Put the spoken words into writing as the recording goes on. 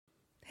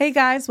Hey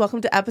guys,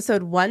 welcome to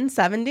episode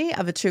 170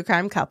 of A True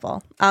Crime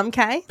Couple. I'm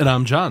Kay. And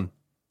I'm John.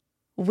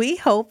 We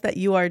hope that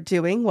you are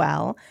doing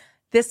well.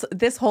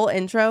 This whole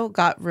intro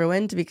got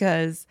ruined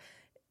because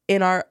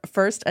in our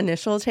first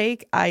initial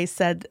take, I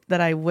said that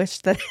I wish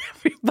that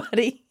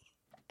everybody,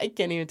 I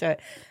can't even do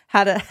it,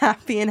 had a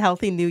happy and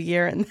healthy new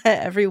year and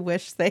that every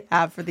wish they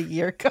have for the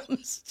year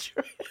comes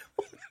true.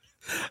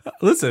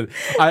 Listen.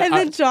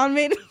 Then John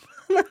made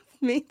fun of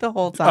me the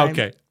whole time.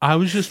 Okay. I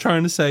was just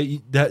trying to say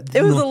that.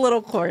 It was a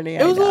little corny.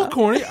 It was a little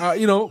corny,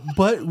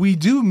 but we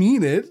do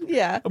mean it.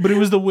 Yeah. But it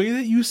was the way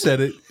that you said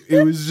it.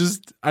 It was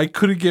just, I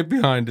couldn't get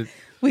behind it.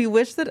 We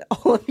wish that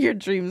all of your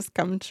dreams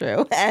come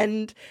true.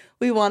 And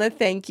we want to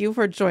thank you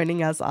for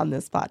joining us on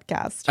this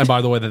podcast. And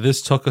by the way, that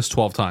this took us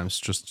 12 times,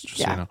 just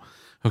so you know.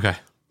 Okay.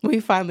 We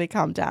finally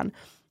calmed down.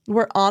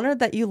 We're honored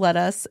that you let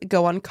us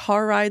go on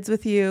car rides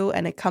with you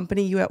and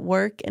accompany you at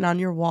work and on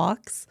your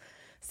walks.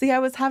 See, I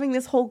was having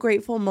this whole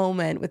grateful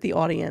moment with the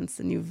audience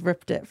and you've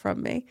ripped it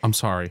from me. I'm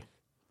sorry.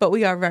 But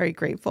we are very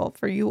grateful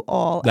for you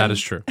all. That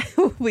is true.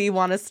 We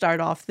want to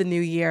start off the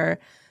new year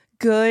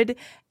good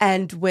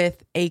and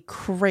with a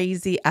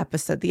crazy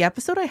episode. The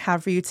episode I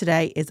have for you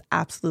today is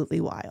absolutely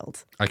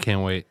wild. I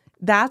can't wait.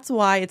 That's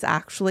why it's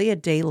actually a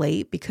day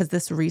late, because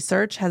this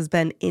research has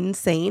been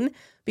insane,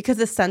 because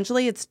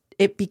essentially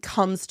it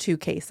becomes two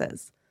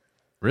cases.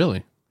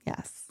 Really?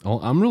 Yes.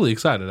 Well, I'm really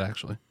excited,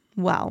 actually.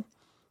 Well,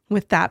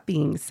 with that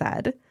being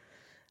said,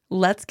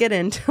 let's get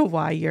into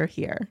why you're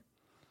here.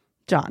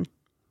 John,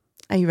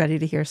 are you ready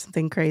to hear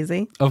something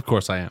crazy? Of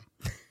course I am.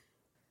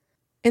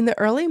 In the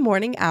early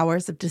morning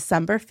hours of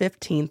December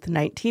 15th,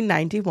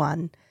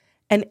 1991,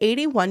 an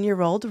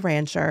 81-year-old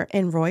rancher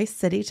in Royce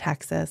City,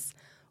 Texas,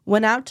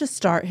 went out to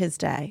start his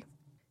day.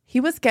 He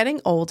was getting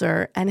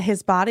older and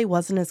his body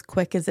wasn't as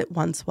quick as it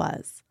once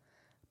was,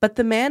 but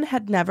the man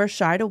had never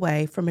shied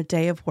away from a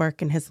day of work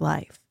in his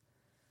life.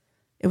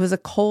 It was a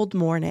cold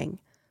morning,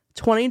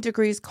 20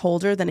 degrees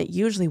colder than it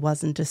usually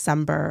was in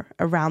December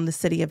around the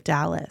city of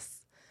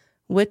Dallas,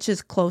 which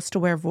is close to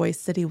where Royce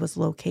City was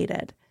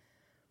located.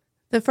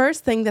 The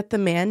first thing that the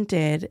man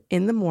did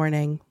in the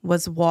morning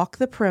was walk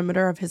the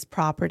perimeter of his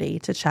property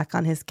to check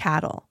on his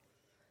cattle.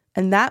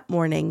 And that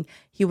morning,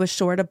 he was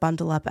sure to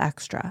bundle up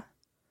extra.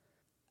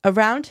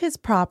 Around his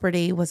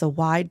property was a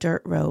wide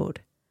dirt road.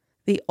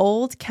 The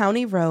old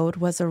county road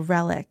was a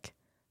relic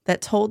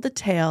that told the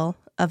tale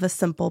of a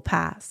simple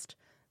past,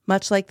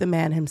 much like the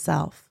man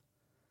himself.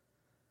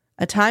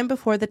 A time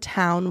before the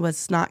town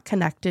was not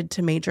connected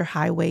to major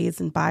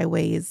highways and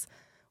byways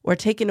or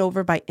taken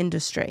over by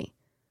industry.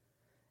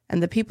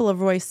 And the people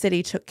of Royce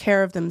City took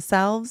care of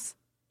themselves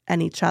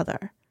and each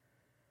other.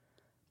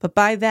 But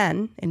by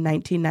then, in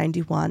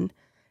 1991,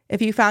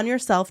 if you found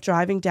yourself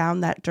driving down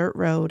that dirt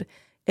road,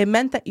 it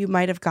meant that you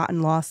might have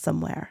gotten lost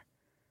somewhere.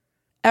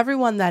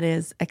 Everyone, that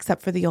is,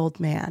 except for the old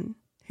man,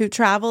 who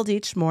traveled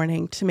each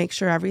morning to make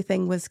sure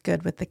everything was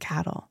good with the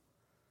cattle.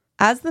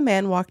 As the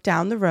man walked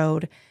down the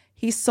road,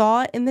 he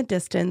saw in the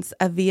distance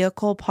a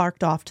vehicle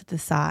parked off to the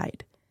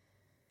side.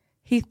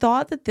 He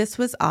thought that this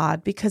was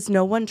odd because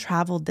no one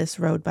traveled this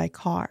road by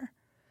car.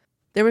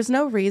 There was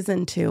no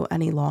reason to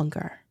any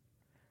longer.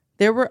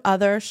 There were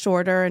other,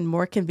 shorter, and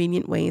more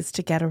convenient ways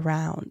to get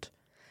around.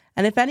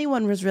 And if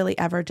anyone was really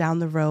ever down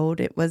the road,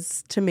 it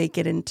was to make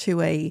it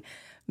into a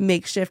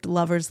makeshift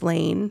lover's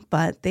lane,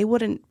 but they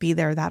wouldn't be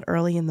there that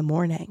early in the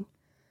morning.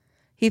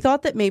 He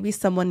thought that maybe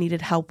someone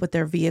needed help with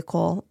their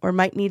vehicle or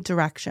might need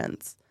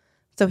directions,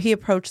 so he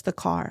approached the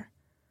car.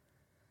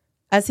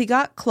 As he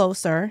got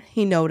closer,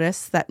 he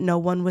noticed that no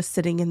one was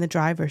sitting in the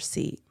driver's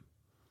seat.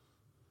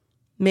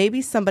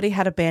 Maybe somebody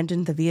had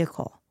abandoned the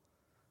vehicle.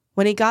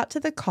 When he got to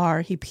the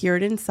car, he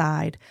peered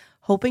inside,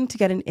 hoping to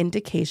get an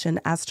indication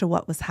as to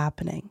what was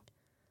happening.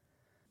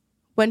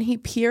 When he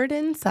peered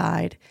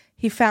inside,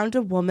 he found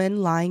a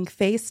woman lying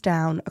face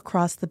down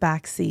across the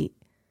back seat.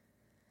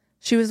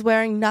 She was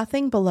wearing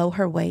nothing below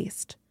her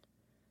waist.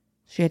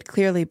 She had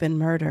clearly been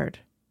murdered.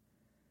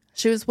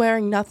 She was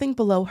wearing nothing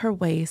below her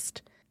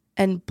waist,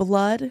 and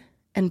blood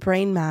and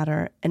brain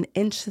matter an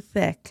inch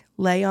thick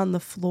lay on the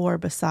floor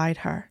beside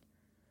her.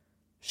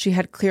 She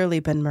had clearly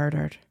been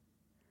murdered.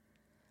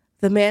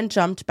 The man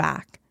jumped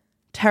back,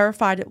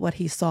 terrified at what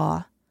he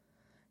saw.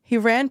 He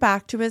ran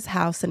back to his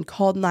house and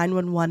called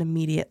 911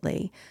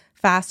 immediately,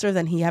 faster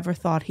than he ever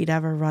thought he'd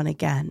ever run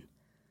again.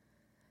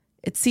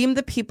 It seemed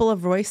the people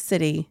of Royce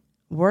City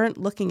weren't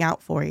looking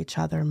out for each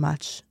other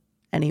much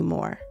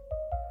anymore.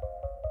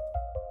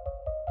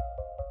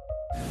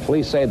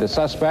 Police say the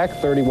suspect,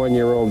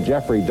 31-year-old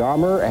Jeffrey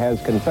Dahmer, has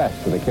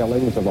confessed to the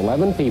killings of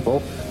 11 people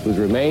whose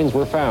remains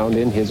were found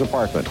in his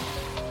apartment.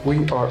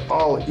 We are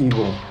all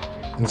evil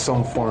in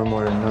some form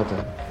or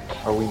another,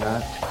 are we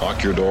not?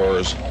 Lock your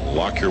doors,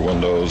 lock your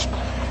windows.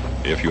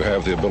 If you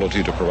have the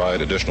ability to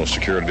provide additional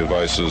security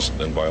devices,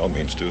 then by all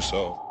means do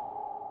so.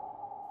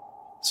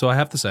 So I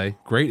have to say,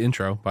 great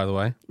intro, by the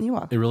way. You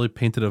are. It really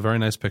painted a very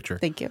nice picture.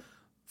 Thank you.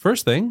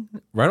 First thing,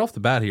 right off the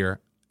bat here,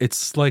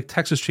 it's like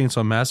Texas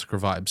Chainsaw Massacre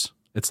vibes.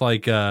 It's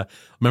like,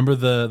 remember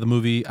the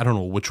movie? I don't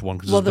know which one,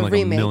 because Well, there's the been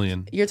like remake. a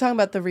million. You're talking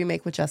about the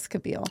remake with Jessica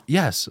Biel.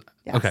 Yes.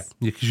 Yes. Okay.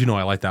 Because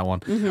I like that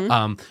one.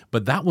 Mm-hmm.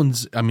 But that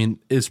one's,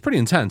 it's pretty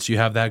intense. You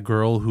have that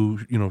girl who,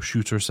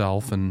 shoots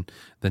herself, and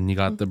then you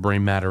got the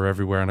brain matter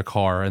everywhere in a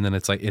car. And then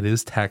it's like, it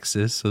is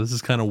Texas. So this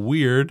is kind of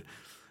weird.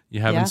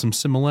 You're having some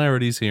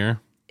similarities here.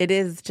 It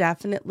is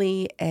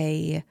definitely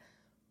a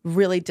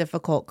really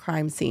difficult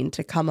crime scene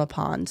to come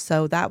upon.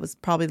 So that was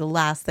probably the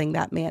last thing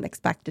that man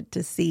expected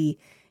to see.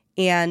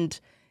 And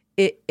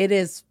it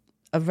is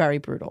a very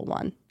brutal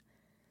one.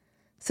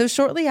 So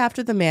shortly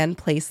after the man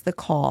placed the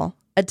call,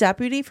 a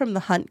deputy from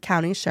the Hunt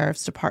County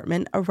Sheriff's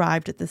Department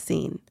arrived at the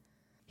scene.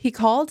 He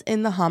called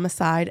in the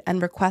homicide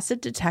and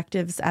requested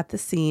detectives at the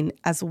scene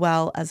as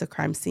well as a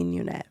crime scene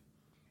unit.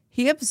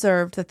 He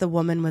observed that the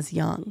woman was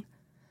young,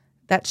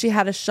 that she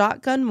had a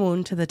shotgun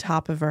wound to the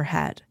top of her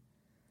head.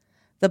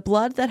 The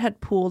blood that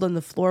had pooled on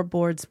the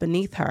floorboards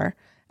beneath her,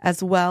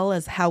 as well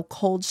as how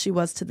cold she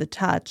was to the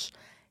touch,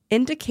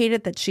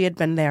 indicated that she had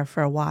been there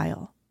for a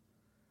while.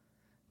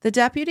 The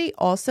deputy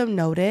also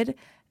noted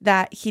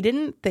that he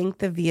didn't think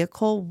the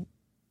vehicle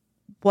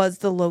was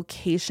the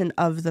location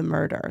of the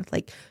murder.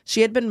 Like,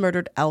 she had been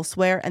murdered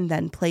elsewhere and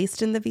then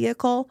placed in the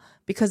vehicle,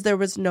 because there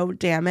was no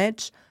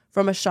damage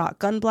from a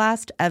shotgun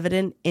blast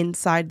evident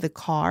inside the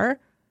car.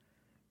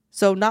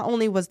 So not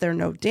only was there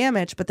no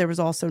damage, but there was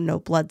also no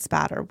blood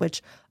spatter,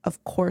 which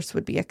of course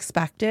would be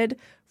expected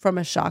from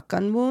a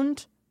shotgun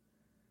wound.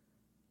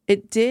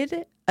 It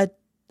did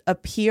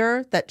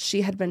appear that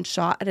she had been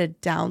shot at a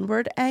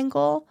downward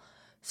angle.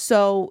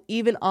 So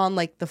even on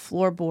like the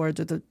floorboards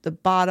or the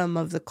bottom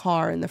of the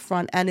car in the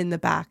front and in the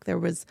back, there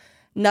was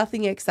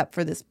nothing except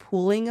for this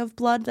pooling of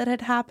blood that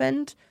had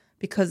happened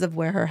because of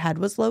where her head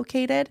was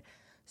located.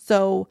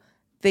 So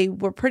they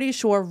were pretty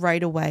sure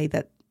right away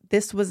that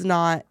this was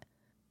not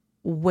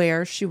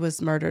where she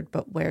was murdered,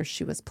 but where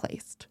she was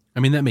placed.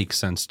 That makes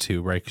sense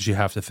too, right? Because you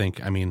have to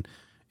think,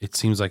 it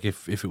seems like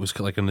if it was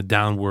like in a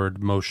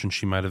downward motion,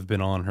 she might have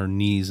been on her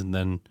knees and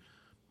then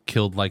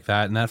killed like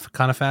that in that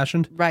kind of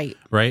fashion. Right.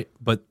 Right.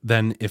 But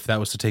then if that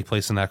was to take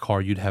place in that car,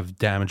 you'd have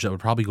damage that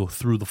would probably go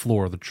through the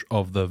floor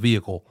of the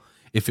vehicle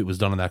if it was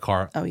done in that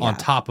car, on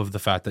top of the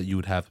fact that you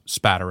would have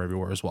spatter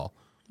everywhere as well.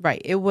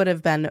 Right. It would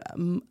have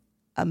been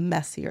a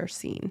messier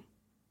scene,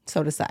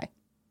 so to say.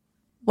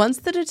 Once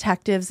the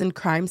detectives and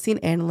crime scene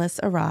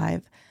analysts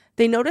arrive,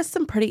 they notice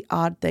some pretty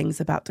odd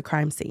things about the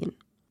crime scene.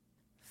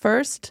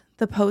 First,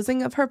 the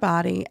posing of her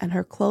body and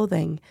her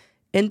clothing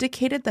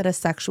indicated that a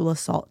sexual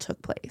assault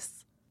took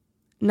place.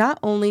 Not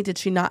only did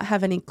she not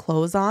have any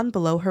clothes on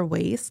below her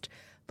waist,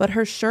 but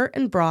her shirt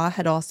and bra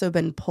had also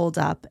been pulled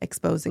up,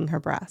 exposing her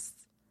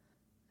breasts.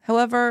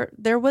 However,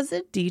 there was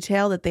a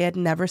detail that they had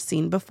never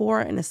seen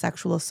before in a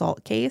sexual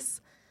assault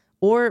case,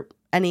 or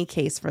any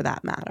case for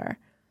that matter.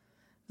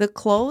 The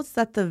clothes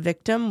that the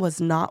victim was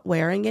not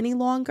wearing any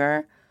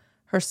longer,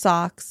 her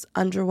socks,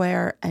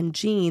 underwear, and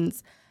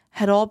jeans,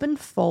 had all been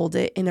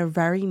folded in a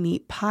very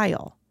neat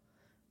pile.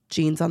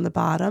 Jeans on the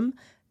bottom,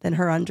 then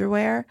her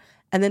underwear,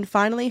 and then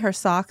finally her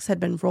socks had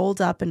been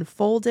rolled up and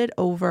folded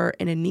over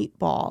in a neat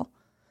ball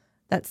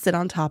that sit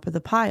on top of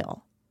the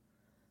pile.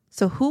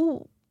 So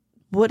who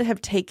would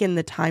have taken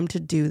the time to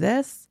do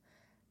this,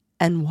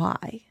 and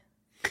why?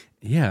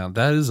 Yeah,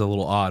 that is a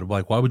little odd.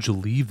 Like, why would you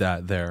leave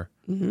that there?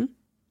 Mm-hmm.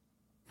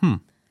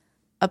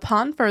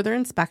 Upon further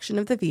inspection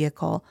of the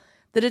vehicle,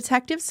 the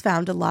detectives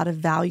found a lot of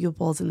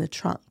valuables in the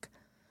trunk.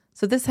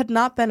 So this had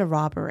not been a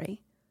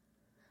robbery.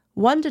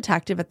 One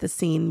detective at the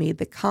scene made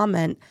the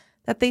comment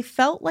that they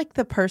felt like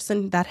the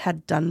person that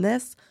had done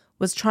this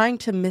was trying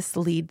to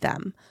mislead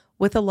them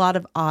with a lot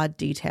of odd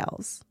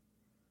details.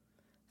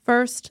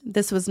 First,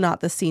 this was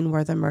not the scene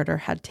where the murder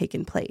had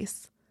taken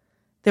place.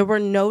 There were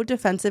no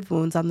defensive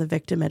wounds on the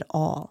victim at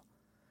all.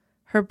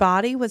 Her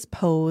body was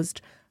posed,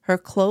 her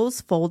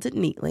clothes folded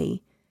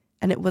neatly,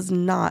 and it was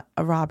not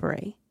a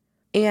robbery.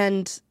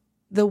 And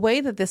the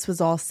way that this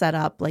was all set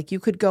up, like you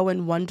could go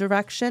in one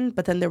direction,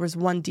 but then there was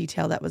one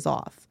detail that was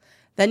off.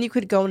 Then you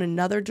could go in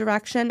another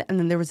direction, and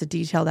then there was a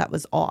detail that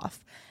was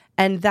off.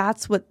 And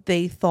that's what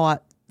they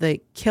thought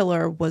the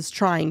killer was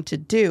trying to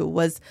do,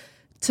 was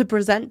to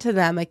present to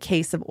them a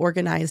case of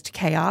organized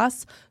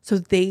chaos so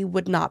they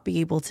would not be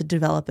able to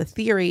develop a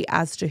theory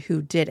as to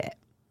who did it.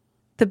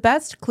 The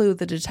best clue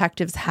the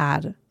detectives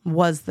had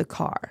was the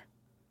car.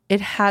 It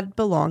had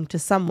belonged to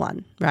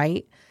someone,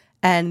 right?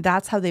 And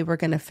that's how they were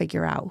going to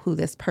figure out who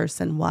this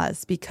person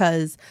was,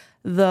 because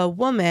the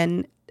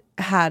woman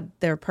had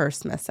their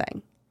purse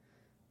missing.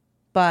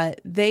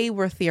 But they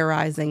were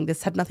theorizing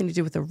this had nothing to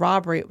do with the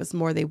robbery. It was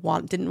more they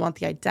didn't want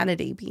the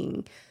identity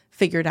being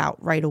figured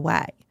out right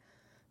away.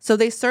 So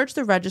they searched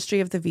the registry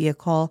of the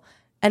vehicle,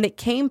 and it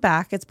came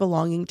back as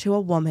belonging to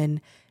a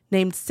woman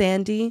named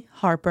Sandy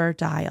Harper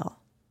Dial.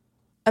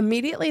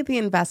 Immediately, the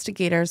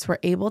investigators were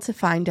able to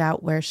find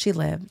out where she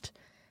lived,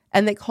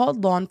 and they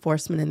called law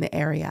enforcement in the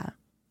area.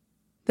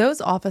 Those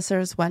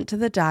officers went to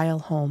the Dial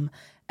home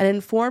and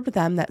informed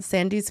them that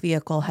Sandy's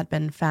vehicle had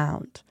been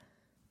found.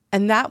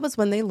 And that was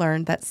when they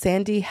learned that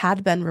Sandy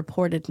had been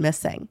reported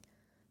missing.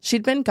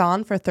 She'd been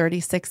gone for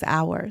 36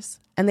 hours,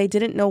 and they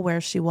didn't know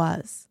where she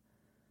was.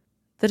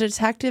 The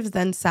detectives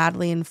then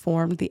sadly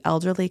informed the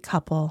elderly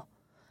couple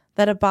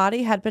that a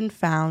body had been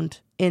found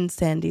in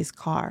Sandy's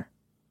car.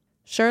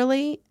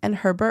 Shirley and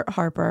Herbert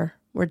Harper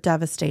were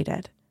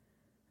devastated.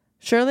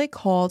 Shirley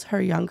called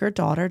her younger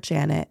daughter,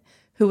 Janet,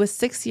 who was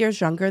 6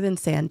 years younger than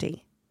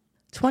Sandy.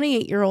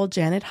 28-year-old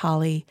Janet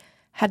Holly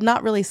had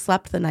not really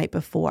slept the night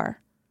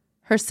before.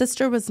 Her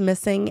sister was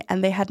missing,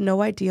 and they had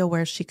no idea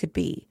where she could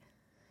be.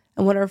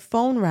 And when her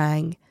phone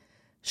rang,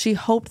 she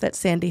hoped that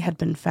Sandy had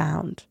been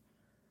found.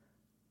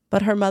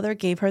 But her mother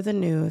gave her the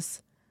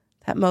news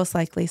that most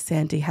likely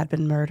Sandy had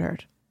been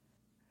murdered.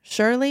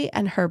 Shirley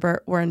and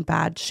Herbert were in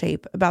bad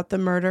shape about the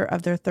murder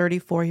of their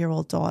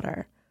 34-year-old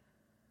daughter.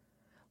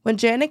 When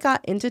Janet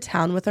got into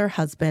town with her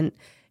husband,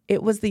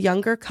 it was the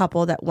younger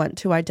couple that went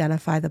to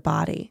identify the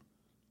body.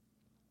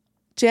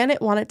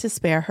 Janet wanted to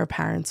spare her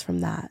parents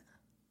from that.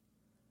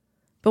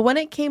 But when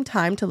it came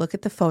time to look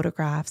at the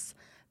photographs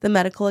the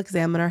medical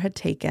examiner had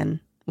taken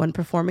when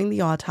performing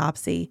the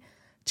autopsy,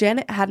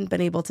 Janet hadn't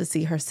been able to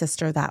see her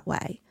sister that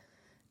way.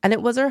 And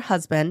it was her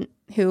husband,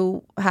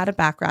 who had a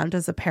background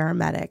as a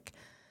paramedic,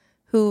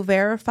 who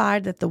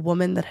verified that the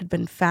woman that had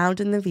been found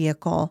in the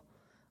vehicle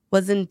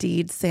was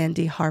indeed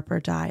Sandy Harper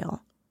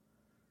Dial.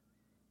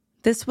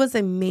 This was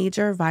a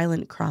major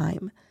violent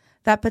crime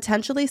that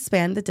potentially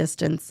spanned the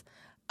distance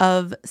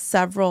of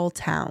several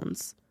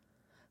towns.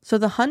 So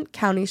the Hunt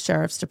County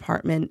Sheriff's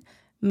Department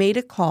made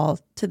a call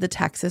to the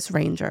Texas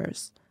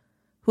Rangers,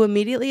 who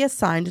immediately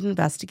assigned an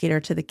investigator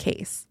to the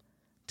case,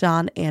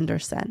 John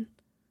Anderson.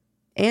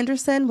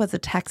 Anderson was a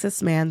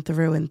Texas man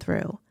through and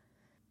through.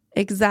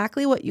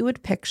 Exactly what you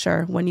would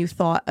picture when you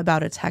thought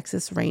about a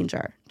Texas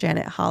Ranger,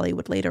 Janet Holly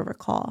would later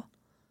recall.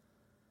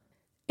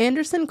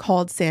 Anderson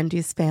called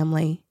Sandy's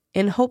family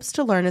in hopes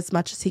to learn as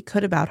much as he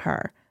could about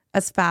her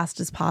as fast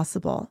as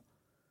possible.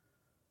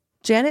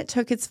 Janet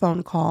took his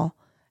phone call,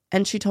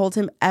 and she told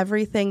him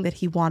everything that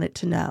he wanted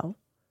to know.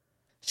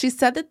 She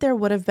said that there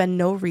would have been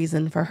no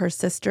reason for her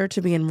sister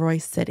to be in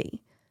Royce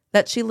City,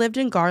 that she lived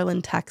in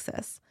Garland,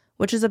 Texas,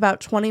 which is about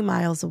 20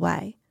 miles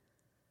away.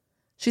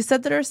 She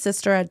said that her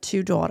sister had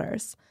 2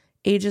 daughters,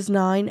 ages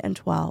 9 and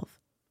 12.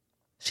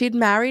 She had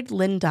married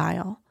Lynn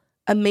Dial,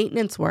 a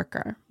maintenance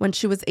worker, when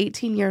she was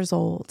 18 years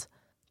old,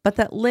 but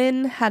that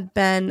Lynn had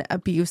been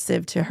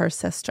abusive to her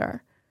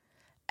sister,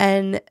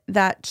 and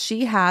that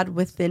she had,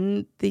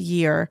 within the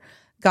year,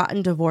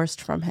 gotten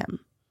divorced from him.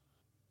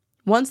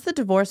 Once the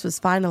divorce was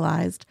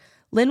finalized,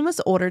 Lynn was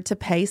ordered to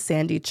pay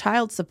Sandy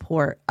child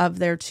support of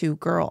their 2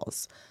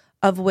 girls,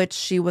 of which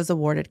she was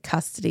awarded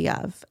custody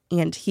of,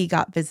 and he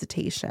got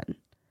visitation.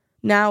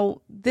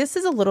 Now, this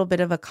is a little bit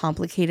of a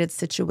complicated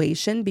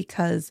situation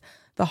because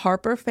the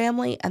Harper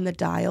family and the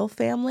Dial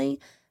family,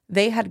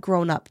 they had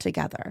grown up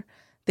together.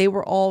 They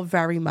were all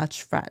very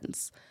much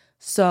friends.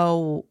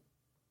 So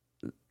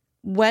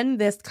when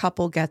this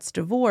couple gets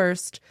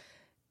divorced,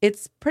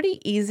 it's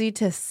pretty easy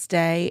to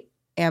stay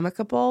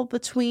amicable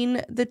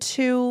between the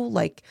two,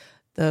 like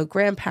the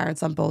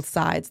grandparents on both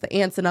sides, the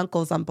aunts and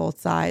uncles on both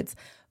sides.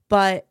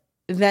 But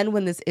then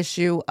when this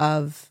issue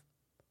of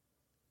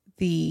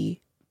the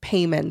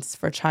payments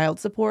for child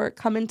support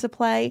come into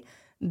play,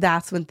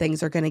 that's when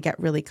things are going to get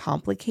really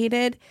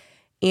complicated.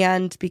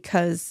 And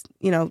because,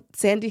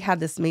 Sandy had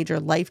this major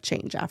life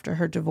change after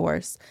her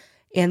divorce,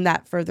 and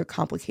that further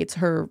complicates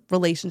her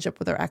relationship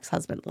with her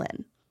ex-husband,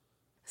 Lynn.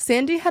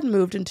 Sandy had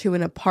moved into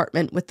an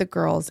apartment with the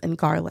girls in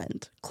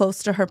Garland,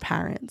 close to her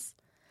parents.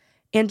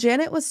 And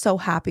Janet was so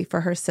happy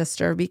for her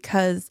sister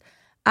because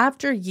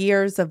after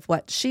years of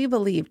what she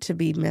believed to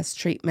be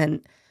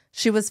mistreatment,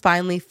 she was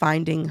finally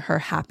finding her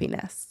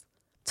happiness.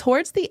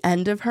 Towards the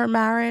end of her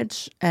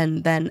marriage,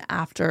 and then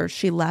after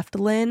she left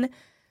Lynn,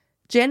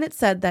 Janet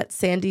said that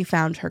Sandy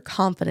found her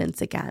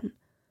confidence again,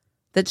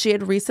 that she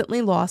had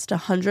recently lost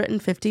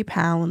 150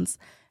 pounds,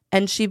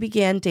 and she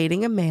began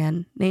dating a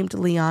man named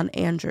Leon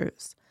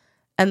Andrews,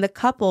 and the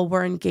couple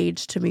were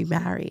engaged to be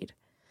married.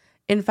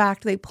 In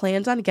fact, they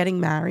planned on getting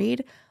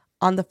married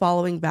on the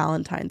following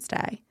Valentine's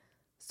Day.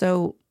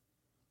 So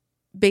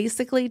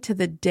basically to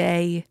the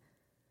day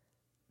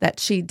that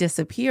she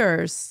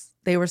disappears,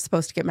 they were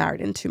supposed to get married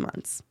in 2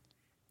 months.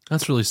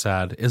 That's really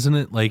sad, isn't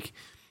it? Like,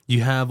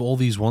 you have all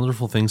these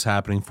wonderful things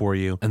happening for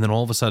you, and then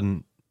all of a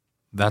sudden,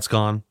 that's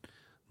gone.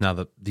 Now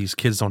that these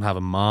kids don't have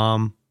a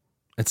mom,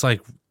 it's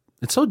like,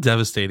 it's so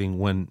devastating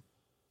when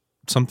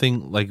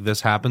something like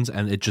this happens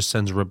and it just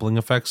sends rippling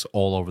effects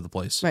all over the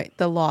place. Right.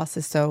 The loss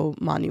is so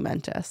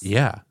monumentous.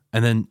 Yeah.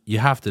 And then you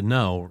have to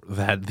know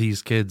that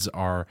these kids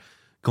are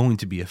going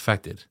to be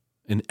affected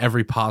in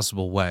every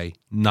possible way,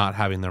 not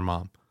having their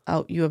mom.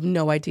 Oh, you have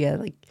no idea.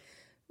 Like,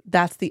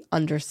 that's the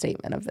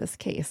understatement of this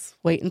case.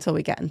 Wait until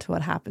we get into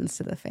what happens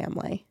to the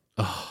family.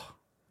 Oh,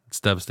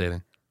 it's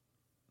devastating.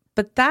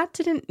 But that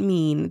didn't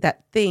mean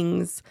that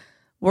things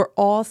were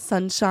all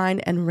sunshine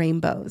and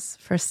rainbows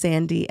for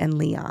Sandy and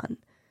Leon.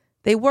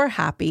 They were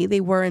happy, they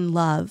were in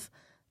love,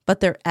 but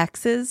their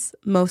exes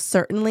most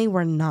certainly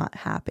were not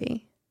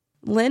happy.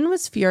 Lynn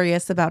was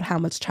furious about how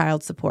much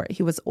child support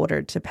he was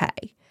ordered to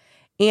pay.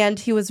 And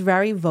he was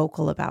very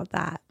vocal about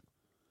that.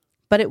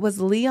 But it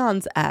was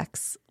Leon's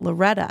ex,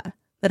 Loretta,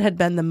 that had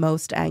been the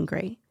most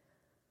angry.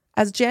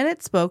 As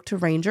Janet spoke to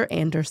Ranger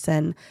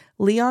Anderson,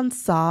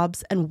 Leon's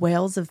sobs and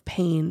wails of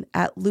pain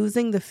at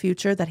losing the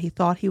future that he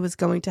thought he was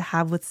going to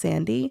have with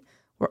Sandy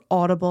were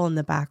audible in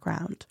the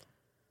background.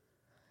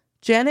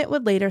 Janet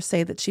would later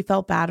say that she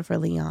felt bad for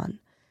Leon,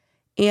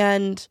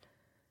 and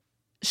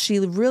she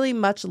really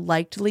much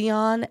liked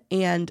Leon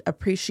and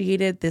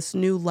appreciated this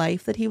new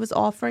life that he was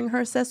offering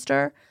her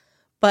sister,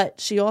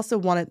 but she also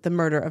wanted the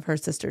murder of her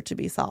sister to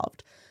be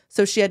solved.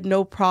 So she had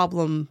no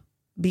problem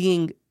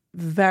being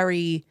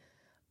very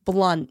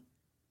blunt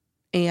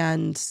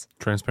and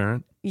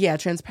transparent. Yeah,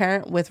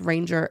 transparent with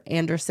Ranger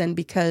Anderson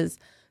because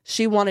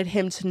she wanted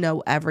him to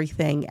know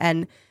everything.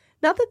 And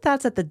not that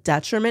that's at the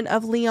detriment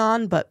of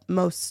Leon, but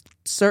most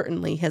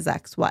certainly his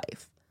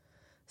ex-wife.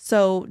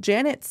 So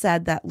Janet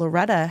said that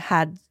Loretta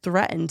had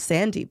threatened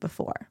Sandy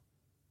before.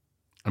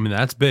 I mean,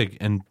 that's big,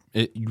 and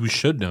you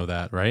should know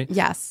that, right?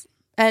 Yes.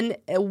 And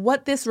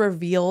what this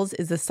reveals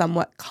is a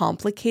somewhat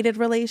complicated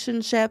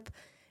relationship.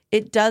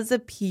 It does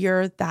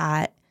appear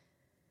that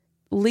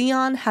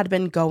Leon had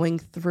been going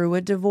through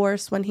a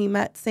divorce when he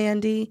met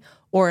Sandy,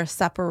 or a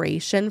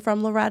separation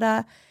from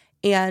Loretta,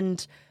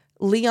 and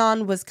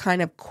Leon was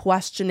kind of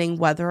questioning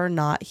whether or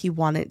not he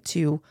wanted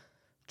to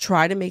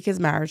try to make his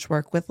marriage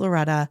work with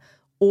Loretta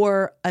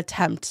or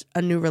attempt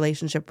a new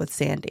relationship with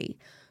Sandy.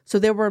 So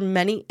there were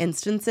many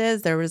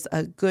instances, there was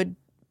a good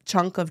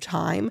chunk of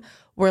time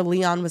where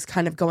Leon was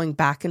kind of going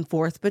back and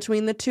forth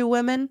between the two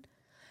women.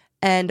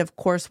 And of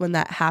course, when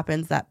that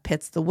happens, that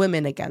pits the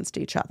women against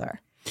each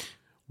other.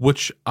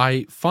 Which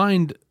I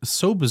find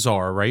so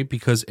bizarre, right?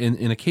 Because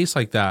in a case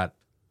like that,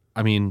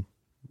 I mean,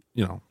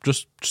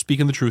 just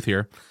speaking the truth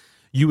here,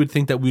 you would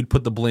think that we'd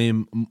put the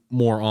blame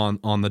more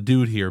on the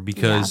dude here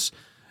because,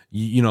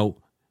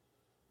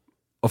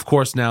 of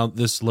course, now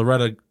this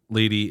Loretta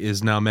lady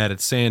is now mad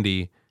at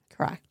Sandy.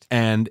 Correct.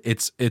 And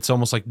it's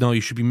almost like, no,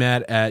 you should be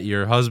mad at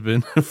your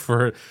husband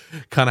for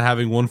kind of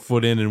having 1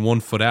 foot in and 1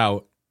 foot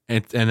out.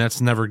 And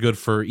that's never good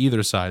for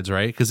either sides,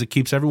 right? Because it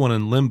keeps everyone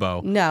in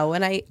limbo. No,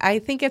 and I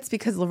think it's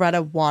because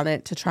Loretta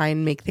wanted to try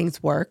and make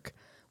things work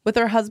with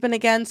her husband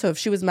again. So if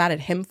she was mad at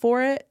him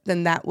for it,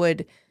 then that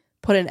would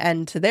put an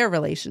end to their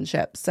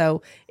relationship.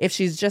 So if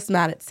she's just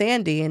mad at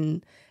Sandy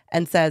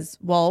and says,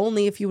 well,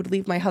 only if you would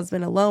leave my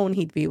husband alone,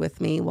 he'd be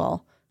with me.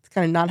 Well, it's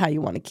kind of not how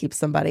you want to keep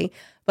somebody.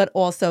 But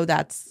also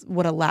that's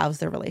what allows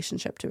their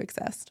relationship to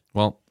exist.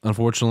 Well,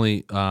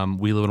 unfortunately,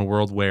 we live in a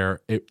world where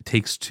it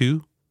takes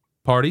two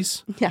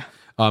parties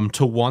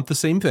to want the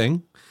same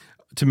thing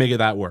to make it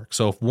that work.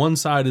 So if one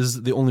side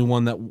is the only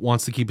one that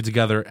wants to keep it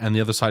together and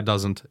the other side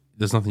doesn't,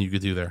 there's nothing you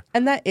could do there.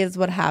 And that is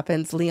what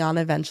happens. Leon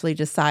eventually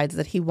decides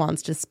that he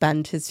wants to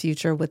spend his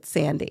future with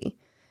Sandy.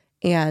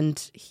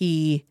 And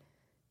he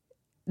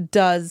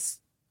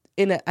does,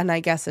 and I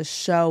guess a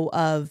show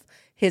of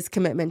his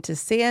commitment to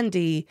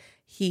Sandy,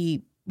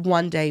 he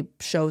one day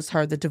shows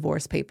her the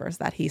divorce papers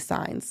that he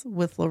signs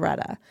with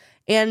Loretta.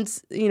 And,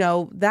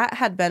 that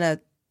had been a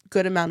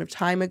good amount of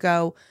time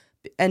ago,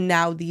 and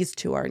now these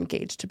two are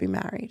engaged to be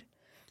married.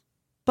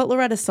 But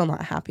Loretta's still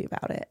not happy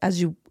about it, as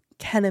you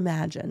can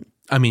imagine.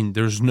 I mean,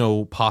 there's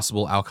no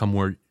possible outcome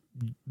where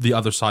the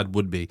other side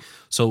would be.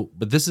 So,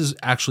 but this is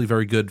actually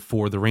very good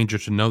for the Ranger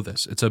to know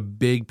this. It's a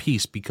big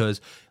piece because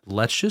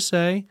let's just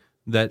say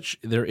that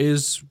there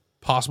is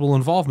possible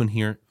involvement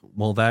here.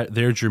 Well,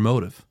 there's your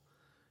motive.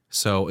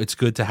 So it's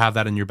good to have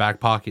that in your back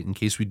pocket in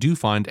case we do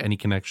find any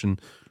connection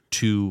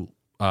to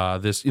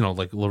this,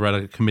 like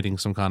Loretta committing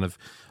some kind of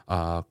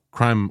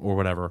crime or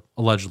whatever,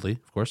 allegedly,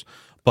 of course.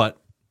 But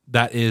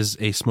that is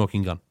a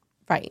smoking gun.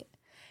 Right.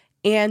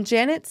 And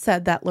Janet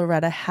said that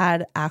Loretta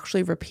had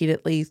actually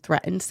repeatedly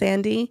threatened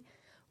Sandy.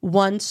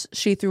 Once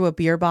she threw a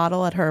beer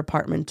bottle at her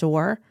apartment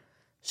door.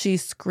 She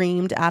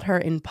screamed at her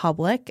in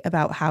public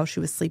about how she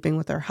was sleeping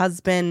with her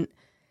husband.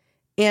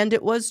 And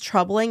it was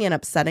troubling and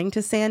upsetting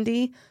to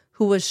Sandy,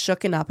 who was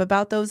shooken up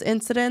about those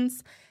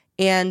incidents.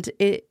 And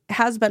it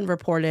has been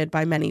reported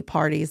by many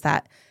parties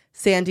that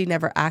Sandy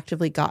never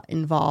actively got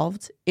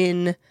involved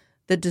in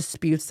the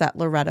disputes that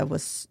Loretta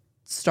was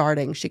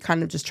starting. She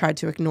kind of just tried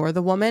to ignore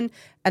the woman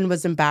and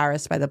was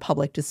embarrassed by the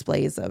public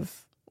displays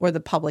or the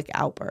public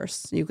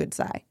outbursts, you could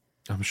say.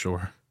 I'm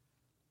sure.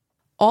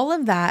 All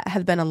of that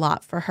had been a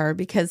lot for her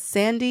because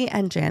Sandy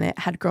and Janet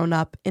had grown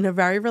up in a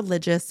very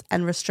religious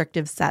and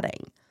restrictive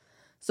setting.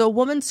 So a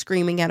woman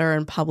screaming at her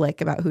in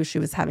public about who she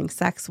was having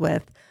sex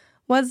with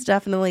was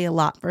definitely a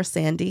lot for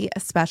Sandy,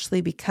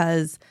 especially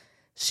because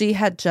she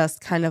had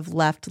just kind of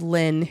left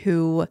Lynn,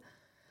 who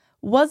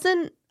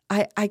wasn't,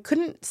 I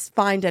couldn't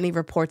find any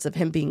reports of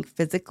him being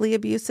physically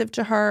abusive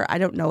to her. I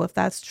don't know if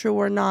that's true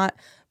or not,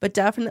 but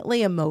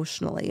definitely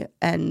emotionally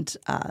and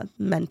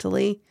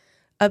mentally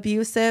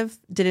abusive.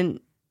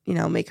 Didn't,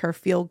 make her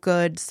feel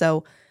good.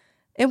 So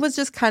it was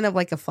just kind of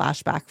like a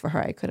flashback for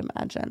her, I could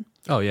imagine.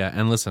 Oh, yeah.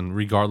 And listen,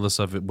 regardless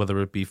of it, whether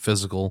it be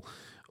physical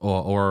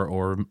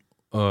or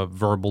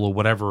verbal or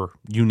whatever,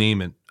 you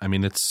name it. I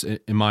mean, it's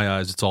in my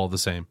eyes, it's all the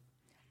same.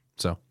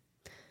 So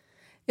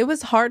It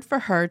was hard for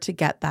her to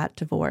get that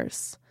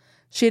divorce.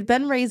 She had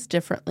been raised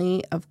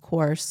differently, of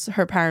course.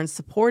 Her parents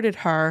supported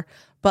her,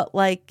 but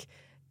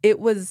it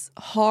was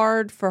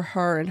hard for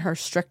her in her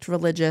strict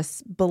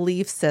religious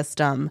belief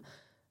system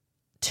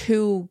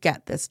to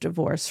get this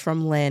divorce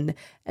from Lynn.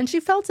 And she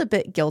felt a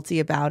bit guilty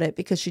about it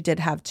because she did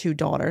have 2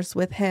 daughters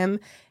with him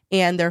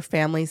and their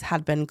families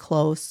had been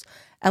close.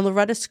 And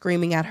Loretta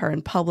screaming at her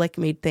in public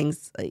made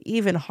things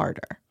even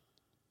harder.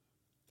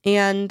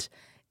 And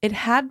it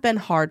had been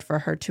hard for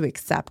her to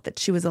accept that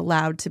she was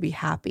allowed to be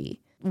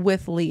happy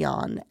with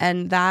Leon.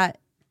 And that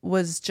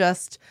was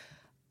just,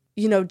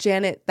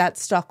 Janet, that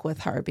stuck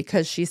with her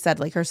because she said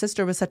her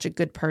sister was such a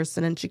good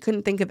person and she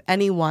couldn't think of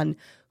anyone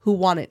who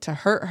wanted to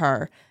hurt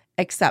her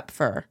except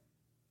for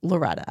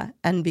Loretta,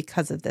 and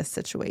because of this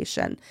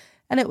situation.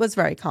 And it was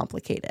very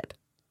complicated.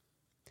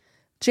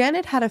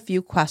 Janet had a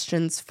few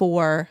questions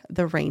for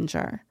the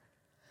ranger.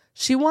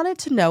 She wanted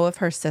to know if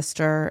her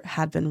sister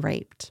had been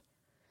raped.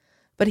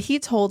 But he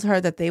told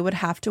her that they would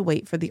have to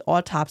wait for the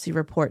autopsy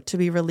report to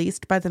be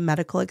released by the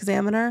medical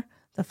examiner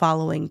the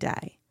following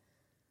day.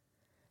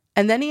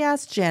 And then he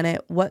asked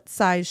Janet what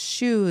size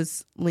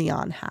shoes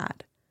Leon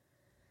had.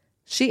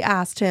 She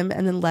asked him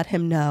and then let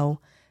him know,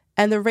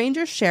 and the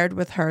ranger shared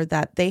with her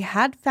that they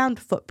had found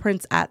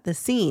footprints at the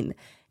scene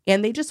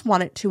and they just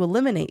wanted to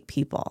eliminate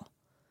people.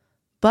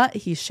 But,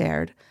 he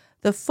shared,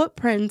 the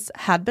footprints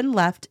had been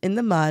left in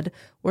the mud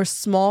were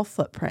small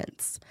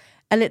footprints,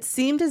 and it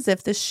seemed as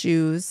if the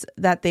shoes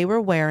that they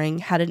were wearing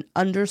had an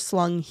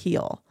underslung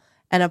heel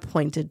and a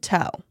pointed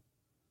toe.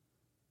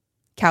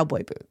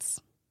 Cowboy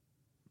boots.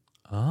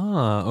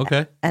 Ah,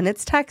 okay. And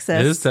it's Texas.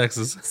 It is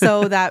Texas.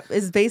 So that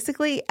is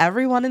basically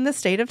everyone in the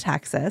state of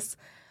Texas.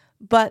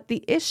 But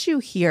the issue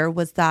here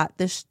was that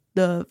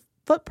the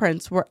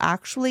footprints were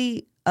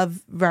actually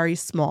of very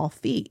small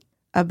feet,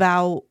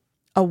 about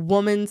a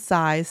woman's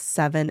size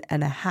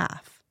 7.5.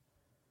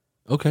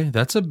 Okay,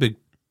 that's a big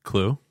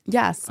clue.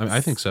 Yes.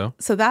 I think so.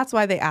 So that's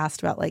why they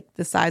asked about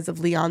the size of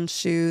Leon's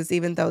shoes,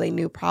 even though they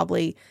knew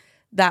probably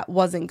that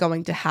wasn't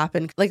going to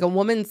happen. A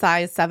woman's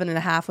size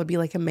 7.5 would be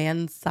a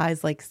man's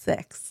size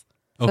 6.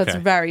 So Okay. it's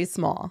very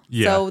small.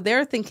 Yeah. So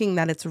they're thinking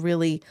that it's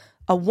really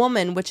a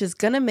woman, which is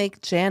going to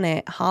make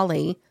Janet,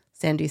 Holly,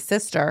 Sandy's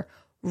sister,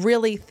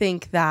 really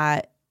think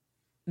that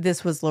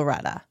this was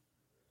Loretta.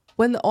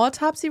 When the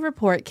autopsy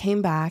report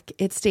came back,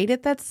 it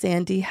stated that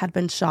Sandy had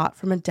been shot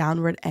from a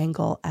downward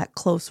angle at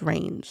close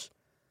range.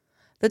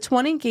 The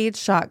 20-gauge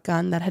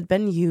shotgun that had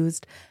been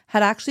used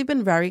had actually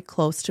been very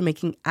close to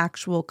making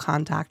actual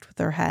contact with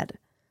her head.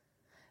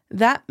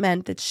 That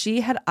meant that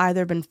she had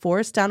either been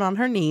forced down on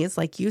her knees,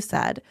 like you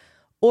said,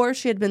 or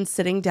she had been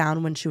sitting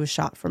down when she was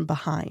shot from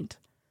behind.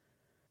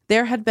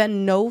 There had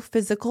been no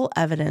physical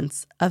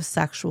evidence of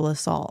sexual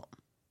assault.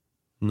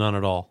 None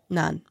at all.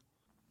 None.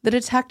 The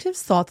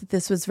detectives thought that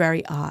this was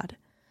very odd,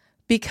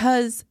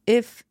 because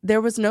if there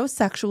was no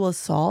sexual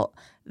assault,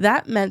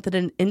 that meant that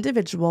an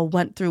individual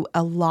went through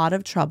a lot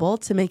of trouble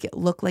to make it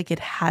look like it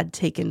had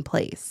taken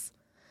place.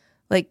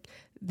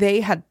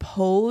 They had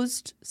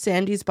posed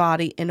Sandy's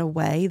body in a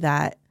way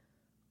that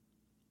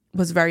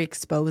was very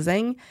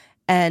exposing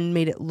and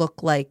made it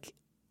look like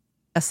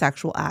a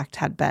sexual act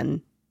had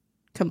been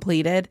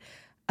completed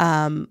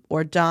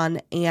or done.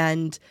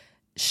 And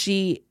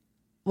she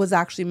was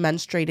actually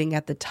menstruating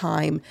at the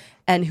time,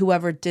 and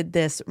whoever did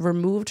this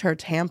removed her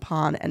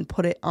tampon and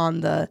put it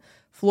on the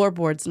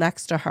floorboards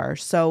next to her.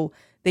 So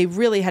they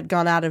really had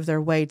gone out of their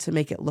way to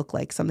make it look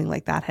like something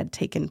like that had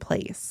taken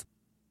place.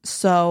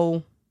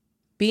 So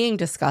being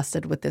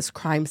disgusted with this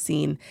crime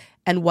scene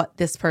and what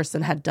this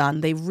person had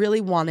done, they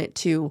really wanted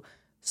to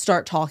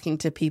start talking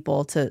to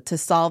people to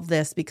solve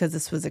this, because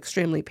this was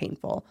extremely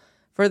painful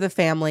for the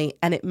family.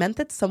 And it meant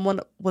that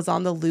someone was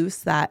on the loose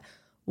that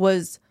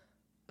was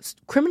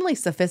criminally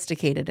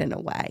sophisticated in a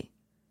way.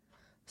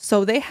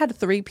 So they had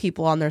 3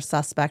 people on their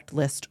suspect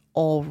list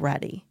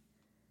already.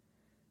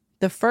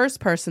 The first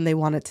person they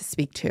wanted to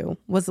speak to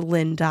was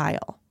Lynn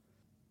Dial.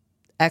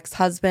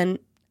 Ex-husband,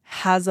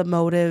 has a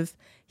motive.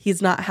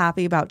 He's not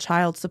happy about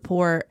child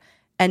support.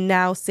 And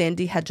now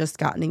Sandy had just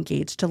gotten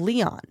engaged to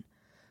Leon.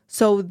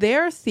 So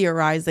they're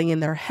theorizing in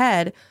their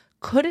head,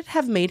 could it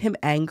have made him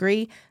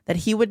angry that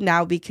he would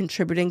now be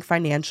contributing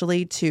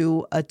financially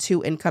to a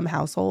 2-income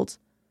household?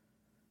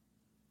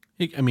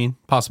 I mean,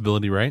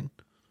 possibility, right?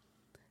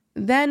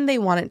 Then they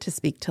wanted to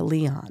speak to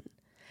Leon.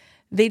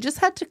 They just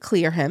had to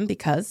clear him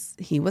because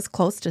he was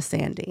close to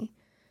Sandy.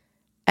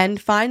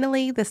 And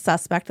finally, the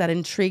suspect that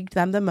intrigued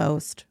them the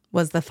most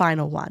was the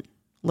final one,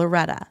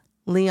 Loretta,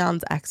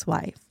 Leon's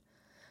ex-wife.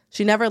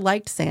 She never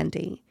liked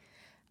Sandy,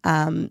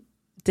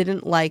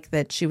 didn't like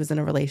that she was in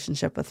a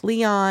relationship with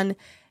Leon,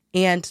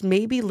 and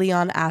maybe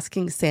Leon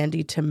asking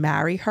Sandy to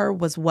marry her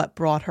was what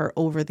brought her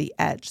over the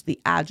edge,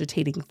 the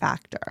agitating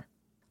factor.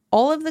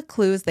 All of the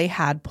clues they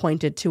had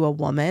pointed to a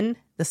woman,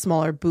 the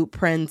smaller boot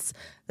prints,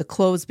 the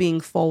clothes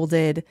being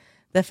folded,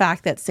 the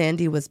fact that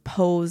Sandy was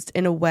posed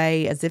in a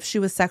way as if she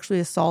was sexually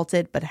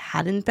assaulted but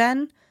hadn't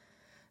been.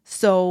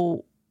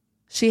 So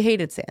she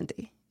hated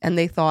Sandy, and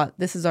they thought,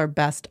 this is our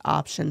best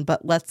option,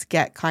 but let's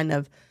get kind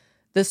of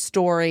the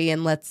story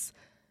and let's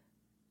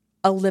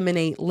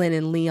eliminate Lynn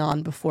and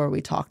Leon before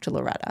we talk to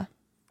Loretta.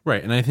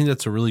 Right. And I think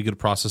that's a really good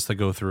process to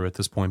go through at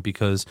this point,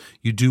 because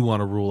you do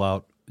want to rule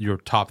out your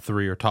top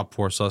 3 or top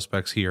 4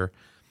 suspects here,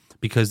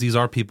 because these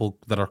are people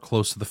that are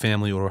close to the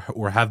family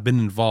or have been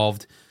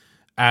involved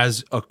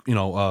as a,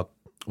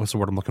 what's the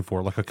word I'm looking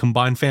for? Like a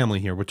combined family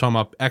here. We're talking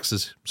about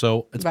exes,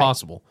 so it's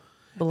possible.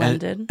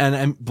 Blended.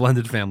 And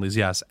blended families,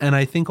 yes. And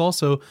I think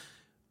also,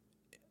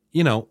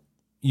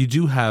 you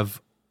do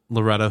have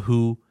Loretta,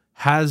 who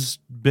has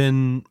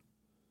been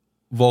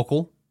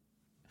vocal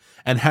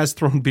and has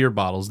thrown beer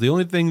bottles. The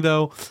only thing,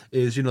 though,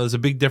 is, there's a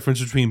big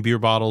difference between beer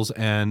bottles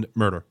and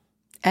murder.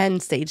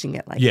 And staging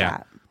it like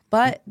that.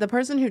 But the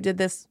person who did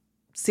this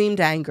seemed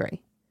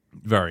angry.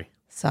 Very.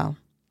 So,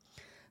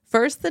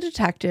 first, the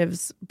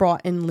detectives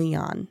brought in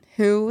Leon,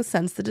 who,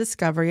 since the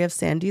discovery of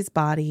Sandy's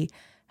body,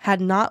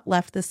 had not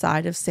left the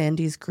side of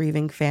Sandy's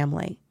grieving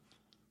family.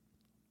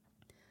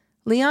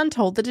 Leon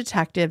told the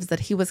detectives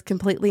that he was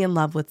completely in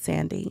love with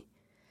Sandy.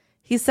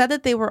 He said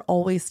that they were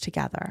always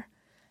together,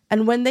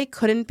 and when they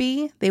couldn't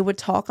be, they would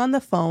talk on the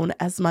phone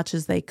as much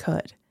as they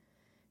could.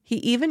 He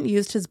even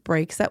used his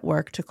breaks at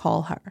work to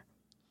call her.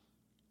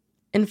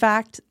 In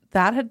fact,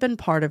 that had been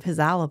part of his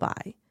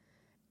alibi.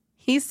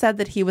 He said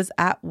that he was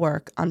at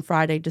work on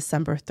Friday,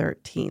 December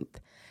 13th,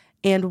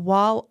 and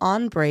while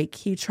on break,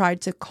 he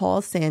tried to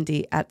call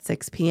Sandy at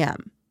 6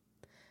 p.m.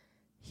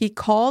 He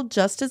called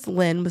just as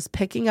Lynn was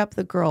picking up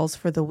the girls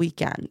for the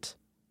weekend,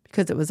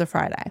 because it was a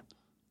Friday.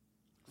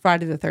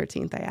 Friday the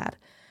 13th, I add.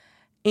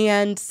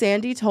 And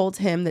Sandy told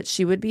him that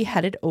she would be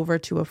headed over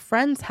to a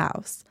friend's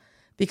house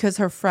because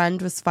her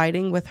friend was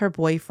fighting with her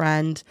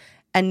boyfriend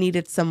and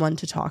needed someone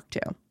to talk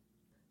to.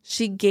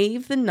 She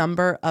gave the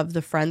number of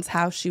the friend's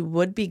house she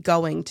would be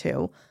going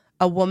to,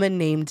 a woman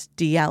named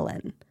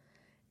Ellen.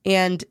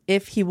 And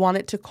if he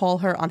wanted to call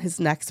her on his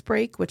next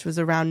break, which was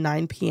around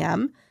 9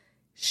 p.m.,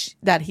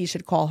 that he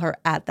should call her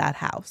at that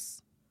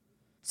house.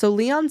 So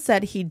Leon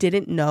said he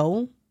didn't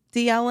know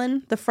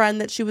Ellen, the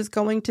friend that she was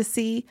going to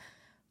see,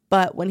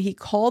 but when he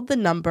called the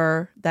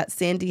number that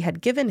Sandy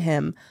had given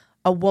him,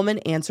 a woman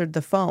answered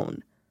the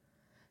phone.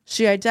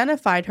 She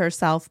identified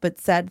herself, but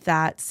said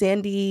that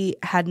Sandy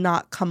had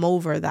not come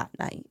over that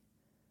night,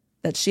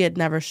 that she had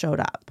never showed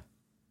up.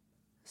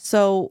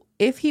 So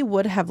if he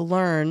would have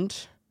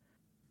learned,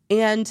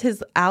 and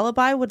his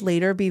alibi would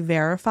later be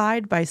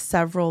verified by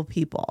several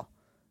people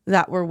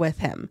that were with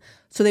him.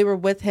 So they were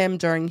with him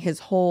during his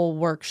whole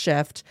work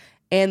shift,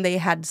 and they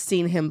had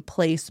seen him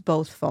place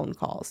both phone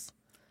calls.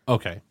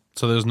 Okay.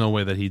 So there's no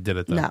way that he did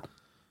it then. No.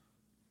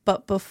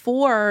 But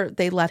before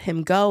they let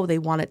him go, they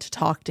wanted to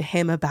talk to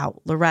him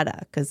about Loretta,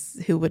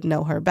 because who would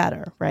know her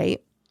better,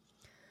 right?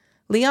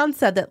 Leon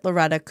said that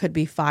Loretta could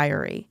be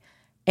fiery,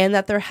 and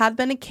that there had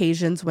been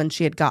occasions when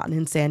she had gotten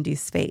in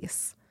Sandy's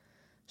face.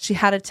 She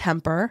had a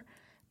temper,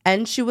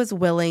 and she was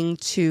willing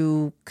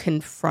to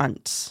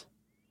confront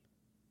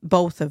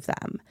both of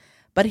them.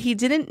 But he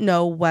didn't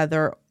know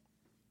whether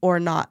or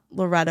not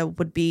Loretta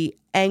would be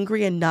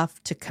angry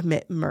enough to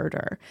commit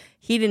murder.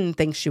 He didn't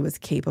think she was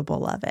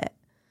capable of it.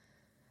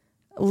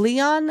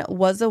 Leon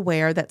was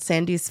aware that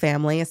Sandy's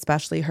family,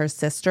 especially her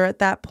sister at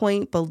that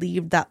point,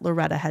 believed that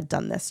Loretta had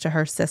done this to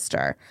her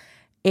sister.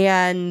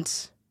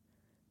 And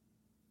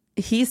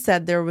he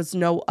said there was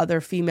no other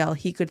female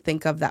he could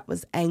think of that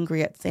was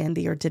angry at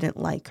Sandy or didn't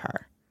like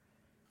her.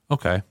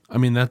 Okay. I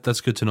mean,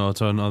 that's good to know.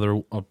 It's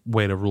another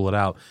way to rule it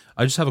out.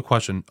 I just have a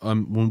question.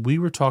 When we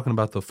were talking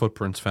about the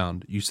footprints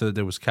found, you said that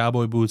there was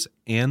cowboy boots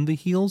and the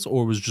heels,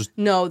 or was just...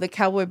 No, the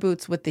cowboy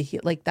boots with the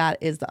heel, like that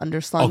is the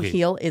underslung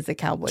heel is a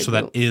cowboy boot. So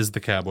that is the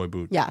cowboy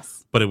boot.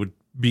 Yes. But it would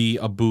be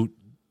a boot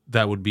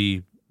that would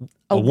be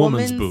a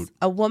woman's boot.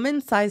 A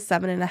woman's size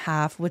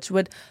 7.5, which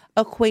would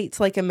equate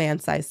to like a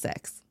man's size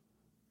 6.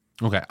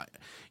 Okay.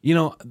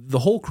 The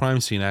whole crime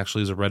scene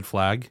actually is a red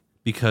flag,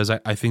 because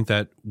I think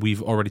that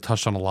we've already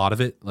touched on a lot of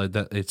it. Like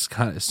that, it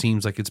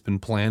seems like it's been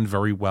planned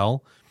very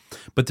well,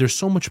 but there's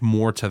so much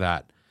more to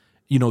that.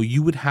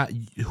 You would have,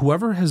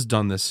 whoever has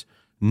done this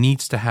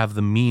needs to have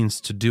the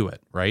means to do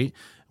it, right?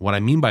 What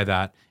I mean by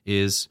that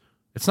is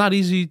it's not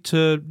easy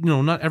to,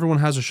 not everyone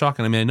has a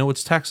shotgun. I mean, I know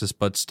it's Texas,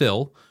 but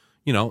still,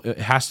 it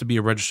has to be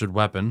a registered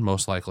weapon,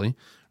 most likely,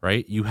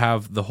 right? You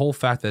have the whole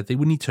fact that they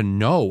would need to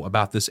know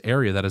about this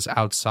area that is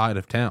outside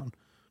of town.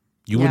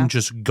 You wouldn't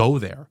just go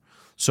there.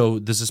 So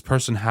does this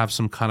person have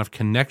some kind of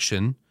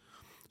connection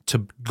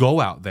to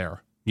go out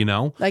there,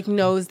 Like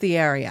knows the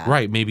area.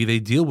 Right. Maybe they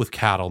deal with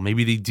cattle.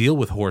 Maybe they deal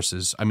with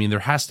horses. I mean, there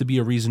has to be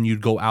a reason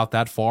you'd go out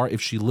that far if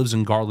she lives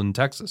in Garland,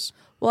 Texas.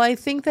 Well, I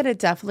think that it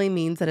definitely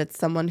means that it's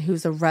someone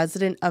who's a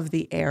resident of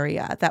the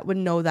area that would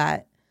know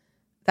that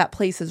that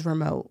place is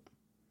remote.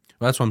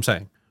 Well, that's what I'm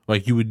saying.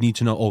 Like, you would need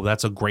to know,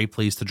 that's a great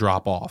place to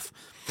drop off.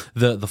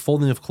 The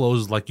folding of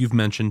clothes, like you've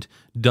mentioned,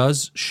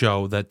 does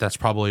show that that's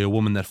probably a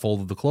woman that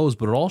folded the clothes,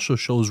 but it also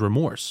shows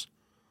remorse,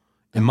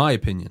 in my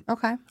opinion.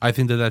 Okay. I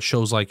think that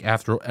shows, like,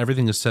 after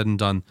everything is said and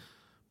done,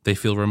 they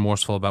feel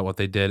remorseful about what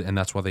they did, and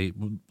that's why they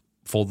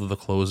folded the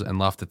clothes and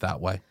left it that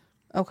way.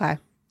 Okay.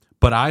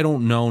 But I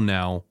don't know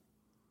now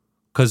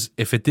Because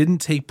if it didn't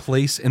take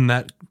place in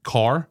that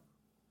car,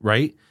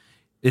 right,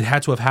 it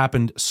had to have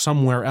happened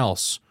somewhere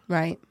else.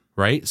 Right.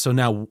 Right. So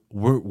now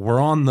we're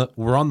on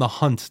the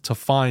hunt to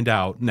find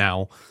out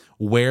now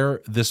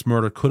where this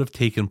murder could have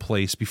taken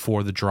place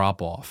before the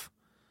drop off.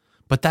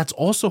 But that's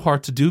also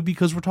hard to do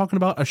because we're talking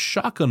about a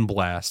shotgun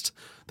blast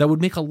that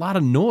would make a lot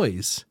of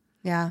noise.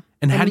 Yeah.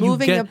 And how do you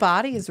moving a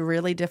body is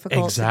really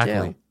difficult to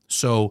do.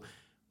 So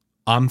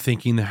I'm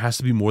thinking there has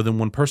to be more than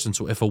one person.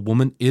 So if a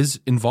woman is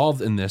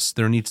involved in this,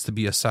 there needs to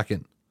be a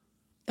second.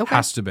 Okay.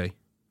 Has to be.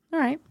 All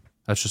right.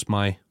 That's just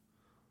my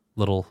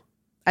little...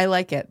 I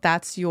like it.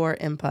 That's your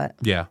input.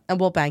 Yeah. And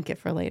we'll bank it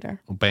for later.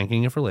 We're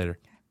banking it for later.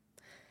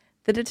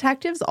 The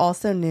detectives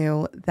also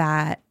knew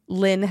that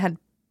Lynn had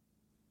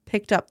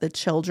picked up the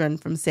children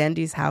from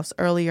Sandy's house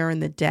earlier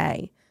in the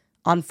day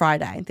on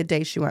Friday, the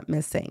day she went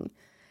missing,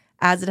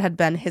 as it had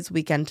been his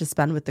weekend to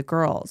spend with the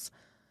girls.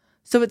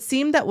 So it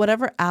seemed that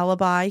whatever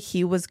alibi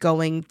he was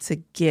going to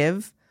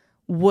give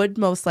would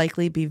most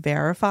likely be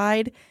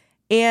verified.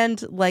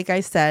 And like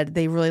I said,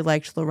 they really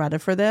liked Loretta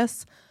for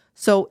this.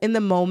 So in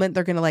the moment,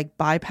 they're going to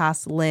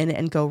bypass Lynn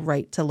and go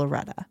right to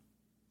Loretta.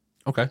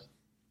 Okay.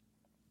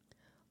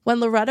 When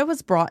Loretta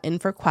was brought in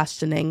for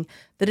questioning,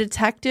 the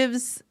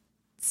detectives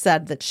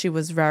said that she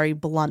was very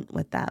blunt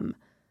with them.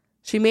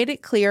 She made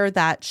it clear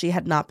that she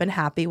had not been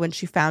happy when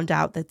she found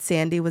out that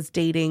Sandy was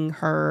dating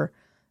her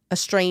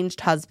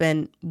estranged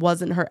husband,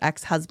 wasn't her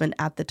ex-husband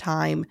at the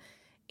time,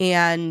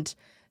 and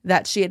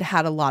that she had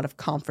had a lot of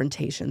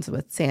confrontations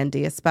with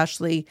Sandy,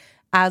 especially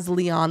as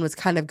Leon was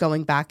kind of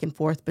going back and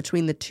forth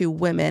between the two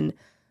women.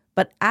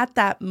 But at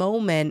that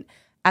moment,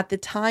 at the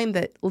time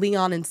that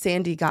Leon and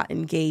Sandy got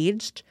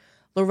engaged,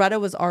 Loretta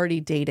was already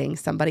dating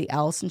somebody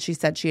else, and she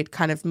said she had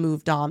kind of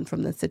moved on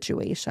from the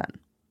situation.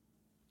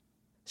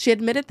 She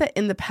admitted that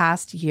in the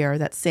past year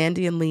that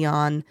Sandy and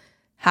Leon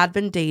had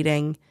been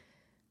dating,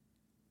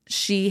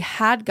 she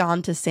had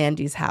gone to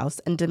Sandy's house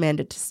and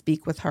demanded to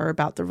speak with her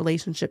about the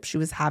relationship she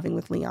was having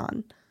with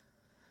Leon.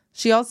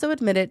 She also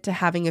admitted to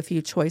having a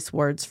few choice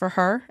words for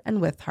her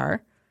and with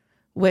her,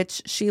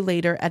 which she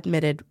later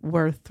admitted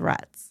were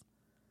threats.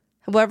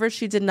 However,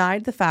 she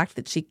denied the fact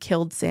that she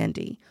killed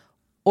Sandy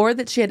or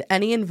that she had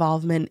any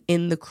involvement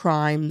in the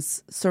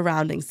crimes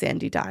surrounding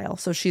Sandy Dial.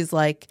 So she's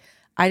like,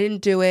 I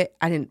didn't do it.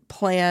 I didn't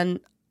plan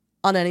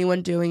on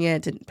anyone doing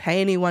it. Didn't pay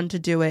anyone to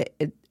do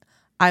it.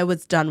 I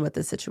was done with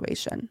the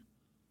situation.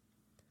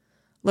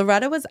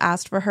 Loretta was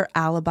asked for her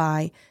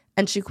alibi,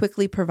 and she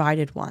quickly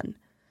provided one.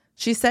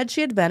 She said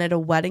she had been at a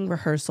wedding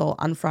rehearsal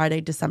on Friday,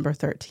 December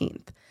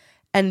 13th,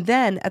 and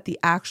then at the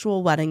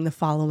actual wedding the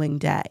following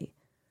day.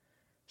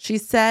 She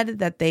said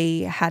that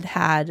they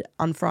had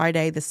on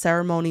Friday the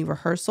ceremony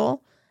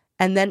rehearsal,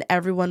 and then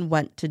everyone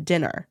went to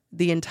dinner,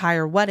 the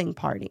entire wedding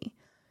party,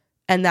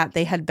 and that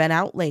they had been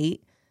out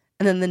late,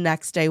 and then the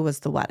next day was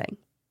the wedding.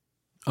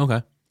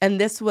 Okay. And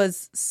this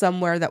was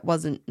somewhere that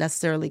wasn't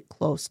necessarily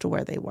close to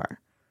where they were.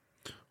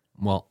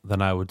 Well,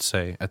 then I would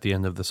say at the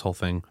end of this whole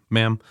thing,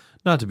 ma'am,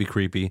 not to be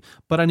creepy,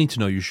 but I need to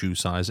know your shoe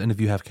size and if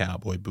you have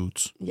cowboy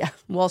boots. Yeah.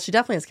 Well, she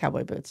definitely has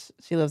cowboy boots.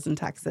 She lives in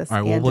Texas. All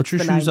right. Well, what's your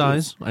shoe 90s.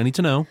 size? I need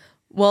to know.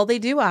 Well, they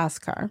do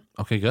ask her.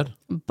 Okay, good.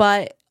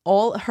 But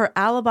all her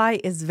alibi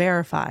is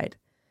verified.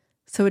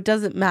 So it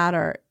doesn't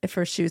matter if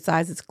her shoe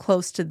size is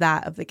close to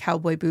that of the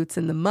cowboy boots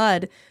in the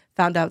mud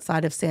found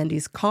outside of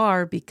Sandy's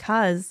car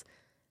because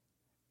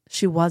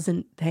she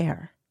wasn't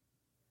there.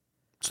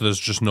 So there's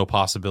just no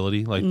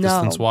possibility, No.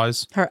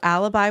 distance-wise? Her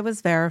alibi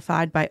was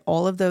verified by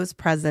all of those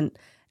present,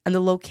 and the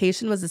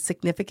location was a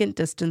significant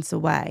distance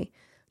away,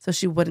 so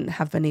she wouldn't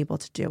have been able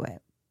to do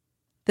it.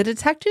 The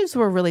detectives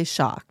were really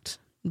shocked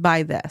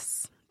by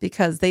this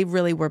because they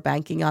really were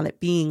banking on it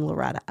being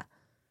Loretta.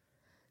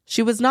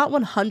 She was not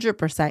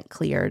 100%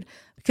 cleared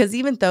because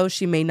even though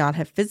she may not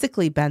have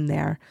physically been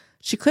there,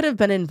 she could have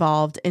been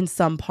involved in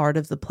some part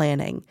of the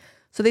planning.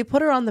 So they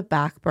put her on the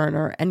back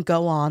burner and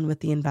go on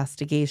with the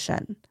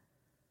investigation.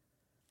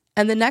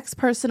 And the next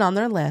person on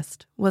their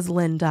list was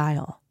Lynn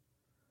Dial.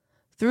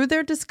 Through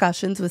their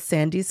discussions with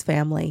Sandy's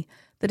family,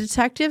 the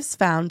detectives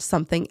found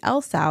something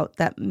else out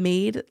that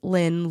made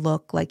Lynn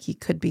look like he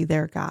could be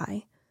their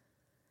guy.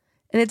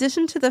 In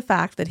addition to the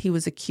fact that he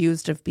was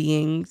accused of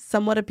being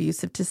somewhat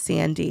abusive to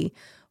Sandy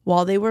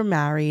while they were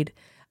married,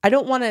 I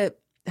want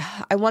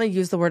to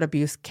use the word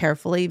abuse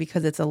carefully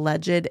because it's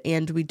alleged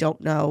and we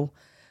don't know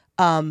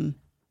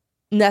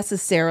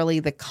necessarily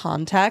the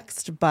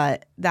context,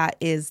 but that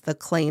is the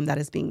claim that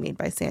is being made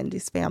by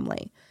Sandy's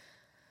family.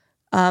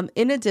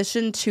 In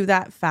addition to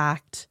that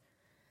fact,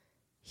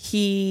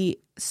 he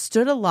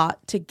stood a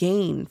lot to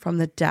gain from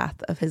the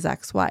death of his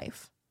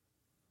ex-wife.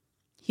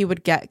 He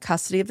would get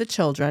custody of the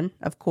children,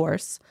 of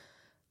course,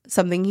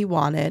 something he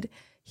wanted.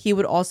 He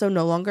would also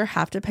no longer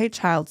have to pay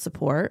child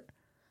support,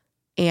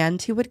 and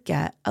he would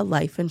get a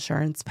life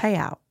insurance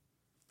payout.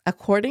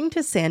 According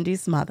to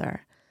Sandy's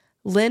mother,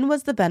 Lynn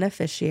was the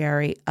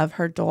beneficiary of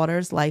her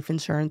daughter's life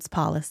insurance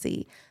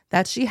policy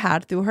that she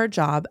had through her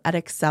job at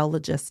Excel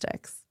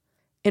Logistics.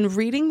 In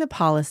reading the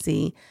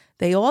policy,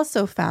 they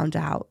also found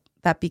out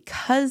that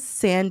because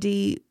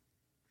Sandy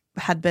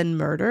had been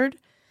murdered,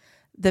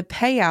 the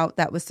payout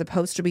that was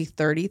supposed to be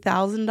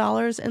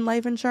 $30,000 in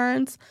life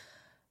insurance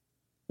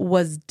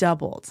was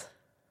doubled.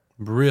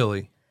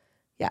 Really?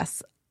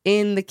 Yes.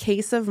 In the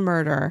case of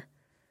murder,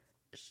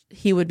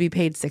 he would be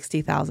paid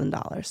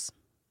 $60,000,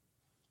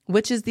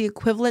 which is the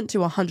equivalent to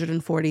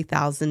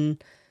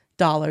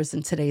 $140,000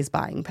 in today's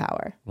buying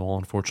power. Well,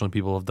 unfortunately,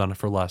 people have done it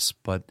for less.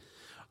 But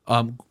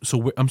I'm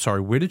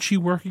sorry, where did she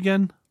work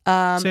again,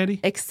 Sandy?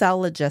 Excel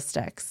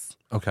Logistics.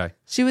 Okay.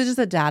 She was just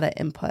a data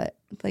input,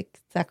 like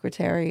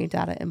secretary,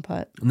 data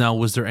input. Now,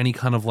 was there any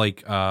kind of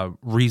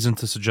reason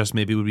to suggest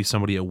maybe it would be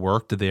somebody at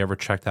work? Did they ever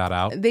check that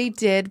out? They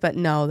did, but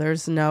no,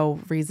 there's no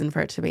reason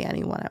for it to be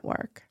anyone at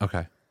work.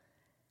 Okay.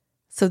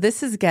 So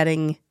this is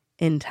getting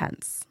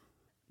intense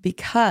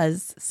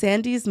because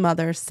Sandy's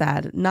mother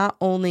said not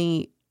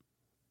only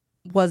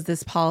was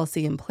this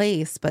policy in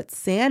place, but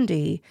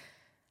Sandy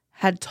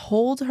had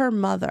told her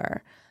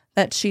mother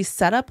that she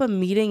set up a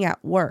meeting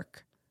at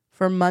work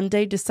for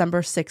Monday,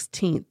 December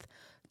 16th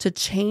to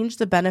change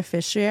the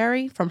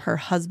beneficiary from her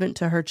husband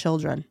to her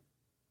children.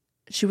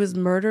 She was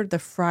murdered the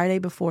Friday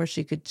before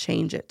she could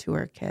change it to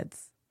her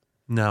kids.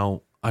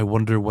 Now, I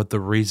wonder what the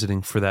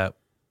reasoning for that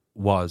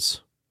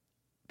was.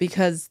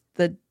 Because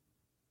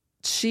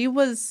she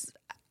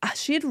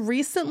had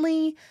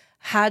recently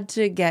had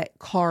to get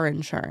car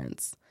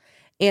insurance.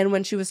 And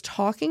when she was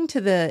talking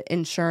to the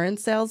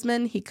insurance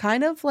salesman, he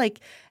kind of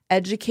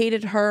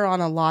educated her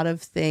on a lot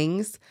of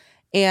things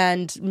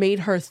and made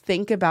her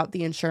think about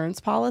the insurance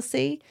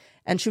policy.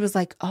 And she was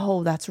like,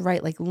 oh, that's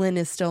right. Lynn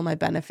is still my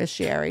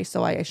beneficiary,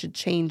 so I should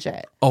change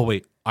it. Oh,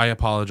 wait. I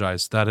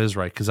apologize. That is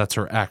right, because that's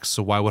her ex.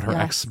 So why would her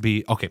ex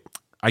be? Okay,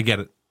 I get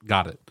it.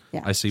 Got it.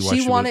 Yeah. I see why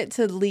she wanted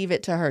to leave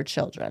it to her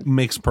children.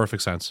 Makes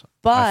perfect sense.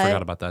 But I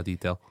forgot about that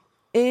detail.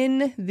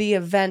 In the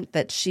event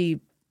that she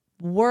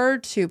were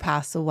to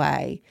pass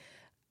away,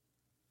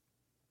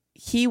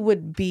 he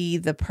would be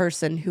the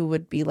person who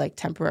would be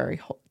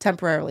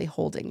temporarily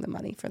holding the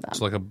money for them.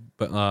 It's like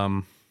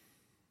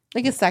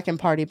a second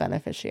party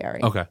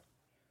beneficiary. Okay.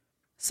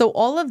 So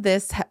all of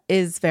this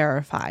is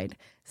verified.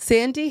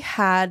 Sandy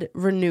had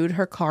renewed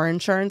her car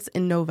insurance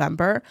in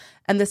November,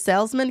 and the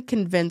salesman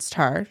convinced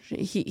her.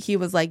 He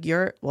was like,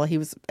 he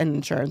was an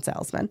insurance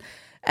salesman,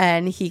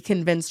 and he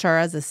convinced her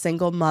as a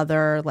single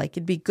mother,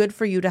 it'd be good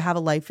for you to have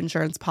a life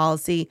insurance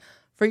policy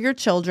for your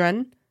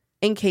children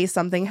in case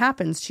something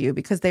happens to you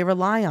because they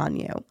rely on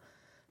you.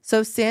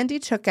 So Sandy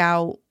took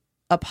out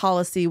a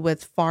policy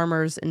with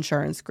Farmers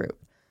Insurance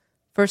Group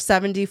for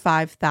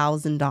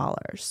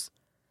 $75,000.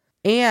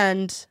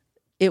 And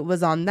it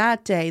was on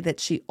that day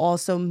that she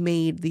also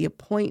made the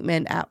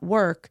appointment at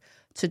work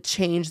to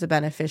change the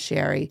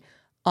beneficiary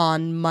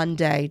on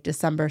Monday,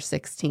 December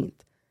 16th.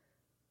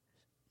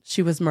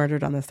 She was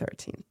murdered on the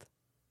 13th.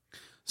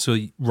 So,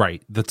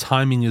 right. The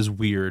timing is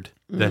weird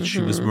that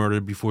she was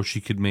murdered before she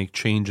could make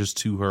changes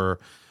to her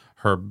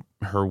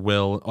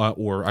will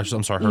her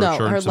insurance her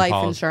life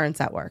policy. Insurance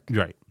at work.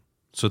 Right.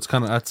 So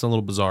that's a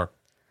little bizarre.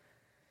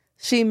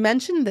 She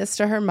mentioned this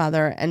to her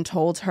mother and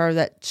told her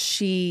that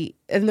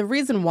and the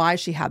reason why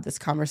she had this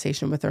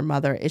conversation with her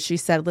mother is she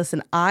said,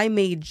 listen, I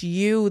made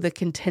you the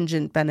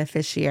contingent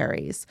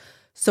beneficiaries.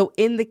 So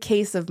in the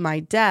case of my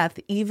death,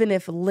 even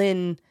if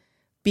Lynn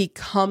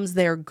becomes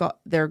their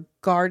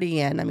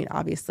guardian, I mean,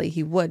 obviously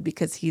he would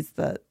because he's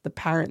the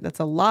parent that's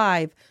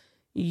alive,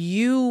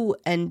 you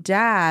and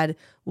dad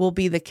will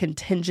be the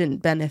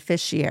contingent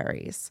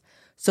beneficiaries.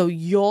 So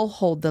you'll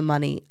hold the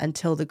money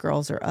until the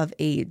girls are of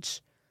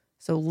age.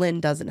 So Lynn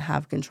doesn't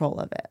have control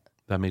of it.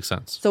 That makes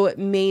sense. So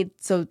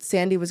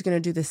Sandy was going to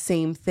do the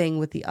same thing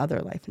with the other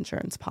life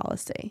insurance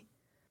policy.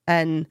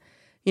 And,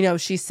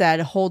 she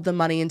said, hold the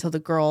money until the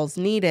girls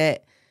need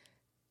it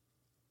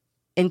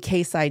in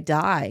case I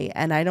die.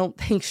 And I don't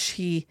think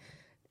she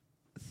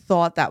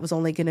thought that was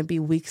only going to be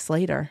weeks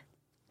later.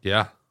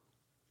 Yeah.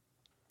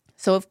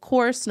 So, of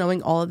course,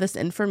 knowing all of this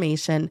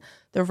information,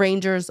 the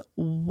Rangers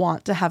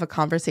want to have a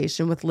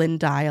conversation with Lynn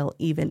Dial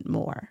even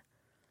more.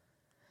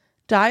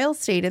 Dial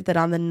stated that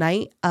on the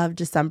night of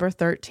December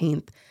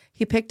 13th,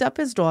 he picked up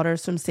his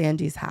daughters from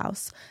Sandy's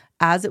house,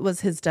 as it was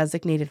his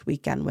designated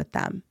weekend with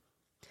them.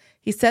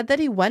 He said that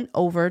he went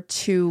over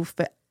to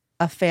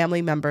a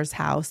family member's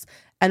house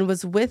and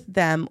was with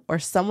them or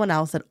someone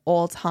else at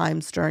all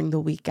times during the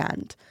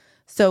weekend.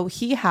 So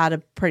he had a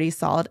pretty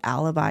solid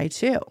alibi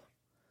too.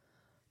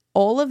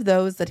 All of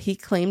those that he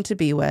claimed to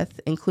be with,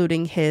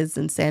 including his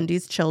and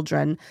Sandy's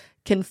children,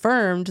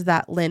 confirmed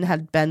that Lynn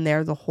had been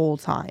there the whole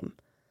time.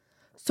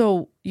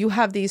 So you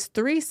have these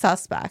three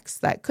suspects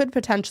that could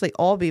potentially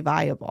all be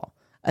viable,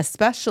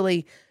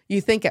 especially you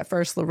think at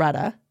first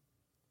Loretta.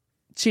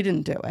 She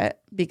didn't do it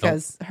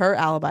because her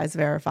alibi is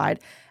verified.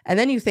 And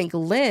then you think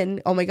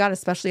Lynn, oh my God,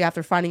 especially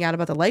after finding out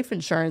about the life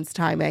insurance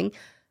timing,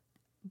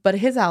 but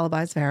his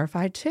alibi is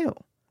verified too.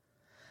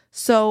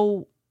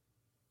 So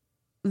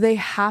they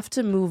have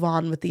to move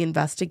on with the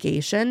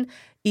investigation,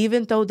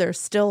 even though they're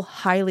still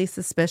highly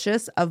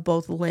suspicious of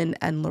both Lynn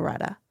and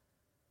Loretta.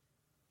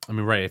 I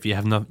mean, right. If you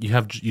have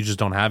you just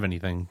don't have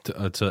anything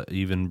to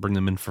even bring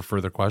them in for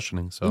further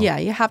questioning. So yeah,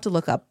 you have to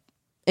look up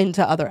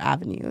into other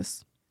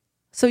avenues.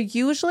 So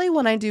usually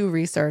when I do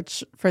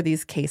research for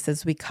these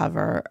cases we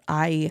cover,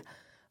 I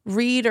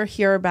read or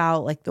hear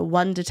about like the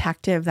one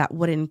detective that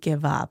wouldn't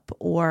give up,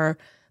 or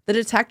the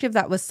detective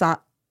that was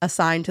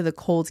assigned to the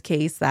cold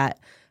case that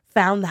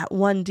found that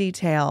one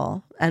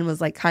detail and was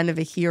like kind of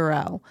a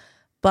hero.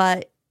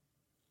 But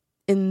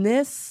in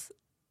this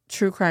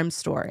true crime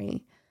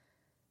story,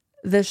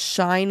 the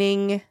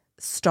shining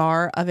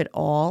star of it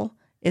all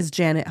is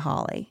Janet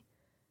Hawley,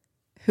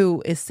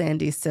 who is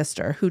Sandy's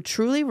sister, who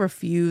truly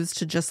refused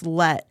to just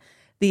let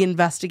the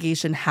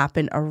investigation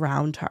happen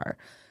around her.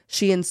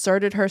 She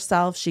inserted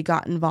herself, she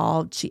got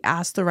involved, she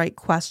asked the right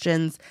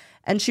questions,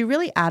 and she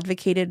really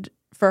advocated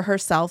for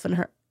herself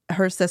and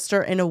her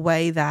sister in a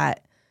way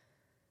that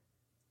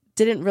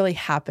didn't really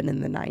happen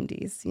in the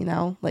 90s, you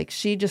know? Like,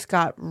 she just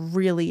got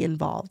really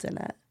involved in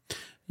it.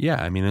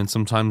 Yeah, I mean, and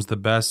sometimes the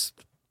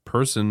best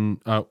person,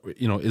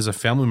 is a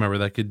family member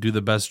that could do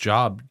the best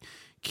job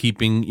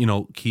keeping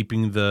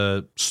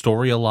the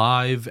story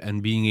alive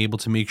and being able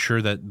to make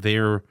sure that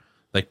they're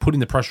like putting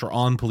the pressure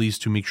on police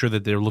to make sure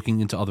that they're looking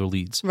into other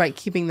leads. Right,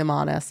 keeping them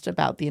honest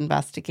about the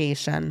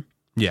investigation.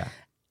 Yeah.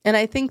 And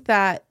I think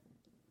that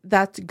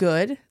that's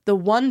good. The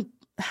one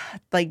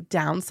like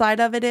downside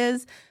of it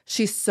is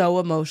she's so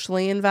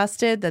emotionally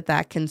invested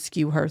that can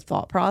skew her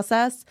thought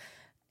process.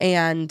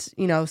 And,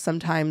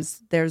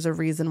 sometimes there's a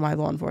reason why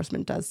law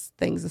enforcement does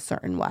things a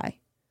certain way.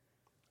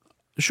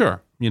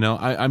 Sure.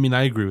 I mean,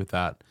 I agree with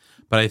that.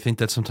 But I think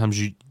that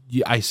sometimes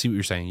I see what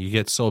you're saying. You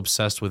get so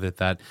obsessed with it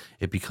that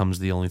it becomes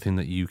the only thing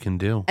that you can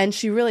do. And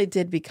she really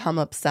did become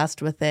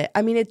obsessed with it.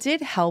 I mean, it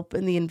did help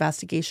in the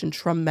investigation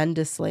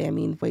tremendously. I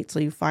mean, wait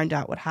till you find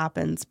out what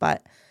happens.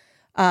 But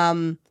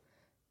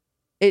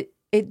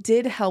it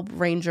did help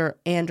Ranger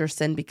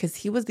Anderson because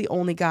he was the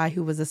only guy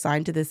who was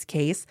assigned to this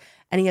case.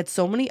 And he had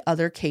so many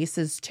other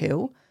cases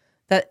too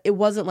that it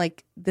wasn't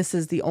like this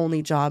is the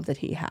only job that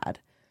he had.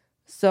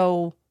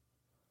 So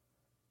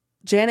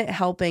Janet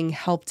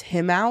helped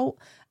him out,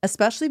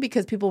 especially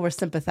because people were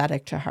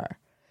sympathetic to her.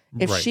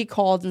 If she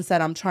called and said,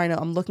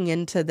 I'm looking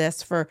into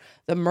this for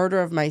the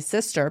murder of my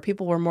sister,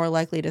 people were more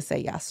likely to say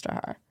yes to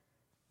her.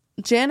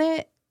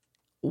 Janet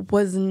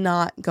was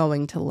not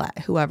going to let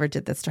whoever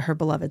did this to her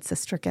beloved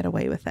sister get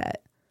away with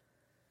it.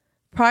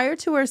 Prior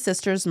to her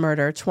sister's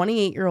murder,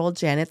 28-year-old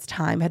Janet's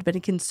time had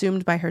been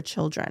consumed by her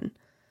children,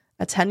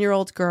 a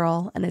 10-year-old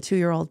girl and a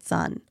 2-year-old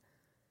son.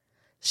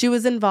 She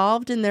was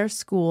involved in their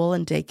school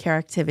and daycare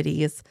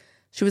activities.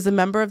 She was a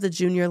member of the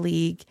junior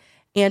league,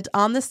 and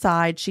on the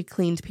side, she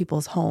cleaned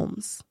people's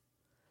homes.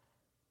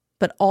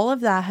 But all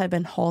of that had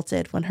been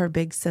halted when her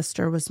big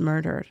sister was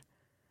murdered.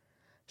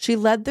 She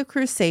led the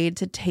crusade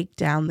to take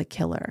down the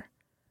killer.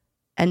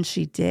 And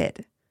she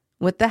did,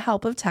 with the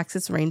help of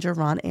Texas Ranger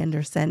Ron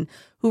Anderson,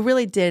 who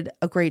really did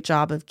a great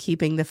job of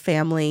keeping the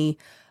family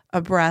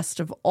abreast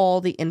of all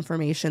the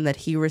information that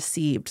he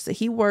received. So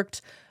he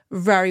worked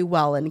very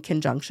well in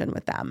conjunction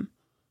with them.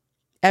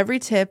 Every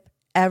tip,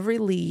 every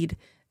lead,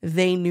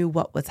 they knew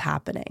what was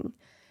happening.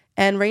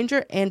 And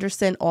Ranger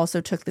Anderson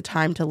also took the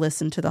time to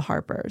listen to the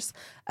Harpers,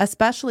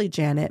 especially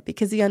Janet,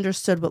 because he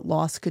understood what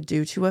loss could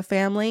do to a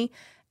family,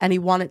 and he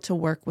wanted to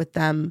work with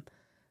them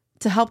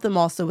to help them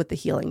also with the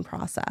healing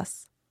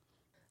process.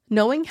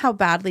 Knowing how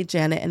badly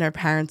Janet and her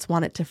parents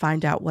wanted to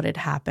find out what had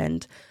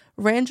happened,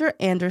 Ranger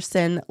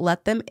Anderson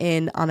let them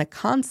in on a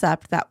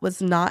concept that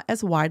was not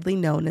as widely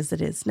known as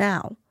it is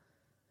now.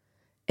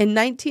 In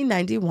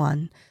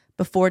 1991,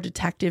 before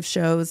detective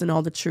shows and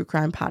all the true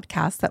crime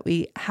podcasts that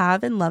we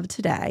have and love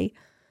today,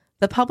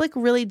 the public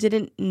really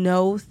didn't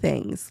know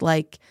things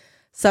like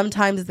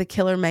sometimes the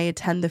killer may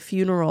attend the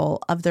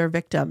funeral of their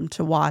victim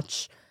to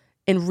watch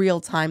in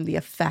real time the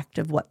effect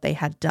of what they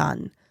had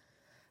done.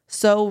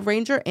 So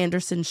Ranger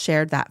Anderson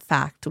shared that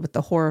fact with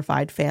the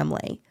horrified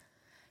family.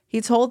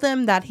 He told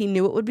them that he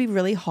knew it would be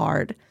really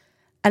hard,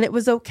 and it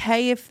was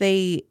okay if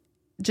they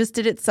just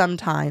did it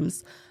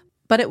sometimes,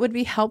 but it would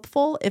be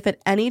helpful if at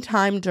any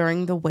time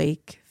during the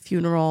wake,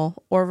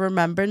 funeral, or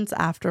remembrance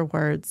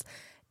afterwards,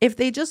 if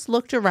they just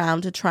looked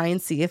around to try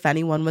and see if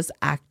anyone was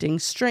acting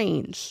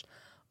strange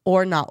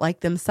or not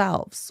like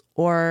themselves,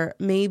 or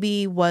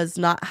maybe was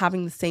not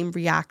having the same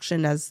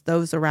reaction as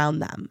those around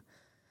them.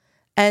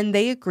 And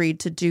they agreed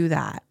to do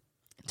that,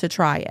 to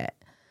try it.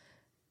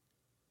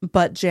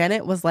 But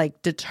Janet was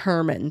like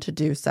determined to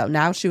do so.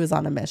 Now she was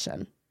on a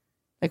mission.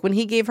 Like when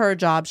he gave her a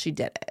job, she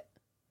did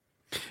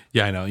it.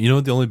 Yeah, I know. You know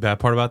what the only bad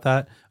part about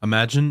that?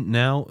 Imagine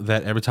now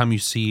that every time you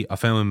see a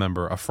family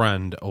member, a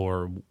friend,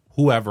 or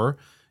whoever,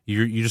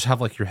 you just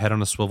have like your head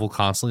on a swivel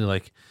constantly.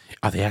 Like,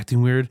 are they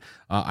acting weird?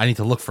 I need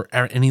to look for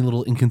any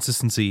little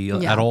inconsistency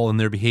at all in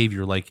their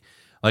behavior. Like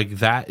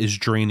that is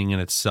draining in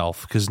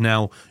itself because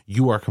now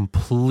you are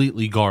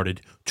completely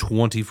guarded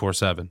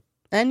 24/7.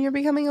 And you're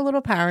becoming a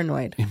little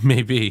paranoid.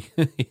 Maybe.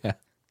 Yeah.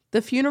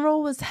 The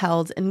funeral was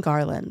held in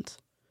Garland.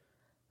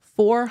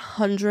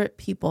 400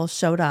 people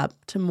showed up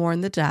to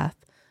mourn the death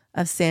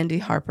of Sandy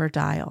Harper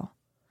Dial.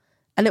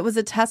 And it was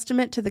a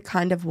testament to the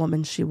kind of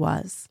woman she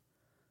was.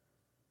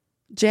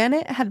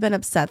 Janet had been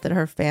upset that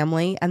her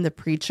family and the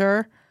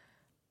preacher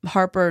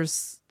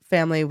Harper's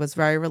family was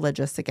very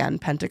religious, again,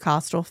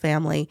 Pentecostal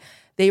family.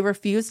 They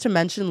refused to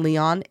mention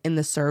Leon in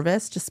the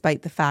service,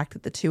 despite the fact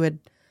that the two had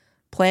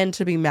planned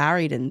to be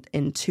married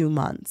in 2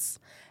 months.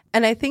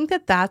 And I think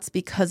that that's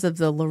because of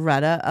the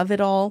Loretta of it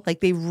all.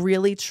 Like, they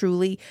really,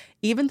 truly,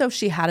 even though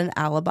she had an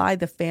alibi,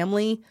 the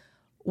family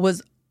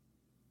was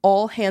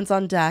all hands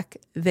on deck.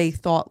 They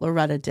thought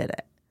Loretta did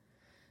it.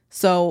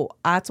 So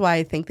that's why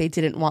I think they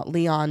didn't want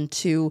Leon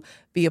to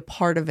be a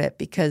part of it,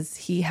 because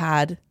he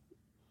had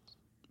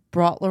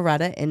brought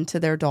Loretta into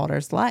their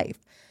daughter's life.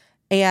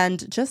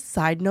 And just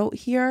side note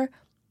here,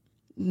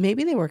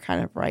 maybe they were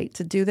kind of right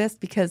to do this,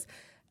 because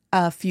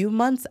a few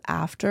months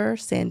after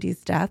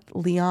Sandy's death,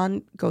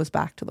 Leon goes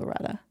back to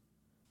Loretta.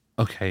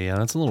 Okay, yeah,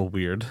 that's a little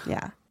weird.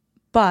 Yeah.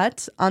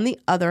 But on the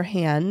other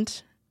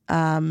hand,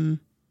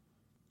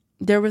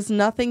 there was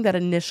nothing that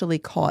initially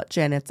caught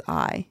Janet's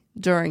eye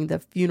during the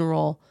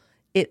funeral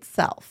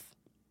itself.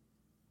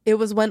 It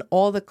was when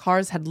all the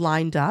cars had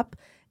lined up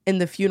in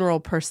the funeral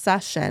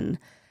procession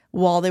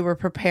while they were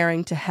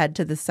preparing to head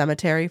to the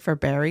cemetery for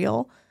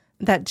burial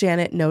that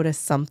Janet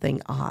noticed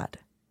something odd.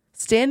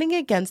 Standing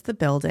against the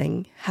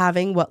building,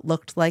 having what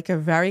looked like a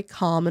very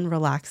calm and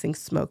relaxing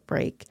smoke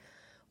break,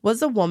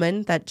 was a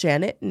woman that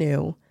Janet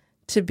knew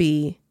to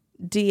be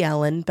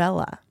D'Ellen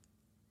Bella.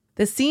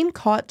 The scene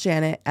caught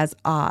Janet as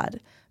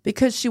odd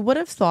because she would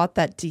have thought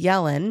that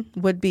D'Ellen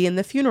would be in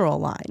the funeral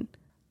line,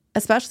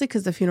 especially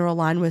because the funeral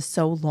line was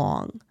so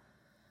long.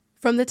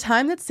 From the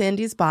time that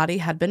Sandy's body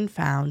had been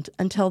found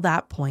until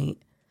that point,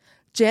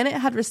 Janet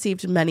had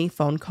received many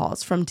phone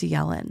calls from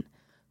D'Ellen,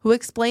 who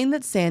explained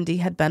that Sandy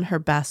had been her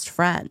best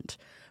friend.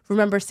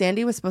 Remember,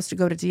 Sandy was supposed to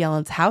go to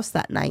D'Ellen's house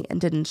that night and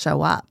didn't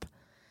show up.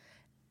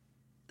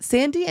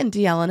 Sandy and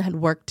D'Ellen had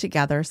worked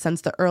together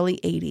since the early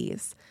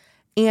 80s,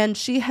 and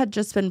she had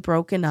just been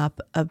broken up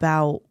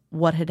about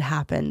what had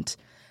happened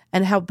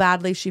and how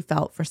badly she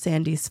felt for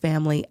Sandy's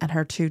family and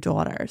her 2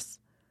 daughters.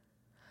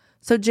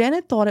 So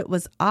Janet thought it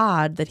was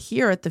odd that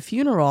here at the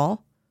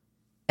funeral,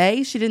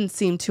 A, she didn't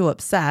seem too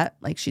upset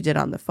like she did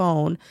on the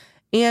phone,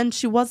 and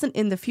she wasn't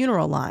in the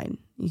funeral line.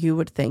 You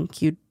would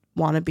think you'd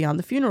want to be on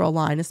the funeral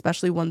line,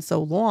 especially one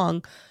so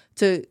long,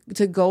 to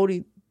go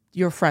to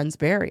your friend's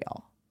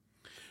burial.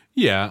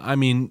 Yeah, I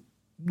mean,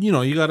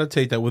 you got to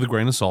take that with a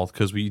grain of salt,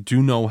 because we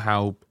do know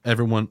how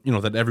everyone,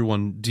 that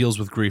everyone deals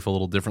with grief a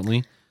little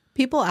differently.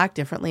 People act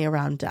differently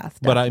around death.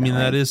 But I mean,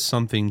 that is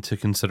something to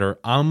consider.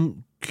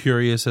 I'm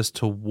curious as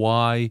to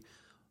why,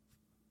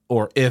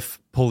 or if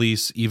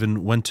police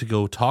even went to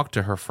go talk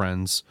to her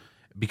friends,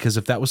 because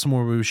if that was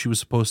somewhere where she was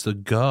supposed to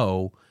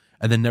go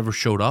and then never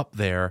showed up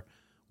there,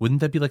 wouldn't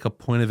that be like a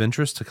point of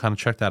interest to kind of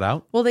check that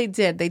out? Well, they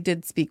did. They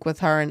did speak with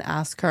her and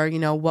ask her,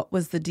 what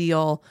was the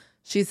deal?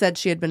 She said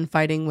she had been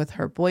fighting with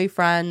her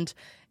boyfriend,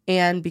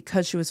 and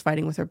because she was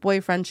fighting with her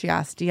boyfriend, she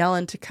asked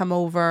D'Ellen to come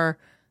over,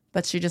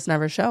 but she just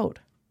never showed.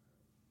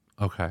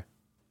 Okay.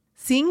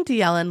 Seeing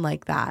D'Ellen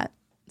like that,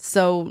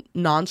 so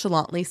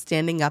nonchalantly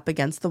standing up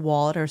against the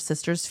wall at her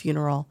sister's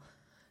funeral,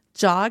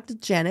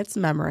 jogged Janet's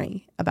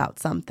memory about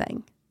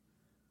something.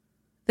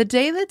 The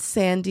day that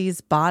Sandy's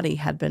body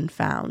had been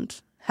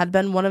found had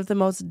been one of the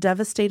most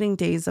devastating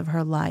days of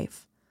her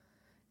life.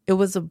 It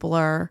was a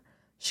blur.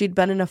 She'd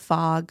been in a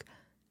fog.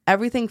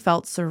 Everything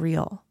felt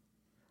surreal.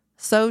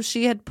 So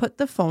she had put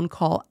the phone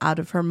call out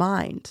of her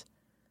mind.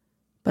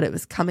 But it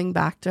was coming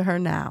back to her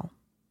now.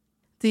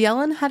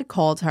 D'Ellen had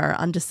called her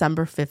on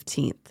December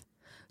 15th,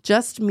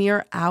 just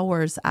mere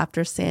hours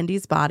after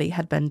Sandy's body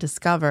had been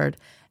discovered,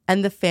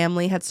 and the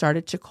family had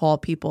started to call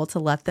people to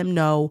let them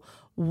know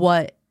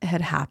what had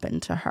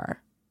happened to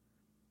her.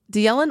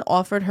 D'Ellen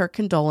offered her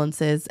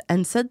condolences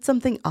and said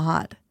something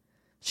odd.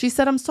 She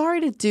said, "I'm sorry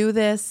to do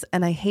this,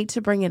 and I hate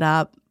to bring it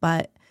up,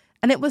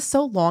 and it was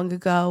so long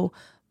ago,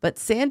 but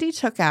Sandy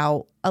took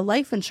out a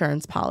life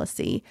insurance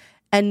policy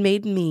and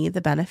made me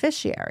the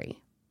beneficiary.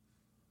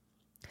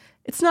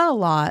 It's not a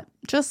lot,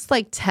 just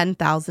like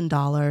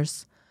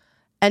 $10,000.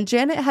 And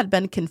Janet had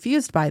been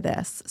confused by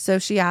this, so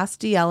she asked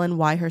D'Ellen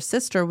why her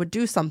sister would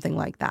do something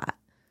like that.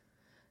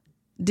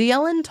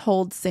 D'Ellen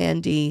told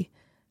Sandy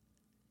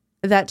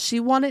that she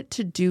wanted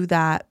to do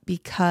that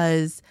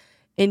because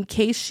in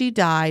case she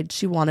died,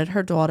 she wanted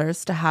her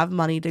daughters to have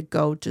money to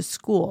go to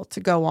school, to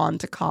go on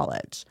to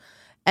college.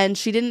 And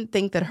she didn't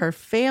think that her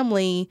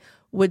family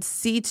would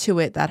see to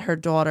it that her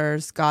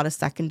daughters got a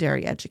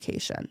secondary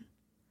education.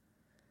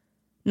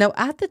 Now,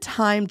 at the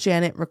time,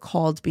 Janet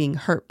recalled being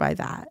hurt by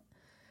that.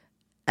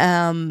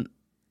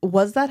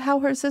 Was that how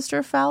her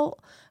sister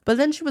felt? But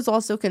then she was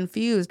also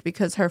confused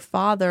because her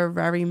father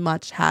very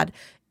much had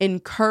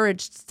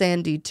encouraged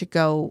Sandy to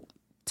go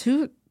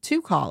to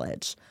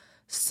college.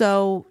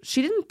 So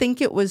she didn't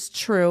think it was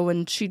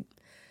true,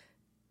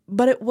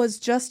 but it was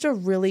just a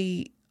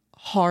really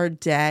hard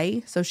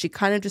day. So she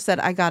kind of just said,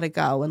 "I gotta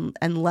go,"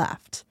 and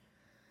left.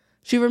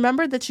 She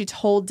remembered that she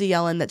told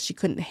D'Ellen that she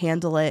couldn't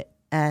handle it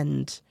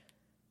and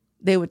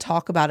they would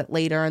talk about it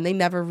later, and they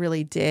never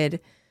really did.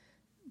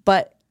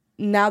 But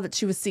now that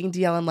she was seeing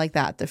D'Ellen like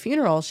that at the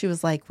funeral, she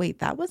was like, wait,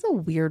 that was a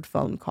weird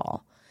phone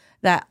call.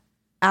 That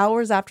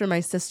hours after my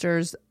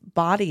sister's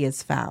body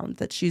is found,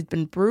 that she's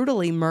been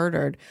brutally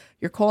murdered,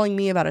 you're calling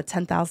me about a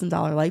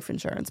 $10,000 life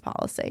insurance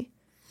policy.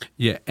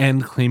 Yeah,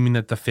 and claiming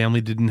that the family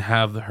didn't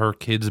have her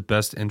kid's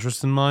best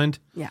interest in mind.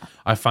 Yeah.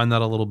 I find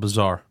that a little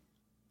bizarre.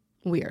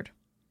 Weird.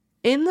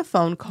 In the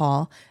phone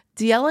call,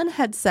 D'Ellen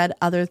had said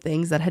other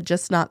things that had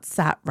just not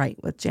sat right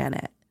with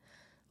Janet.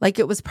 Like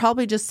it was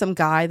probably just some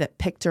guy that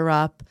picked her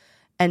up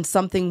and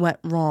something went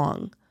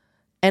wrong.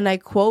 And I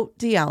quote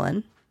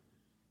D'Ellen.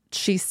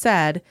 She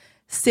said,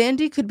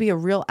 Sandy could be a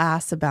real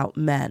ass about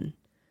men.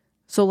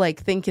 So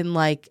like thinking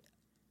like,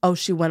 oh,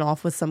 she went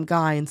off with some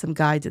guy and some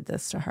guy did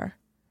this to her.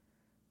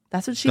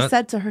 That's what she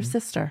said to her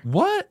sister.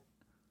 What?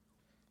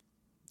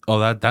 Oh,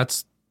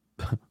 that's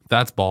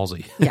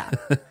ballsy. Yeah.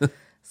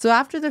 So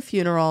after the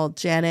funeral,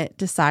 Janet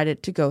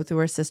decided to go through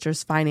her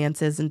sister's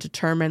finances and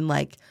determine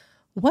like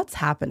what's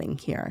happening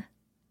here.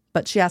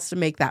 But she has to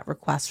make that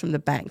request from the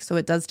bank, so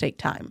it does take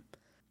time.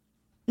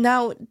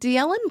 Now,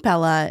 D'Ellen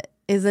Bella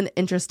is an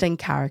interesting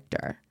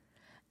character.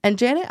 And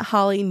Janet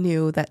Holley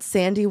knew that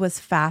Sandy was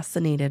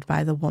fascinated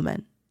by the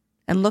woman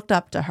and looked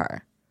up to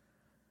her.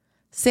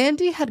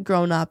 Sandy had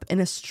grown up in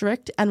a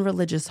strict and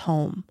religious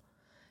home.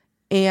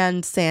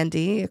 And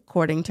Sandy,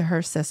 according to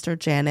her sister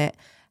Janet,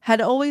 had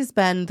always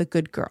been the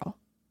good girl.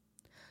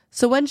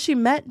 So when she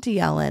met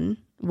D'Ellen,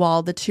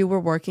 while the two were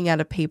working at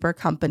a paper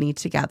company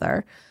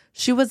together,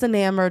 she was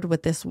enamored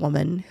with this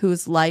woman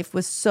whose life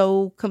was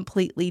so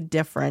completely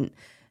different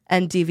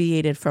and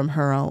deviated from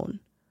her own.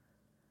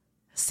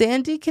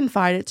 Sandy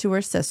confided to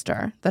her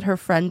sister that her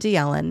friend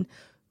D'Ellen,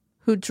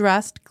 who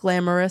dressed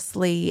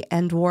glamorously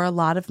and wore a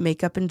lot of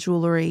makeup and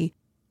jewelry,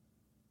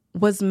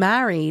 was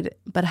married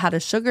but had a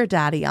sugar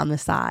daddy on the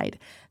side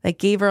that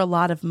gave her a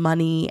lot of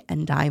money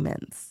and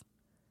diamonds.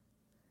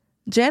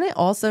 Janet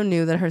also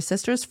knew that her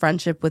sister's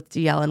friendship with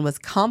D'Ellen was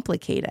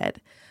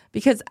complicated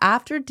because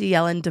after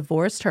D'Ellen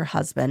divorced her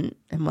husband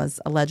and was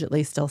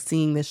allegedly still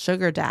seeing this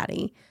sugar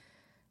daddy,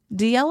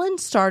 D'Ellen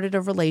started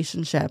a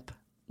relationship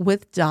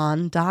with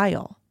Don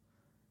Dial,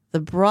 the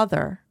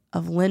brother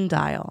of Lynn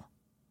Dial.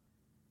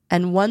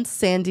 And once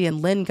Sandy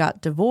and Lynn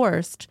got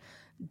divorced,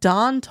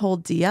 Don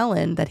told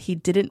D'Ellen that he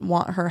didn't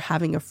want her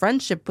having a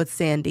friendship with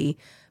Sandy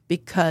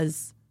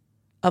because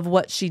of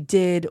what she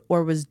did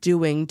or was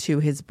doing to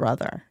his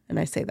brother. And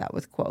I say that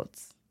with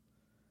quotes.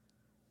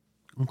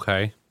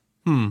 Okay.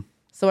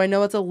 So I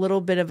know it's a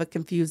little bit of a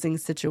confusing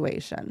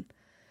situation.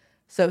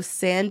 So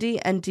Sandy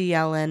and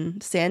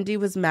D'Ellen, Sandy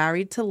was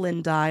married to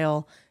Lynn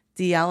Dial.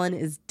 D'Ellen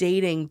is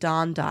dating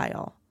Don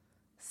Dial.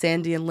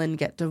 Sandy and Lynn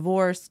get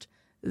divorced.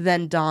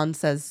 Then Don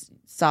says,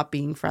 stop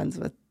being friends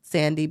with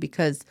Sandy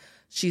because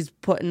she's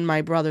putting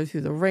my brother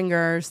through the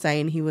ringer,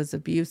 saying he was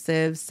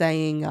abusive,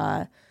 saying,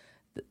 now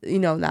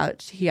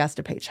he has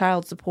to pay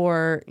child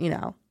support,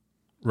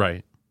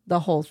 Right. The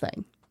whole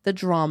thing, the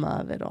drama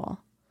of it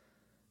all,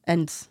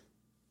 and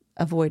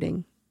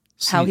avoiding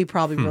how he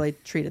probably really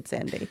treated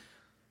Sandy.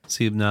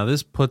 See, now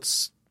this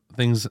puts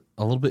things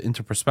a little bit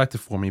into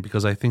perspective for me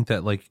because I think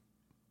that like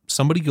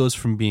somebody goes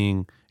from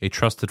being a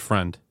trusted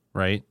friend,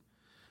 right,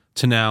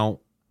 to now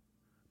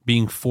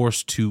being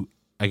forced to,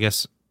 I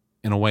guess,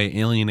 in a way,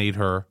 alienate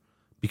her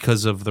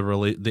because of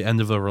the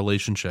end of the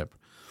relationship.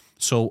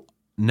 So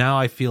now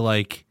I feel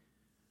like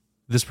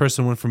this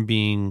person went from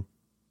being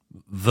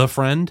the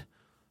friend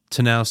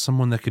to now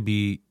someone that could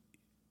be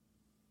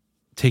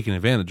taken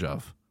advantage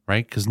of,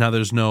 right? Because now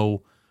there's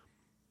no,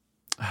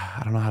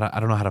 I don't know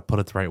how to put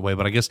it the right way,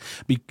 but I guess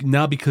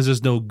now because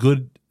there's no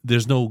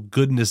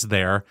goodness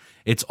there,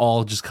 it's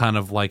all just kind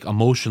of like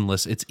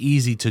emotionless. It's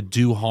easy to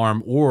do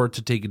harm or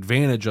to take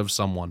advantage of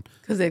someone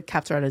because they've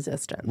kept her at a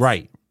distance,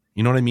 right?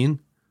 You know what I mean?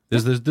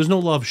 There's no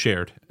love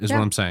shared, is what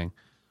I'm saying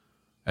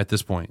at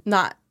this point.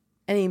 Not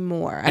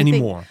anymore.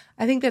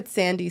 I think that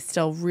Sandy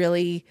still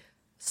really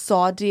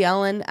saw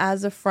D'Ellen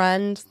as a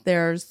friend.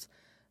 There's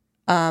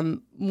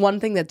one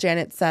thing that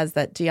Janet says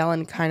that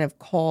D'Ellen kind of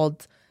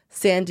called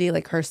Sandy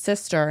like her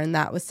sister, and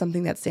that was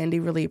something that Sandy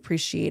really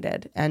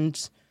appreciated.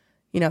 And,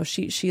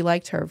 she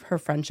liked her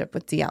friendship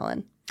with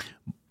D'Ellen.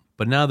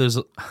 But now this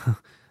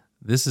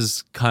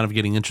is kind of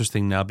getting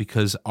interesting now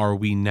because are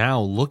we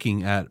now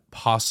looking at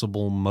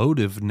possible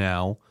motive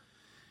now?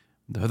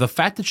 The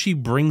fact that she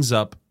brings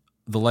up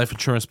the life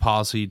insurance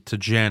policy to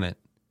Janet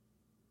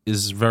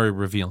is very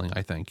revealing,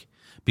 I think.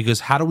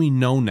 Because how do we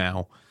know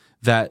now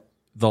that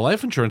the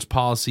life insurance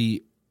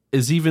policy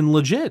is even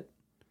legit?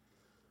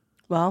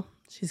 Well,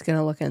 she's going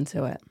to look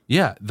into it.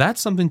 Yeah, that's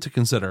something to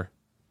consider.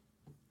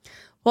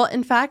 Well,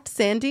 in fact,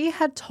 Sandy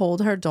had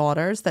told her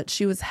daughters that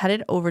she was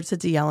headed over to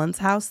D'Ellen's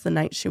house the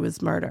night she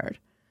was murdered.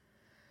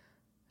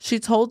 She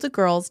told the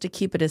girls to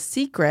keep it a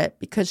secret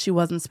because she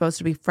wasn't supposed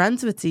to be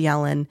friends with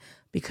D'Ellen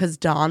because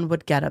Don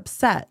would get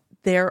upset.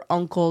 Their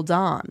Uncle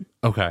Don.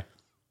 Okay.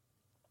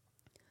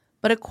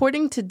 But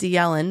according to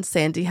D'Ellen,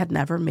 Sandy had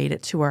never made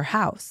it to her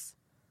house.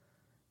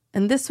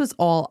 And this was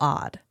all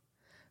odd.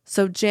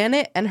 So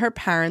Janet and her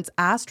parents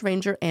asked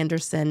Ranger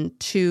Anderson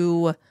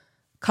to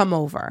come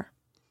over.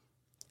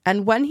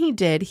 And when he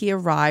did, he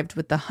arrived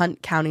with the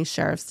Hunt County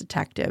Sheriff's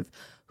detective,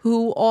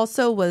 who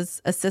also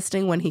was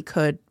assisting when he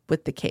could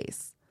with the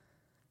case.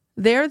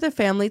 There, the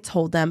family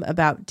told them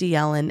about Dee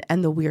Ellen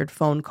and the weird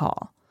phone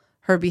call,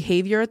 her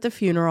behavior at the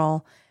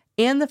funeral,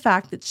 and the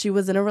fact that she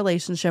was in a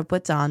relationship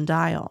with Don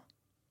Dial.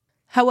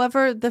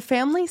 However, the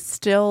family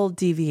still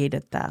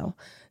deviated, though.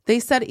 They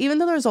said even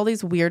though there's all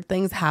these weird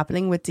things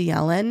happening with Dee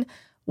Ellen,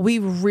 we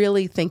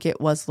really think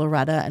it was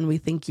Loretta, and we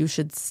think you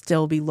should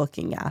still be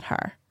looking at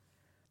her.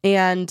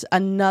 And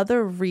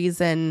another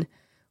reason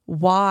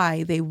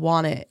why they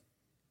wanted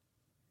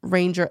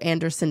Ranger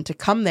Anderson to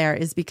come there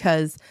is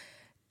because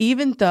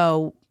even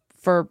though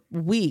for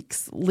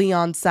weeks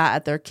Leon sat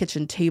at their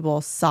kitchen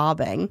table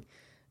sobbing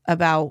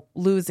about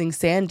losing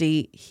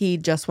Sandy, he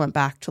just went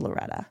back to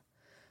Loretta.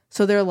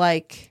 So they're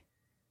like,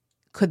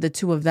 could the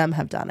two of them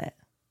have done it?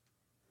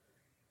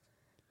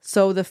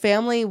 So the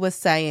family was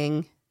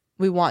saying,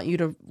 we want you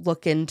to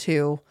look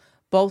into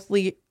both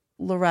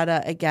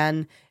Loretta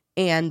again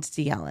and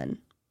Dee Ellen.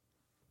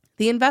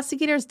 The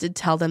investigators did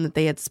tell them that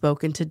they had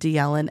spoken to Dee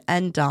Ellen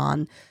and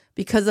Don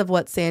because of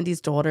what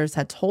Sandy's daughters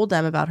had told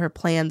them about her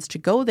plans to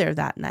go there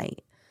that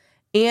night.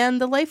 And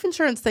the life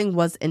insurance thing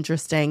was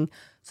interesting,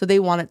 so they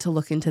wanted to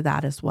look into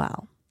that as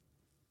well.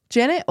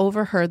 Janet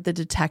overheard the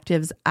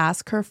detectives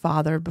ask her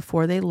father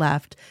before they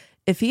left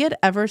if he had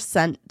ever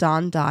sent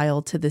Don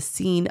Dial to the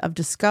scene of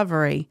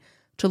discovery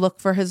to look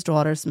for his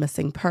daughter's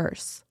missing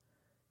purse.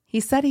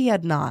 He said he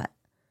had not.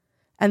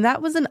 And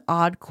that was an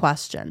odd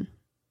question,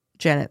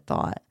 Janet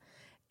thought.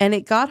 And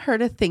it got her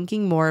to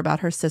thinking more about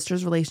her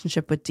sister's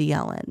relationship with Dee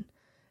Ellen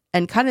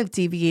and kind of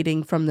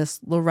deviating from this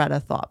Loretta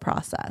thought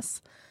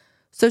process.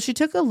 So she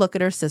took a look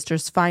at her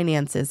sister's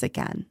finances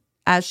again,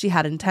 as she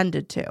had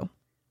intended to.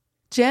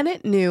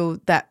 Janet knew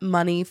that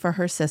money for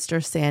her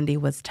sister Sandy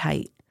was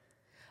tight.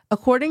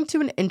 According to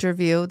an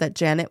interview that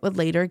Janet would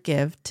later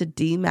give to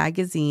D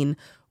Magazine,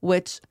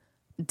 which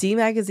D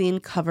Magazine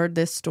covered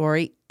this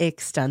story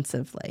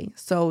extensively.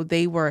 So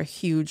they were a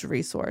huge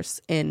resource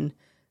in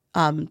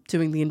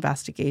doing the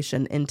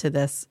investigation into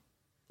this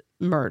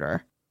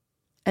murder.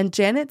 And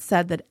Janet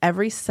said that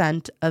every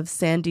cent of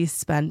Sandy's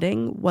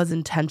spending was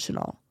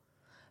intentional.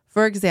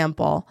 For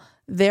example,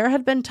 there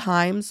had been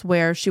times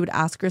where she would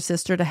ask her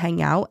sister to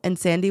hang out and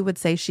Sandy would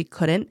say she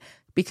couldn't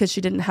because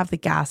she didn't have the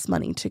gas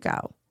money to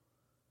go.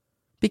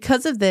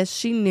 Because of this,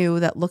 she knew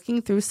that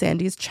looking through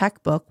Sandy's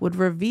checkbook would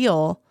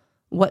reveal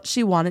what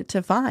she wanted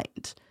to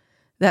find,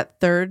 that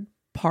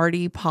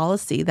third-party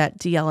policy that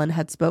Dee Ellen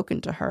had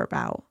spoken to her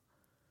about.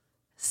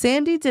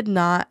 Sandy did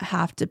not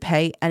have to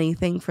pay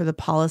anything for the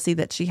policy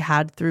that she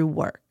had through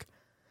work.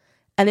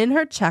 And in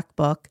her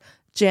checkbook,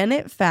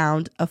 Janet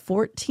found a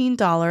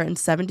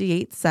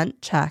 $14.78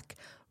 check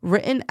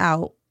written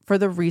out for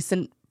the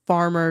recent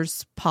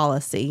farmer's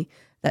policy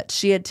that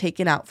she had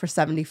taken out for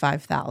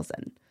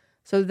 $75,000.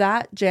 So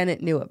that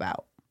Janet knew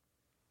about.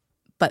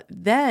 But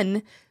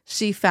then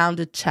she found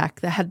a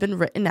check that had been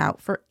written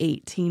out for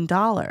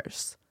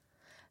 $18.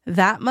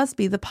 That must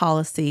be the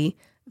policy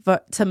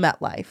to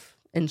MetLife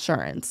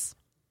Insurance.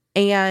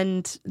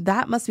 And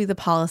that must be the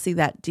policy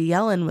that Dee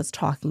Ellen was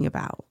talking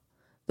about,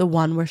 the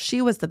one where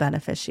she was the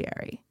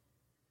beneficiary.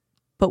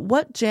 But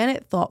what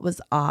Janet thought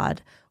was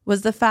odd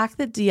was the fact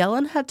that Dee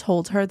Ellen had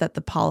told her that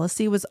the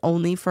policy was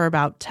only for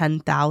about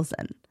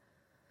 $10,000.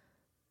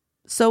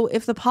 So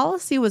if the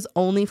policy was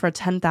only for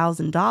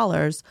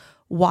 $10,000,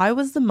 why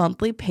was the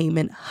monthly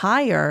payment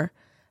higher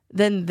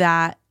than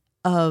that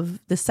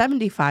of the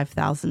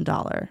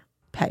 $75,000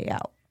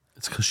 payout?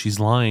 It's because she's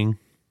lying.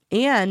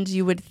 And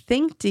you would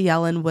think Dee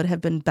Ellen would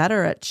have been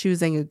better at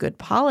choosing a good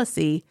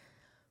policy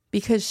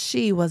because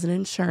she was an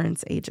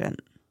insurance agent.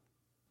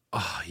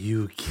 Are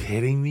you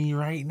kidding me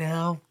right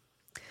now?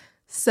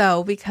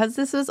 So because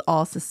this was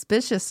all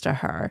suspicious to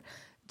her,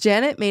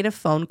 Janet made a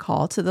phone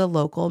call to the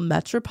local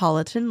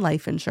Metropolitan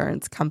Life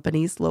Insurance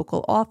Company's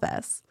local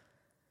office.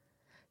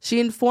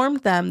 She informed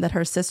them that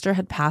her sister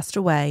had passed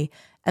away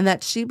and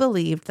that she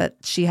believed that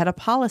she had a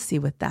policy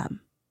with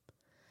them.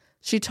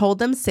 She told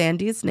them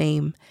Sandy's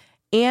name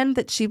and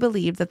that she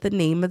believed that the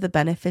name of the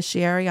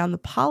beneficiary on the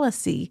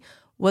policy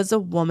was a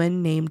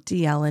woman named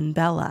Dee Ellen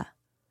Bella.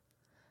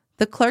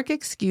 The clerk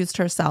excused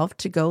herself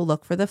to go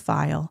look for the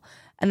file,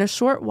 and a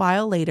short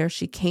while later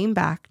she came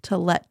back to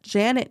let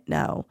Janet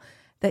know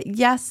that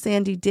yes,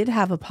 Sandy did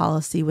have a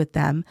policy with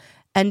them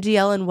and Dee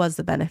Ellen was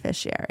the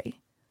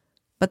beneficiary.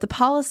 But the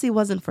policy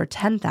wasn't for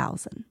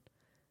 $10,000.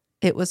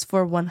 It was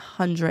for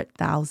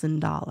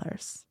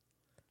 $100,000.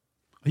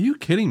 Are you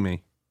kidding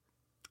me?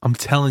 I'm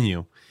telling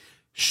you,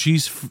 she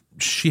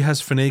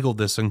has finagled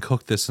this and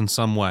cooked this in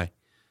some way,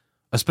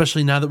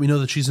 especially now that we know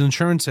that she's an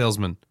insurance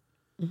salesman.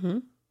 Mm-hmm.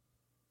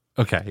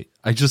 Okay,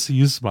 I just see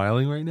you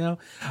smiling right now.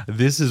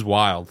 This is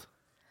wild.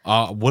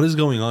 What is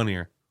going on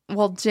here?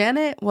 Well,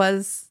 Janet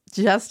was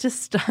just as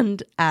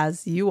stunned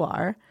as you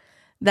are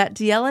that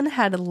Dee Ellen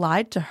had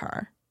lied to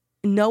her.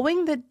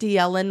 Knowing that Dee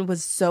Ellen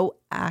was so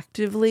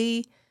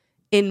actively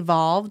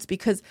involved,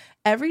 because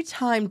every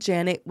time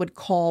Janet would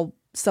call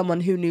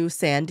someone who knew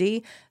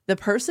Sandy, the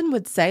person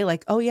would say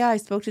like, oh yeah, I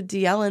spoke to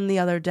Dee Ellen the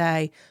other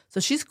day. So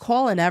she's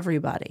calling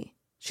everybody.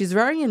 She's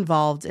very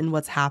involved in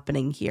what's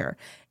happening here.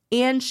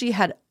 And she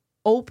had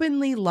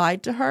openly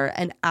lied to her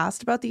and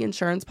asked about the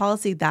insurance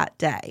policy that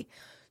day.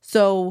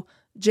 So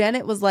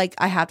Janet was like,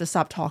 I have to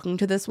stop talking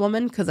to this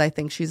woman because I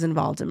think she's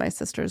involved in my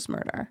sister's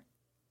murder.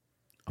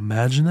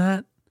 Imagine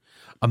that.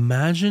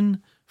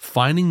 Imagine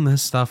finding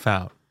this stuff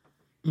out.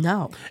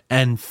 No.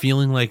 And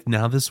feeling like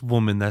now this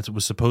woman that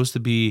was supposed to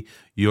be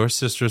your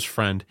sister's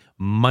friend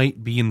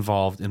might be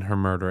involved in her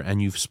murder,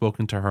 and you've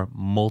spoken to her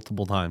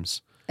multiple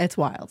times. It's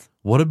wild.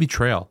 What a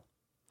betrayal.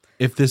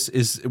 If this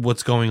is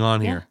what's going on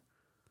here.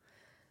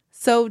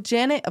 So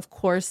Janet, of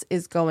course,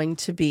 is going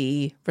to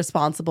be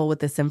responsible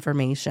with this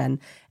information.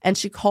 And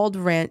she called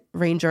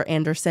Ranger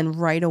Anderson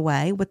right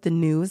away with the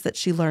news that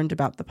she learned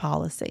about the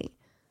policy.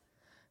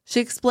 She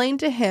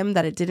explained to him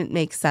that it didn't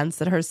make sense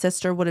that her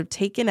sister would have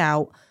taken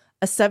out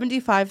a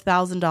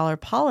 $75,000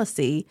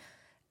 policy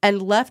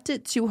and left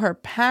it to her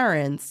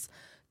parents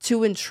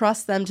to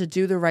entrust them to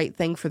do the right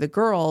thing for the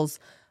girls,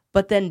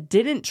 but then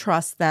didn't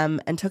trust them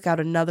and took out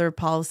another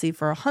policy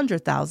for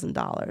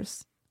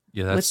 $100,000.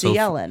 Yeah, that's with so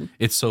Ellen.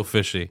 It's so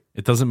fishy.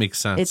 It doesn't make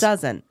sense. It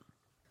doesn't.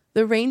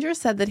 The ranger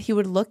said that he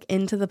would look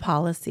into the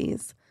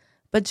policies,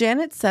 but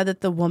Janet said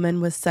that the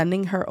woman was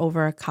sending her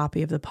over a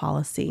copy of the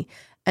policy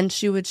and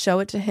she would show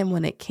it to him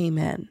when it came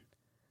in.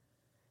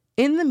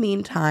 In the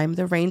meantime,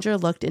 the ranger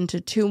looked into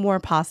two more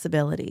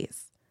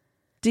possibilities.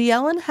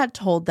 Ellen had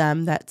told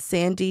them that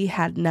Sandy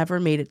had never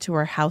made it to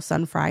her house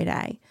on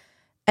Friday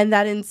and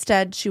that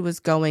instead she was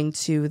going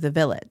to the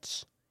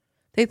village.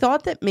 They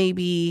thought that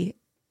maybe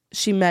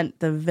she meant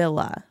the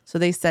villa. So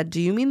they said, do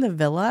you mean the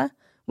villa,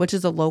 which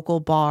is a local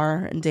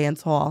bar and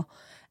dance hall?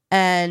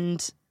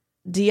 And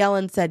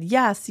Ellen said,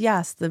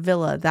 yes, the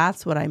villa.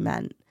 That's what I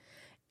meant.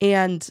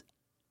 And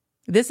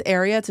this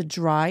area, it's a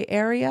dry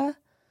area,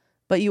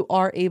 but you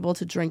are able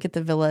to drink at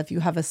the villa if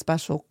you have a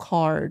special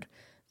card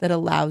that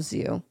allows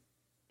you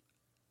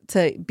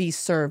to be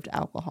served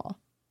alcohol.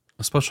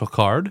 A special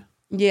card?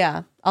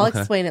 Yeah. I'll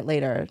explain it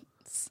later.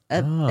 It's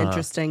an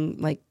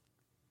interesting,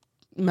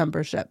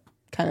 membership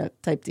kind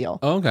of type deal.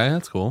 Oh, okay,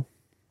 that's cool.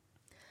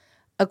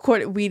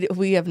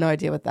 We have no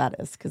idea what that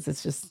is because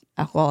it's just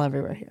alcohol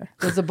everywhere here.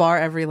 There's a bar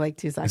every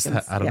 2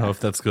 seconds. I don't know if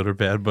that's good or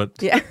bad, but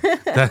yeah,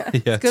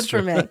 it's good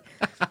for me.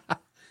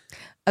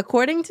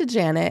 According to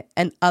Janet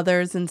and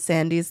others in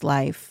Sandy's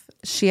life,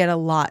 she had a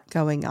lot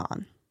going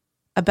on.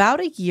 About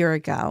a year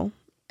ago,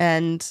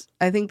 and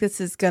I think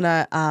this is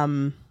gonna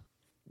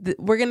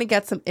we're gonna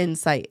get some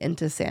insight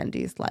into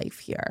Sandy's life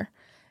here,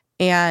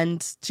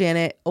 and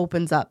Janet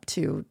opens up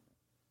to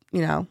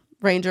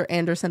Ranger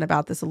Anderson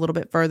about this a little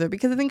bit further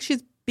because I think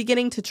she's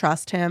beginning to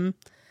trust him.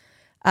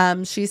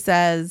 She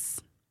says,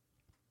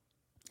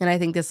 and I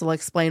think this will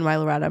explain why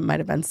Loretta might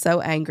have been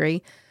so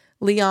angry.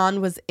 Leon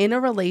was in a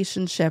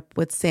relationship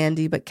with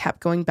Sandy, but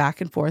kept going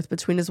back and forth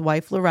between his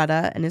wife,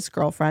 Loretta, and his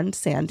girlfriend,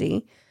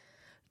 Sandy.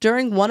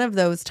 During one of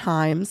those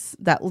times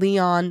that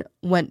Leon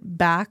went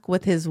back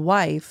with his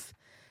wife,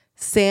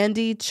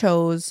 Sandy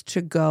chose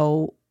to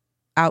go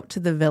out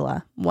to the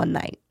villa one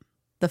night.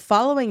 The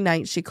following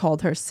night, she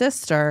called her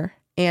sister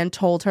and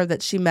told her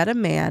that she met a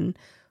man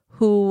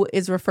who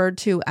is referred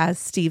to as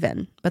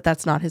Stephen, but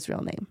that's not his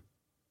real name.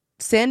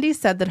 Sandy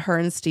said that her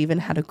and Stephen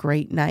had a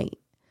great night.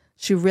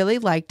 She really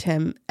liked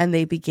him, and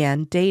they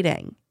began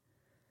dating.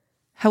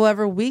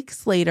 However,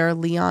 weeks later,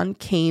 Leon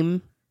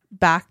came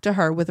back to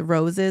her with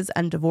roses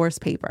and divorce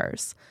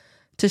papers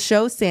to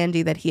show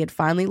Sandy that he had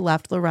finally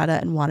left Loretta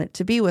and wanted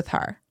to be with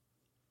her.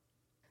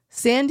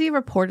 Sandy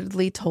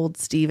reportedly told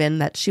Stephen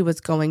that she was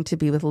going to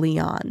be with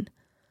Leon.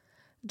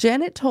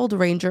 Janet told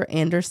Ranger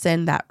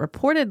Anderson that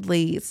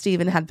reportedly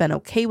Stephen had been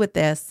okay with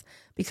this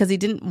because he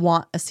didn't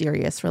want a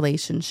serious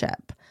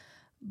relationship.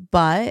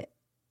 But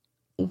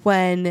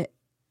when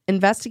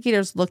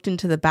investigators looked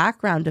into the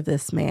background of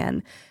this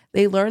man,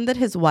 they learned that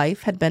his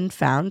wife had been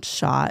found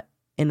shot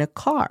in a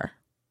car,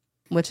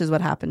 which is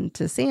what happened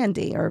to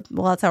Sandy,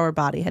 that's how her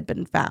body had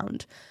been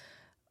found.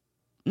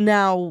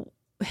 Now,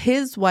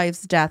 his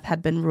wife's death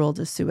had been ruled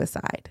a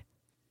suicide.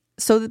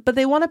 But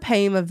they want to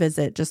pay him a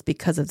visit just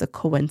because of the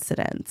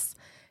coincidence.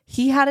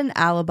 He had an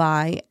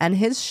alibi, and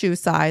his shoe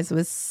size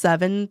was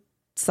 7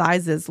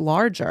 sizes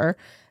larger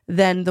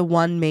than the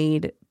one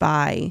made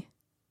by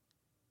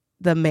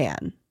the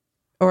man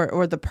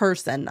or the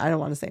person. I don't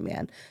want to say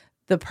man,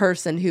 the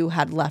person who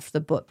had left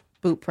the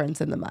boot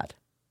prints in the mud.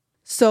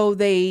 So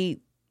they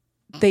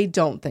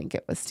don't think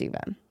it was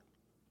Stephen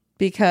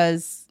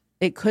because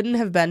it couldn't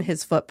have been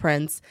his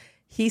footprints.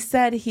 He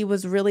said he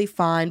was really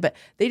fine, but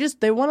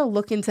they want to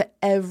look into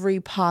every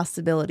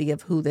possibility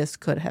of who this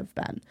could have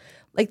been.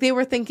 They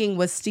were thinking,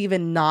 was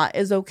Stephen not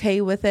as okay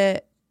with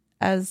it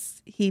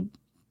as he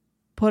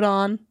put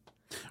on?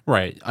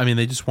 Right. I mean,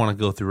 they just want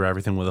to go through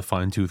everything with a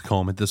fine-tooth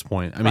comb at this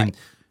point. I mean,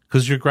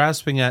 because you're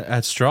grasping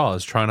at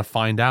straws, trying to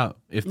find out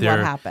if what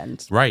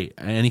happened. Right.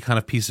 Any kind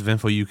of piece of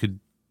info you could,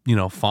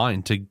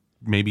 find to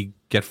maybe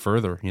get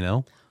further,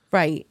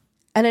 Right.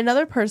 And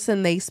another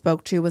person they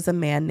spoke to was a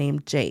man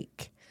named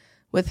Jake,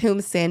 with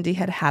whom Sandy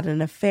had had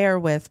an affair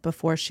with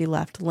before she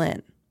left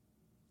Lynn.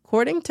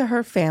 According to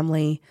her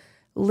family,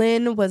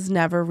 Lynn was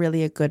never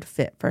really a good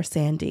fit for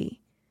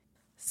Sandy.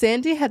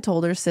 Sandy had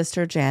told her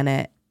sister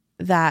Janet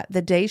that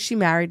the day she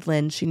married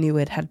Lynn, she knew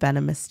it had been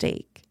a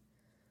mistake.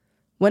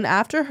 When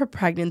after her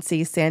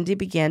pregnancy, Sandy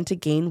began to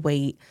gain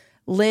weight,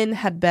 Lynn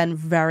had been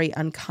very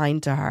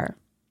unkind to her.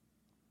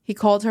 He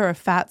called her a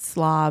fat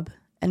slob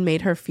and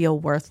made her feel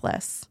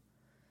worthless.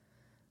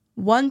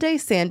 One day,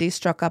 Sandy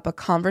struck up a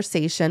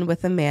conversation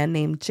with a man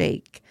named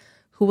Jake,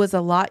 who was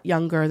a lot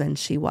younger than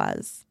she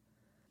was.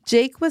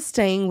 Jake was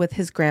staying with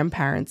his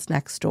grandparents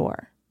next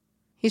door.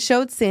 He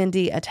showed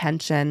Sandy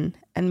attention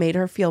and made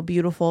her feel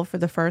beautiful for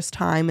the first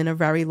time in a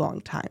very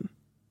long time,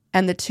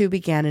 and the two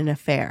began an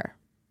affair.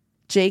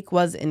 Jake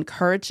was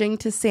encouraging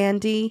to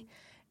Sandy,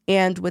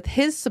 and with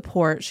his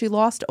support, she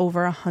lost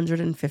over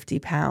 150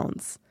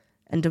 pounds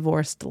and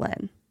divorced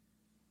Lynn.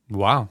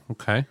 Wow,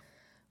 okay.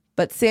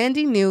 But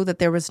Sandy knew that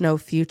there was no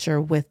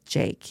future with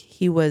Jake.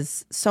 He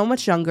was so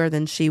much younger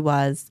than she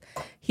was.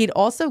 He'd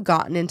also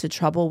gotten into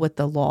trouble with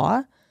the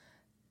law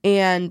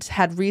and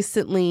had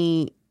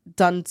recently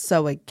done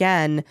so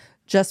again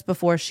just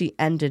before she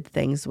ended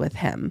things with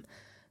him.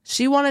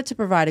 She wanted to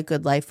provide a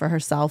good life for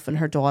herself and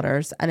her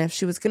daughters, and if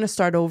she was going to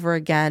start over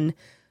again,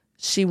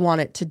 she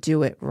wanted to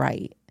do it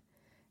right.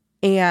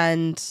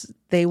 And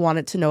they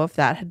wanted to know if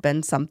that had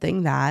been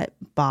something that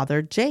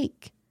bothered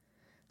Jake.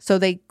 So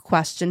they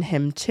questioned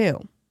him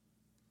too.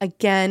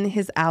 Again,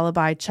 his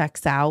alibi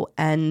checks out,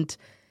 and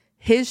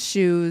his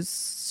shoe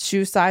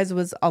size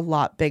was a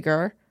lot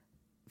bigger,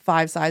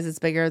 5 sizes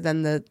bigger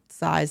than the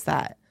size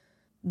that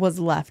was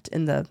left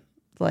in the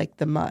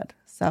mud.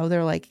 So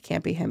they're like, it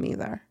can't be him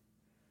either.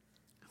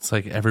 It's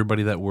like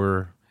everybody that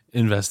we're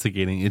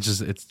investigating,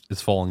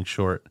 it's falling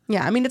short.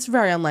 Yeah, I mean, it's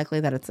very unlikely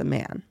that it's a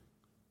man.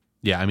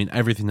 Yeah, I mean,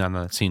 everything on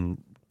that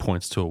scene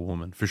points to a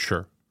woman, for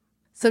sure.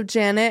 So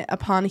Janet,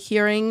 upon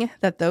hearing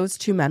that those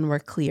two men were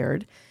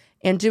cleared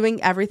and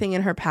doing everything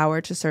in her power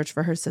to search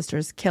for her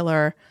sister's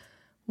killer,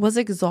 was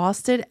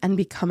exhausted and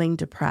becoming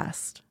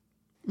depressed.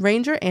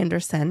 Ranger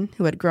Anderson,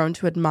 who had grown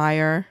to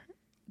admire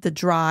the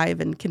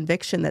drive and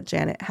conviction that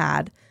Janet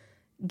had,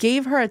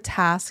 gave her a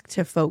task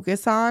to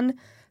focus on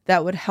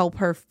that would help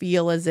her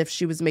feel as if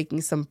she was making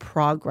some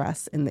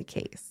progress in the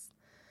case.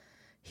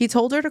 He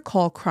told her to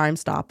call Crime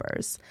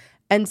Stoppers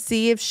and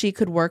see if she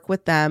could work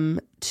with them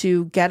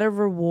to get a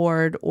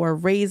reward or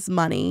raise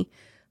money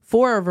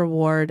for a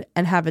reward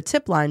and have a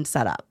tip line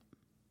set up.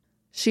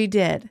 She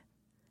did.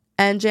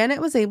 And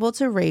Janet was able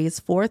to raise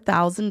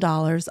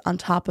 $4,000 on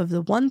top of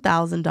the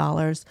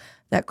 $1,000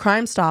 that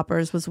Crime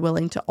Stoppers was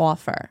willing to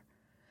offer.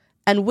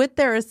 And with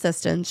their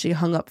assistance, she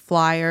hung up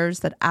flyers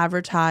that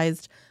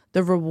advertised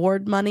the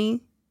reward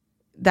money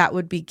that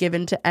would be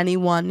given to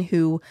anyone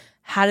who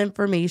had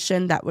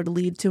information that would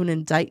lead to an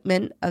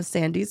indictment of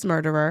Sandy's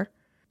murderer,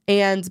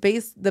 and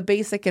the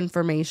basic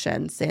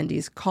information,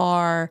 Sandy's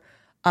car,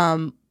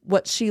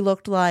 what she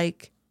looked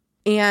like.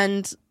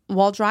 And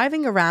while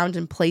driving around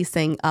and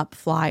placing up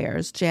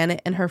flyers,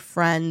 Janet and her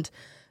friend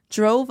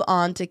drove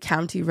on to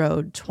County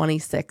Road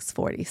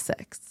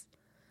 2646,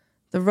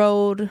 the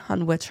road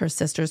on which her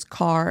sister's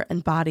car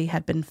and body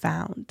had been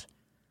found.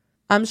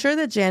 I'm sure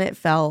that Janet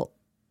felt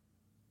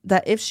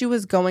that if she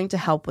was going to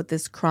help with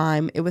this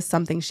crime, it was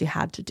something she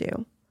had to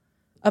do.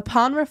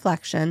 Upon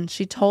reflection,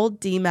 she told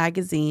D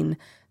Magazine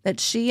that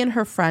she and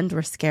her friend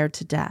were scared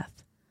to death.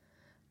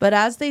 But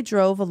as they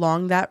drove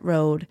along that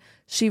road,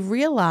 she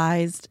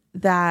realized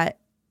that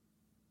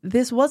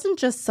this wasn't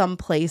just some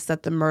place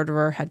that the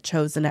murderer had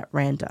chosen at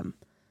random,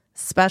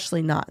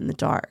 especially not in the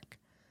dark.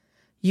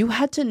 You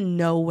had to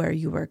know where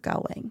you were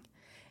going.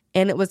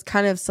 And it was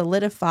kind of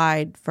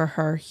solidified for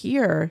her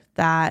here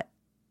that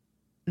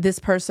this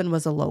person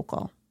was a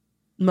local,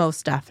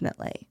 most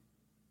definitely.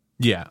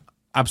 Yeah,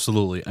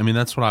 absolutely. I mean,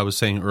 that's what I was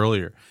saying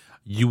earlier.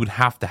 You would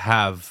have to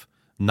have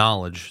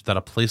knowledge that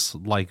a place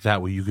like that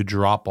where you could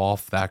drop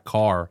off that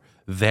car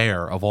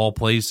there, of all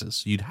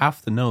places, you'd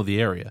have to know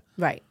the area.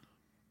 Right.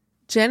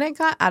 Janet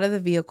got out of the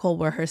vehicle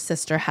where her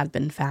sister had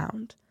been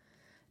found.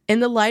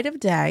 In the light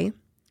of day,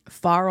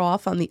 far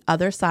off on the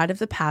other side of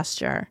the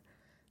pasture,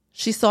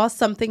 she saw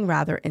something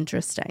rather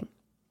interesting.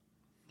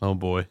 Oh,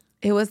 boy.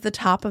 It was the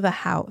top of a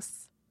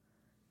house.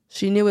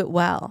 She knew it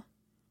well.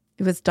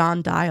 It was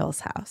Don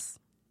Dial's house.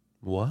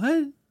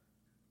 What?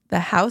 The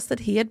house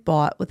that he had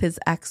bought with his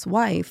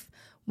ex-wife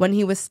when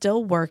he was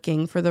still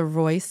working for the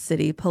Royce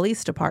City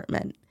Police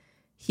Department.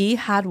 He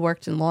had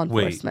worked in law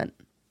enforcement.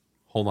 Wait,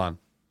 hold on.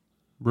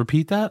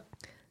 Repeat that?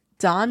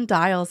 Don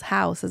Dial's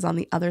house is on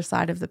the other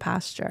side of the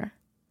pasture.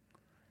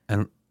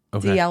 And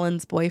okay. Dee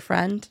Ellen's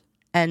boyfriend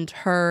and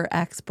her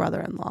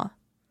ex-brother-in-law.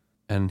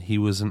 And he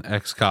was an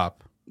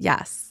ex-cop.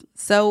 Yes.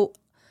 So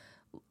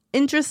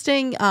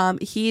interesting.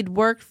 He'd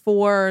worked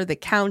for the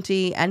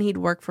county and he'd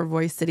worked for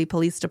Royce City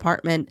Police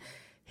Department.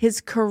 His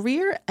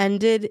career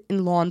ended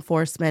in law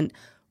enforcement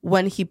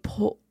when he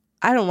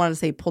I don't want to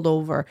say pulled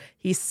over.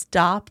 He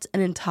stopped an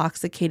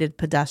intoxicated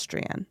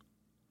pedestrian.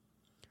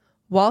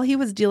 While he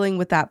was dealing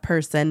with that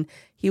person,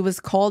 he was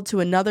called to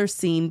another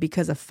scene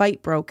because a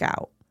fight broke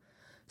out.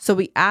 So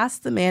we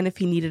asked the man if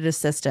he needed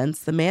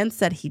assistance. The man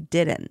said he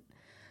didn't.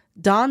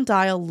 Don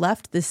Dial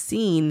left the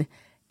scene,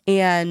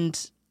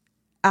 and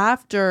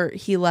after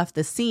he left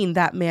the scene,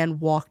 that man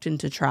walked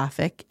into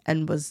traffic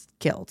and was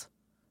killed.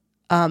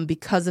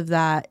 Because of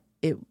that,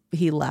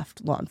 he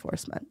left law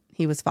enforcement.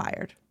 He was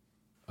fired.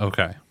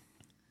 Okay.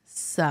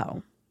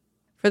 So,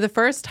 for the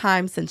first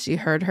time since she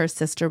heard her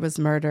sister was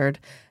murdered,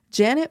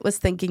 Janet was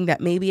thinking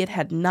that maybe it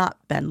had not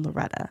been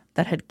Loretta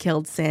that had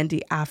killed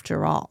Sandy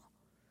after all.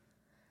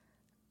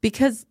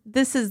 Because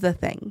this is the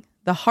thing.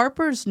 The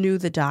Harpers knew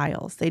the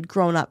Dials. They'd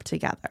grown up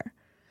together.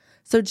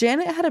 So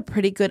Janet had a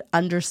pretty good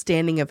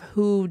understanding of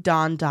who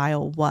Don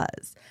Dial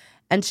was.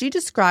 And she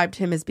described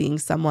him as being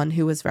someone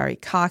who was very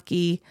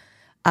cocky.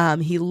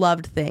 He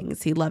loved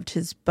things. He loved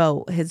his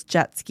boat, his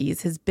jet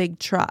skis, his big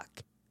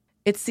truck.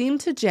 It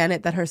seemed to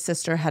Janet that her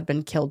sister had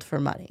been killed for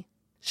money.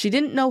 She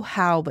didn't know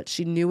how, but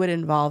she knew it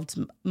involved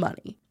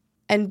money.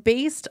 And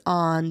based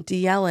on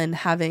Ellen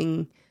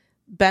having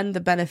been the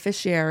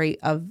beneficiary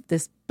of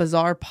this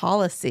bizarre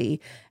policy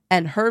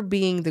and her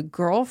being the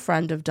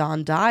girlfriend of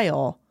Don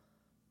Dial,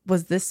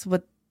 was this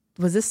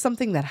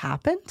something that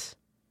happened?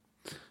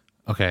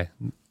 Okay.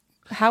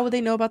 How would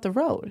they know about the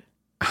road?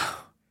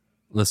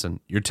 Listen,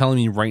 you're telling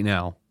me right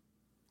now,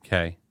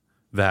 okay,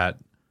 that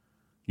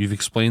you've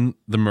explained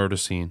the murder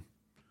scene.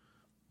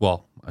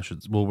 Well,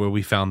 where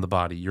we found the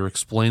body. You're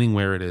explaining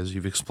where it is.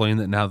 You've explained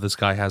that now this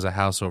guy has a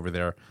house over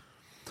there.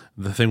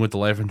 The thing with the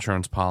life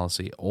insurance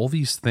policy. All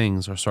these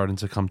things are starting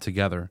to come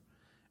together.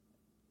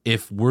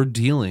 If we're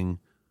dealing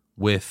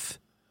with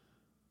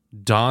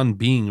Don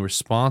being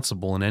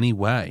responsible in any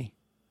way,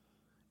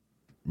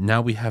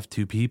 now we have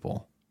two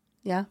people.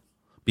 Yeah.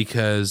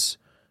 Because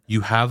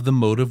you have the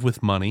motive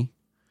with money.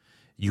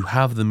 You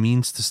have the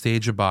means to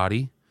stage a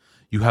body.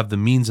 You have the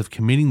means of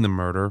committing the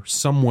murder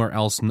somewhere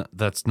else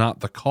that's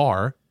not the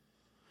car.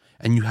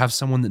 And you have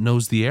someone that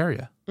knows the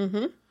area. Mm-hmm.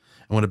 And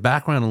with a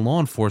background in law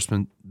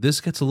enforcement, this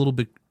gets a little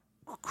bit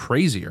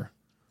crazier.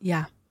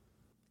 Yeah.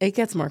 It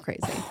gets more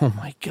crazy. Oh,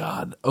 my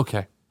God.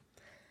 Okay.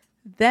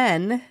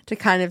 Then, to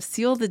kind of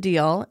seal the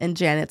deal in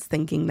Janet's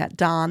thinking that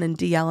Don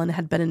and Ellen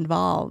had been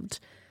involved,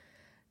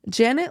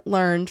 Janet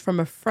learned from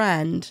a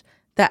friend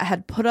that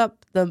had put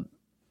up the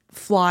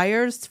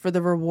flyers for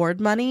the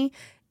reward money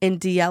in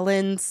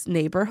Ellen's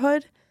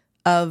neighborhood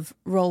of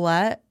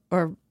Rolette.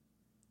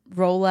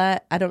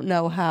 I don't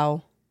know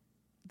how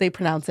they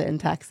pronounce it in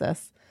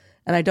Texas,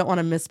 and I don't want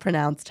to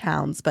mispronounce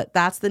towns, but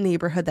that's the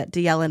neighborhood that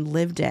Ellen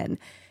lived in.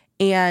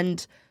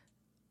 And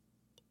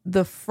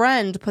the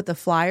friend put the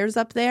flyers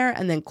up there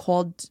and then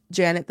called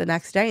Janet the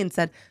next day and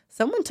said,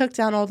 someone took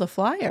down all the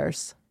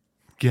flyers.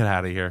 Get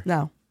out of here.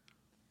 No.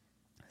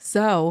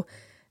 So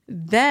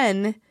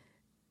then,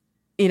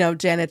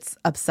 Janet's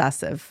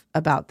obsessive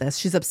about this.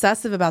 She's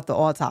obsessive about the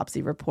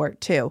autopsy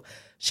report, too.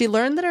 She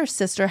learned that her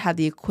sister had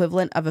the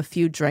equivalent of a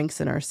few drinks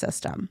in her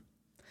system.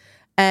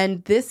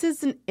 And this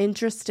is an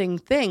interesting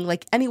thing.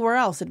 Like anywhere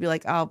else, it'd be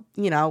like, oh,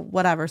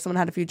 whatever. Someone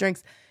had a few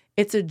drinks.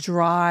 It's a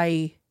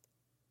dry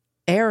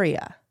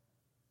area.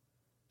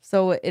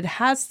 So it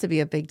has to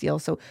be a big deal.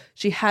 So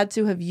she had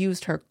to have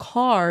used her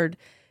card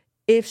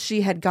if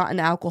she had gotten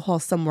alcohol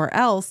somewhere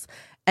else.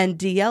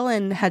 And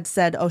Ellen had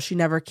said, oh, she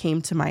never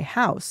came to my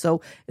house.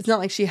 So it's not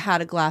like she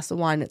had a glass of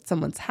wine at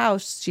someone's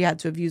house. She had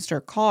to have used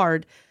her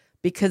card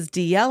because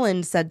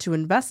Ellen said to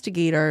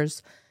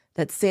investigators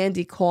that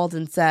Sandy called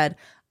and said,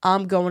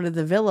 I'm going to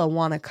the villa,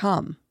 want to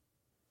come.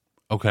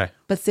 Okay.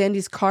 But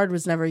Sandy's card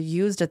was never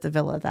used at the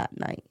villa that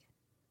night.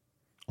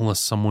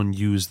 Unless someone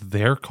used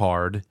their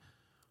card.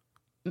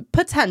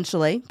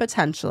 Potentially.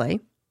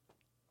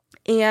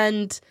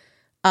 And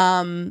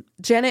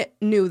Janet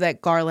knew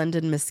that Garland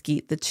and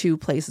Mesquite, the two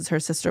places her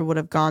sister would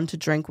have gone to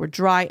drink, were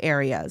dry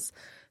areas.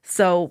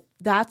 So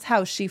that's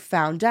how she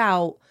found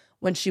out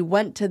when she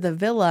went to the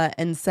villa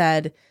and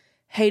said,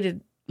 hey,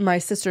 did my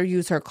sister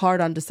use her card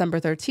on December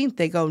 13th?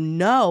 They go,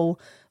 no,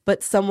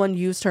 but someone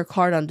used her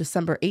card on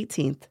December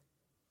 18th,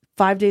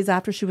 5 days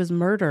after she was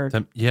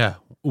murdered. Yeah.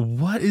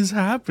 What is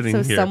happening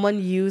here? So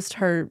someone used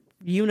her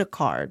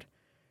Unicard.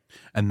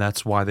 And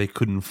that's why they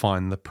couldn't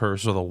find the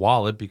purse or the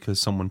wallet, because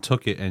someone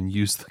took it and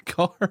used the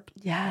card.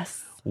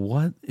 Yes.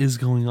 What is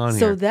going on here?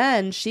 So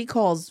then she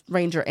calls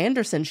Ranger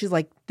Anderson. She's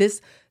like,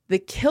 the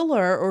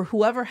killer or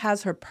whoever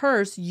has her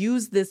purse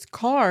used this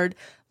card.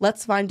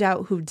 Let's find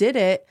out who did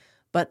it.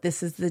 But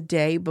this is the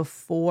day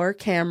before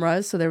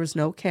cameras, so there was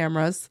no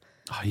cameras.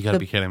 Oh, you gotta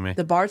be kidding me.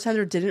 The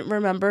bartender didn't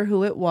remember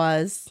who it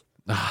was.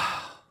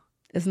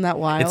 Isn't that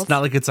wild? It's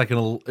not like it's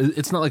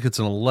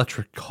an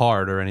electric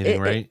card or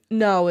anything, right?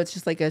 No, it's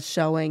just like a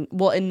showing.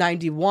 Well, in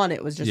 91,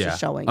 it was just a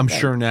showing. I'm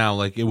sure now,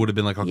 like it would have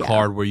been like a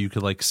card where you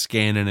could like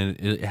scan it and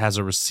it has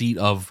a receipt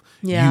of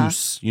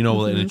use,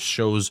 and it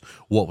shows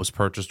what was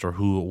purchased or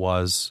who it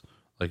was.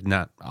 Like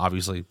not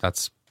obviously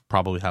that's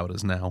probably how it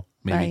is now,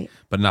 maybe,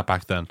 but not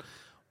back then.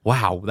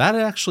 Wow, that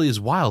actually is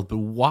wild. But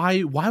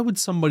why would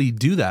somebody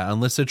do that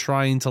unless they're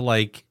trying to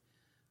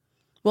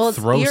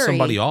throw eerie.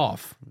 somebody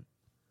off?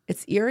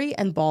 It's eerie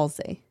and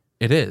ballsy.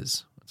 It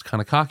is. It's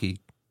kind of cocky,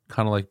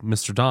 kind of like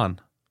Mr. Don.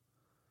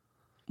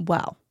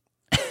 Well,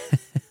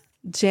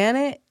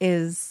 Janet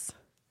is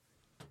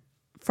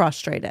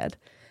frustrated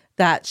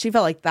that she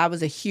felt like that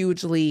was a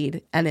huge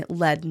lead and it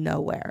led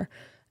nowhere.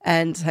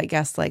 And I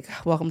guess, like,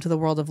 welcome to the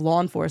world of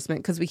law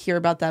enforcement, because we hear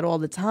about that all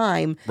the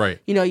time. Right.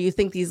 You know, you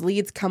think these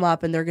leads come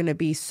up and they're going to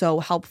be so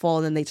helpful,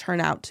 and then they turn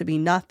out to be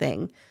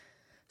nothing.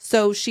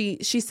 So she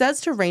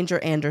says to Ranger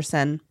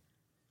Anderson,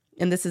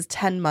 and this is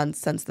 10 months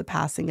since the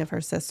passing of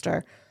her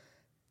sister,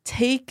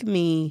 take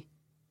me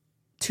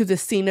to the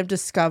scene of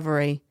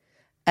discovery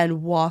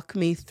and walk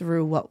me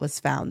through what was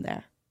found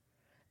there.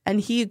 And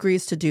he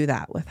agrees to do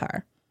that with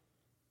her.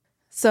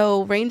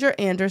 So Ranger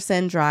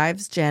Anderson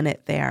drives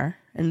Janet there,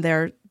 and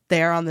they're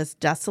there on this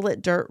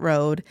desolate dirt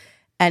road,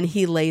 and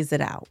he lays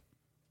it out.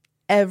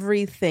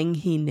 Everything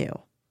he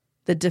knew,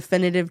 the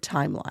definitive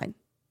timeline.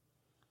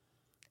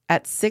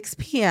 At 6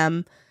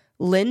 p.m.,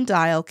 Lynn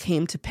Dial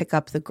came to pick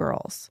up the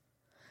girls.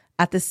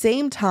 At the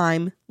same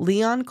time,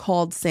 Leon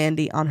called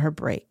Sandy on her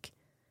break.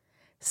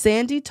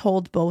 Sandy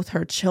told both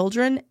her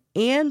children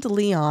and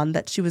Leon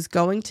that she was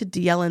going to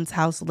D. Ellen's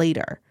house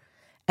later,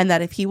 and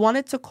that if he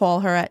wanted to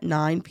call her at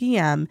 9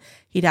 p.m.,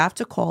 he'd have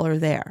to call her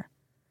there.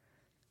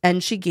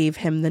 And she gave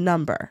him the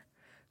number.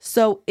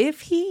 So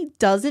if he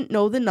doesn't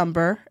know the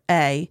number,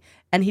 A,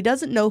 and he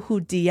doesn't know who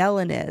D.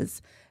 Ellen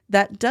is,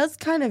 that does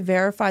kind of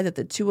verify that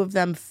the two of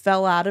them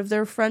fell out of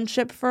their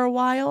friendship for a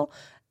while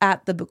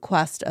at the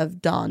bequest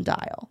of Don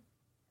Dial.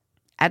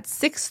 At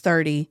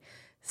 6:30,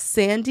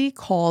 Sandy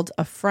called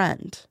a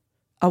friend,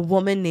 a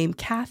woman named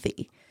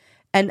Kathy,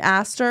 and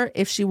asked her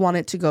if she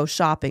wanted to go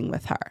shopping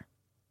with her.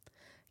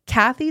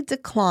 Kathy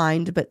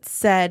declined, but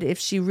said if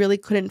she really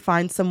couldn't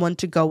find someone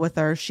to go with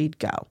her, she'd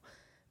go.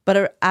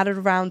 But at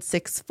around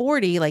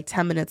 6:40, like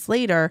 10 minutes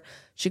later,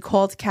 she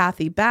called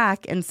Kathy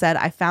back and said,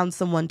 I found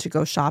someone to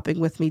go shopping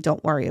with me.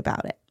 Don't worry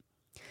about it.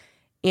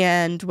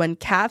 And when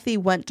Kathy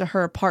went to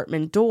her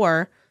apartment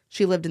door,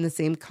 she lived in the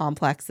same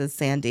complex as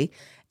Sandy,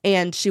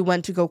 and she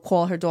went to go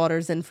call her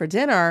daughters in for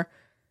dinner,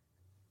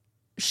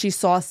 she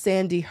saw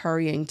Sandy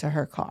hurrying to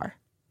her car.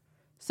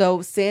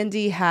 So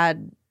Sandy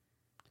had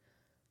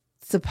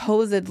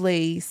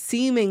supposedly,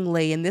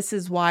 seemingly, and this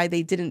is why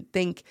they didn't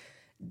think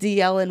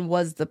D. Ellen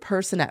was the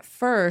person at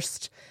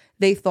first,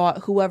 they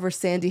thought whoever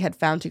Sandy had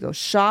found to go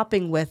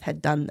shopping with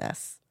had done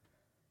this.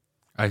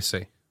 I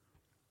see.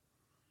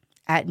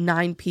 At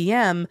 9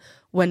 p.m.,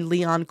 when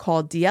Leon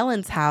called D.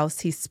 Ellen's house,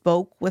 he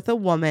spoke with a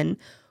woman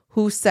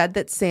who said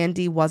that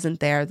Sandy wasn't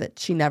there, that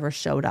she never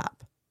showed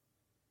up.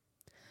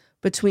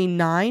 Between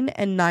 9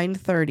 and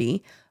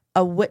 9:30,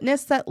 a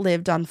witness that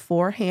lived on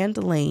Forehand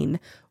Lane,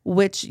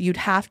 which you'd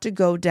have to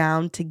go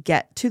down to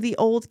get to the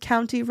old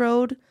county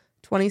road,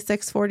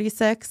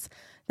 2646,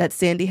 that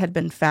Sandy had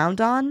been found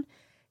on,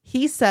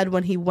 he said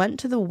when he went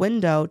to the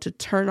window to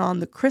turn on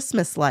the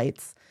Christmas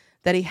lights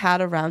that he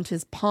had around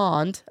his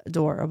pond,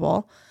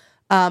 adorable,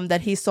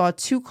 that he saw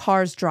two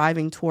cars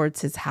driving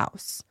towards his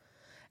house.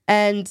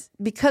 And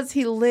because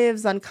he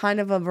lives on kind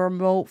of a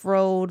remote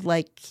road,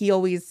 like, he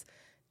always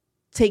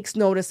takes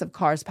notice of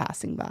cars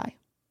passing by.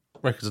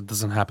 Right, because it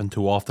doesn't happen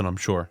too often, I'm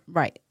sure.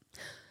 Right.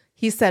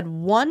 He said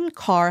one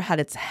car had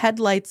its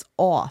headlights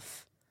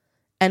off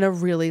and a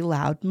really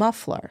loud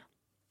muffler,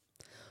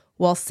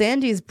 while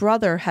Sandy's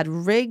brother had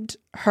rigged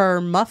her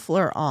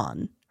muffler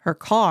on her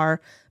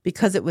car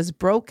because it was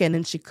broken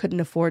and she couldn't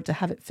afford to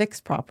have it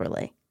fixed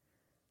properly.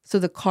 So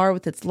the car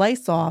with its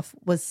lights off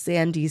was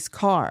Sandy's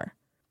car,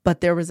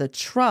 but there was a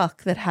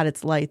truck that had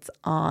its lights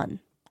on.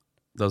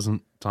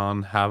 Doesn't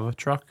Don have a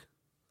truck?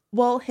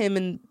 Well, him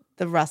and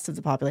the rest of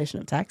the population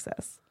of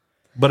Texas.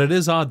 But it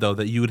is odd, though,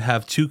 that you would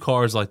have two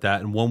cars like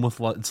that and one with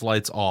its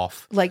lights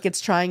off. Like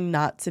it's trying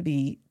not to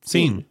be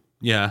seen.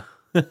 Yeah.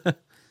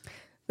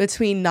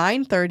 Between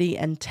 9:30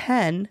 and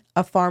 10,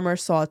 a farmer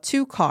saw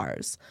two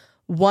cars,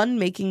 one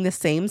making the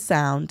same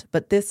sound,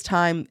 but this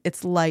time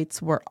its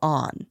lights were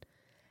on.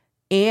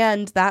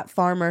 And that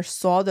farmer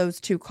saw those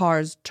two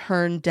cars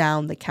turn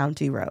down the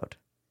county road.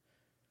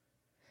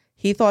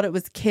 He thought it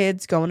was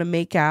kids going to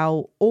make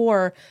out,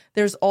 or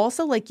there's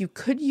also, like, you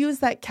could use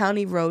that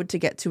county road to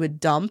get to a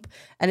dump,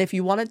 and if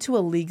you wanted to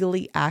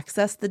illegally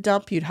access the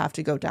dump, you'd have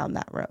to go down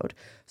that road.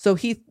 So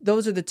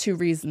those are the two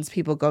reasons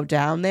people go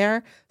down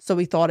there, so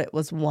he thought it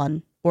was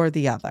one or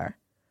the other.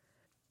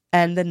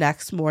 And the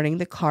next morning,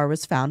 the car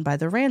was found by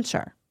the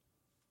rancher.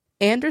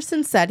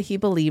 Anderson said he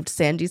believed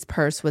Sandy's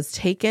purse was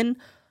taken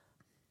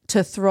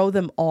to throw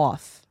them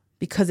off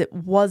because it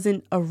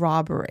wasn't a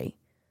robbery.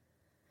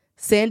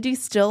 Sandy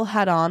still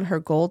had on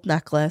her gold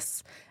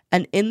necklace,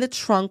 and in the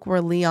trunk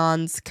were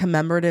Leon's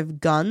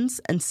commemorative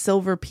guns and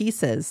silver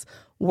pieces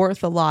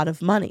worth a lot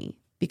of money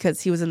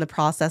because he was in the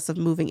process of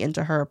moving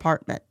into her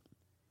apartment.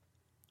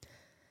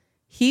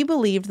 He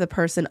believed the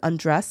person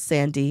undressed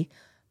Sandy,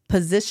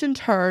 positioned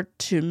her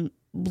to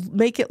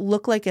make it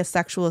look like a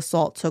sexual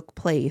assault took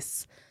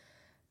place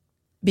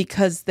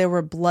because there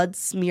were blood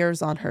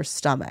smears on her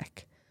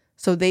stomach.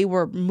 So they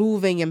were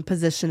moving and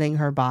positioning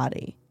her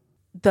body.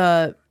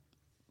 The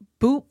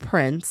boot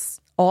prints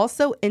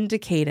also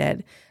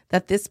indicated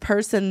that this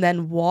person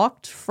then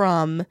walked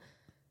from,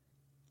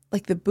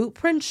 like, the boot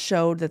prints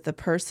showed that the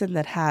person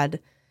that had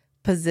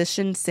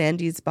positioned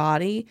Sandy's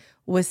body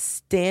was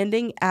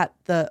standing at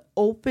the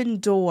open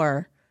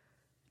door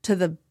to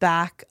the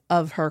back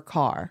of her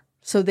car.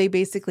 So they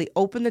basically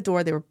opened the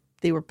door.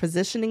 They were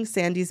positioning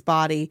Sandy's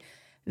body.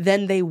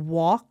 Then they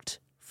walked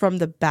from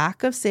the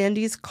back of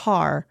Sandy's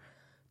car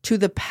to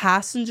the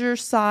passenger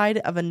side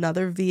of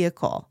another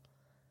vehicle.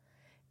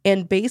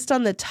 And based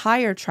on the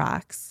tire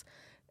tracks,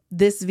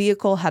 this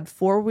vehicle had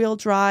four-wheel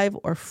drive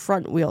or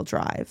front-wheel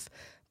drive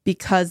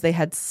because they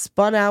had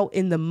spun out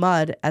in the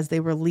mud as they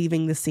were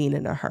leaving the scene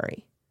in a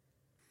hurry.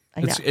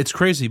 It's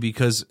crazy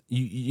because,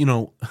 you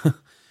know,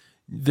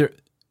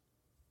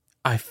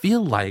 I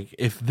feel like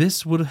if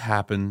this would have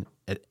happened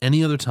at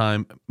any other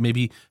time,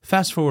 maybe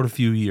fast forward a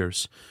few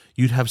years,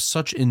 you'd have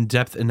such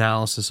in-depth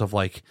analysis of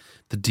like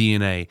the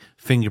DNA,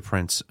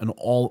 fingerprints, and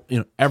all, you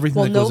know,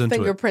 everything that goes into it. Well,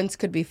 no fingerprints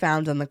could be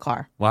found on the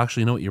car. Well,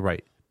 actually, you know what? You're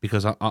right.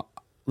 Because,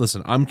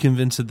 listen, I'm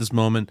convinced at this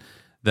moment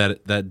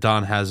that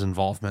Don has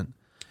involvement.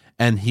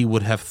 And he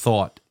would have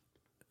thought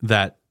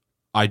that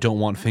I don't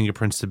want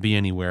fingerprints to be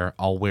anywhere.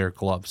 I'll wear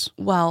gloves.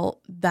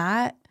 Well,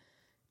 that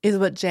is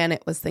what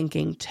Janet was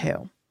thinking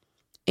too.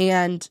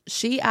 And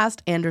she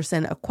asked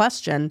Anderson a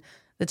question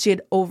that she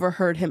had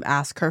overheard him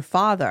ask her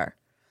father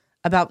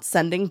about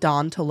sending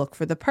Don to look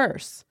for the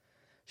purse.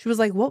 She was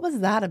like, what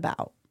was that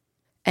about?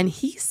 And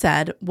he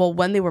said, well,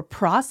 when they were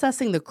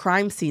processing the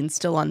crime scene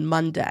still on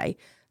Monday,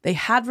 they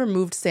had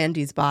removed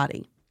Sandy's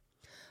body.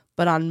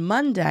 But on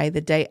Monday,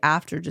 the day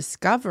after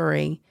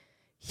discovery,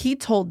 he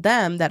told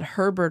them that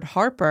Herbert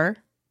Harper,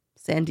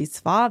 Sandy's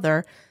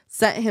father,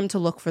 sent him to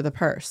look for the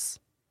purse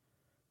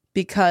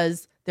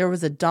because there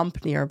was a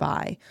dump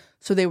nearby.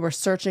 So they were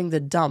searching the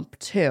dump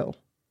too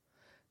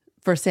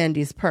for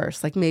Sandy's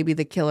purse. Like maybe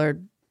the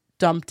killer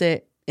dumped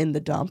it in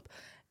the dump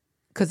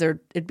because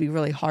it'd be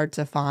really hard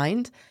to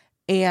find.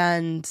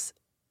 And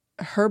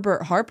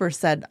Herbert Harper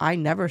said, I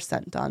never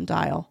sent Don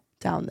Dial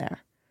down there.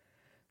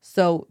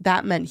 So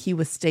that meant he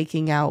was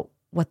staking out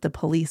what the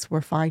police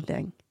were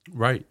finding.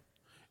 Right.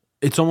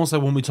 It's almost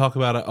like when we talk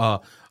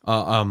about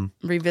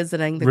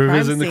revisiting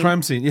the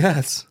crime scene.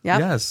 Yes. Yep.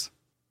 Yes.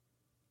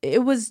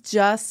 It was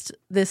just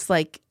this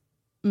like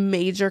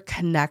major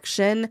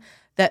connection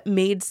that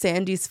made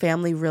Sandy's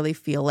family really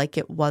feel like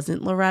it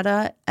wasn't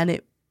Loretta and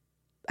it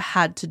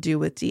had to do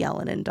with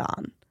DeEllen and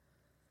Don.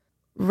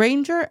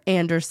 Ranger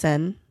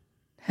Anderson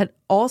had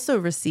also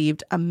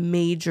received a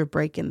major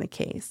break in the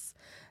case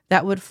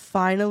that would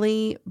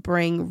finally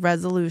bring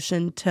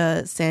resolution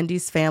to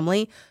Sandy's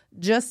family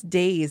just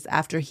days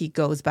after he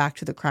goes back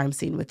to the crime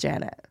scene with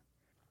Janet.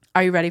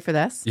 Are you ready for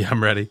this? Yeah,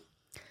 I'm ready.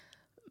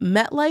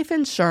 MetLife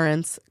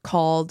Insurance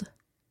called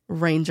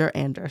Ranger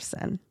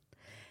Anderson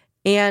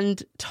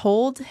and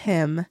told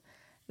him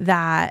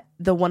that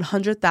the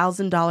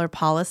 $100,000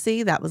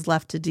 policy that was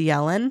left to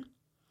DeEllen,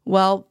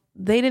 well,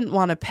 they didn't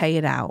want to pay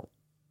it out.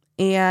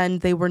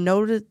 And they were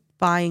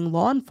notifying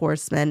law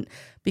enforcement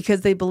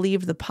because they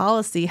believed the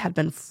policy had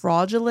been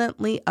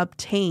fraudulently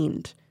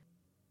obtained.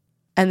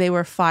 And they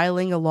were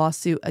filing a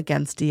lawsuit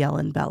against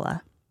DeEllen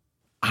Bella.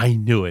 I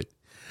knew it.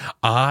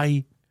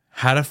 I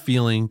had a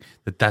feeling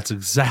that that's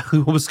exactly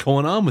what was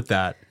going on with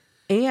that.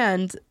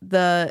 And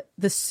the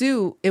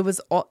suit,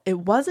 it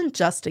wasn't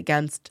just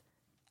against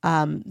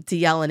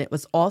DeEllen. It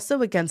was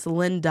also against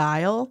Lynn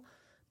Dial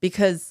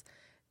because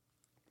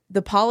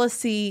the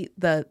policy,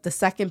 the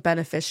second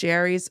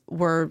beneficiaries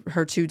were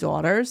her two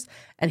daughters,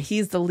 and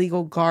he's the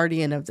legal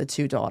guardian of the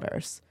two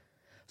daughters.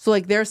 So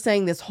like they're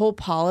saying this whole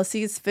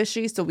policy is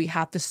fishy, so we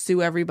have to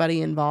sue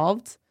everybody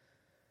involved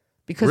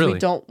because we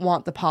don't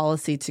want the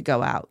policy to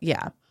go out.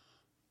 Yeah.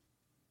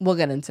 We'll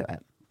get into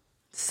it.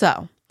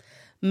 So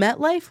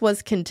MetLife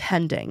was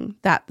contending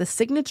that the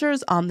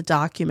signatures on the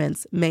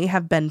documents may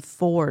have been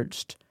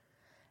forged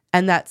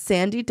and that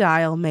Sandy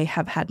Dial may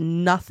have had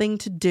nothing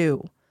to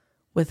do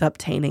with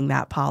obtaining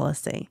that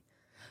policy.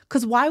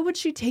 Because why would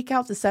she take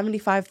out the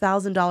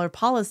 $75,000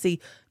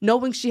 policy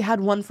knowing she had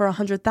one for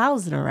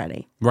 $100,000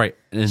 already? Right.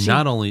 And she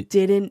not only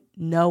didn't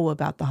know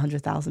about the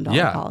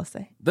 $100,000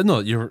 policy.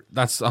 No,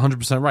 that's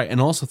 100% right.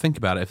 And also think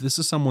about it. If this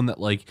is someone that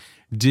like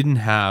didn't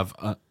have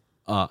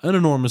an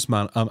enormous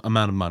amount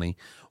of money,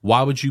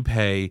 why would you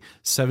pay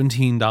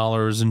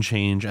 $17 and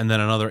change and then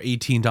another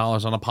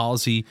 $18 on a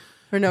policy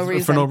for no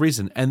reason? For no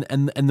reason.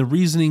 And the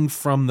reasoning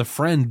from the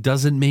friend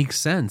doesn't make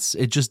sense.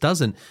 It just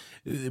doesn't.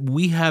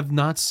 We have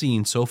not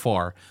seen so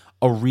far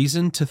a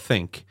reason to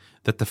think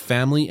that the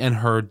family and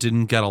her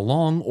didn't get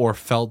along or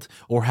felt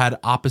or had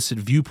opposite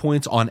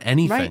viewpoints on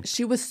anything. Right.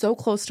 She was so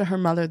close to her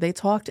mother. They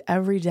talked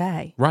every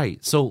day.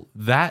 Right. So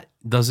that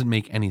doesn't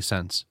make any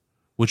sense,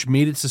 which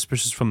made it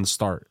suspicious from the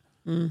start.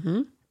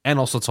 Mm-hmm. And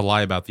also to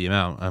lie about the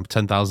amount.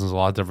 10,000 is a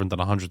lot different than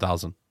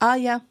 100,000.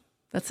 Yeah.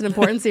 That's an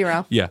important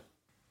zero. Yeah.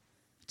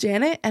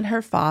 Janet and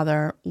her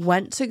father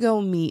went to go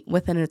meet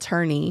with an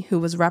attorney who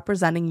was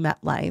representing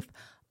MetLife,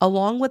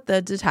 along with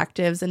the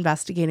detectives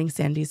investigating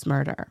Sandy's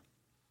murder.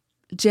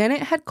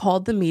 Janet had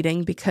called the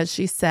meeting because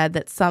she said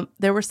that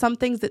there were some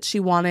things that she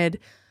wanted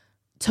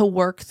to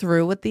work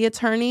through with the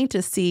attorney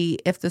to see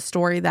if the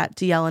story that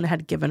DeEllen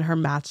had given her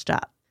matched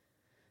up.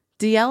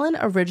 DeEllen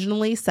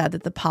originally said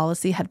that the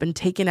policy had been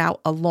taken out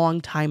a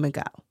long time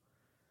ago.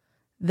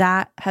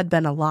 That had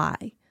been a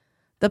lie.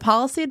 The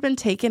policy had been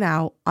taken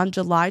out on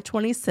July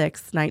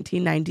 26,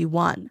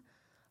 1991,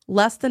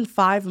 less than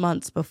 5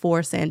 months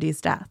before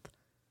Sandy's death.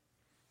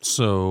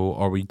 So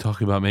are we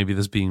talking about maybe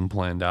this being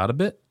planned out a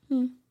bit?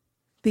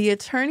 The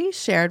attorney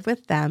shared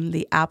with them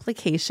the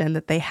application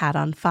that they had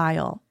on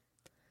file.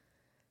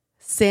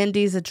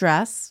 Sandy's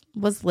address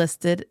was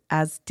listed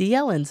as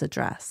DeEllen's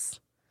address.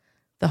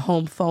 The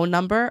home phone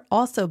number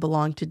also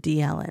belonged to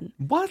DeEllen.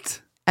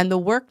 What? And the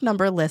work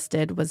number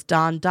listed was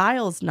Don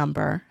Dial's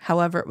number,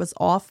 however, it was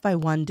off by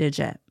 1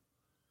 digit.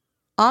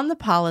 On the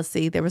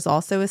policy, there was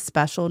also a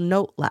special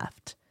note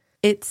left.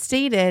 It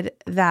stated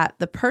that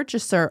the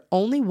purchaser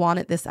only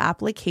wanted this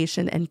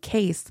application and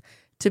case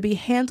to be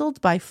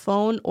handled by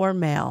phone or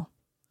mail.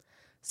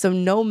 So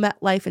no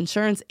MetLife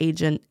insurance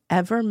agent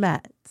ever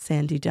met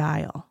Sandy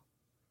Dial.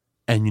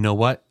 And you know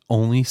what?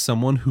 Only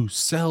someone who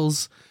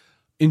sells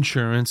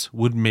insurance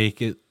would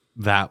make it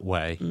that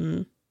way.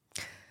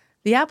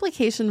 The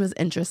application was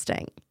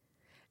interesting.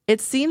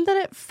 It seemed that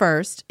at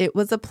first it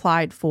was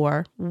applied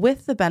for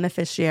with the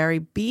beneficiary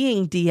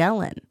being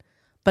DeEllen,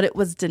 but it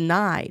was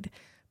denied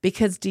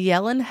because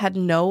DeEllen had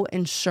no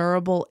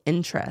insurable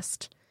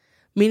interest,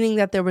 meaning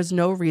that there was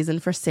no reason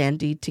for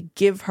Sandy to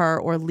give her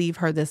or leave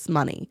her this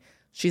money.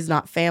 She's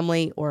not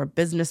family or a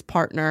business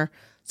partner,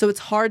 so it's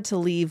hard to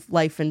leave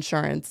life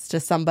insurance to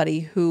somebody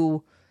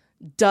who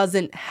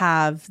doesn't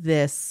have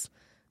this,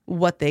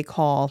 what they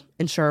call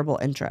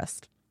insurable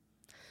interest.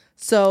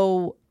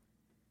 So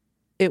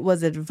it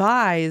was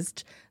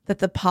advised that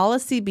the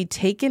policy be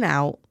taken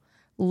out,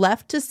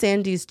 left to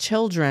Sandy's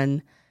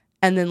children,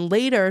 and then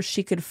later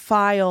she could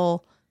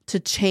file to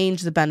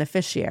change the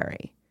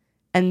beneficiary.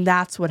 And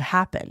that's what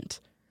happened.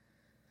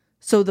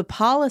 So the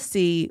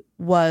policy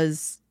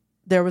was,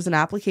 there was an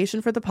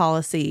application for the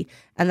policy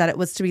and that it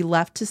was to be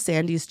left to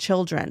Sandy's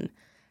children.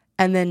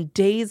 And then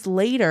days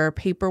later,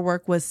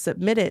 paperwork was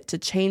submitted to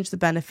change the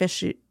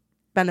beneficiary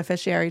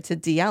to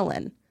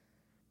DeEllen.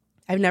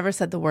 I've never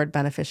said the word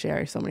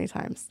beneficiary so many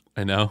times.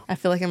 I know. I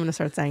feel like I'm going to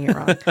start saying it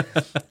wrong.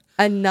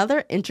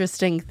 Another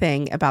interesting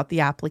thing about the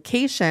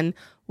application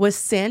was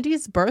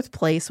Sandy's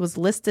birthplace was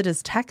listed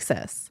as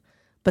Texas,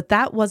 but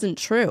that wasn't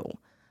true.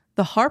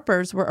 The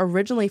Harpers were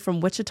originally from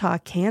Wichita,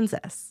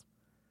 Kansas.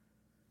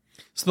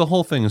 So the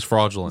whole thing is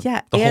fraudulent.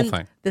 Yeah, the and whole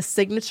thing. The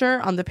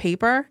signature on the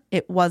paper,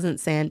 it wasn't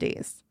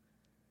Sandy's.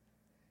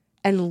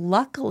 And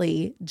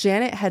luckily,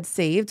 Janet had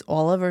saved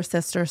all of her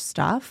sister's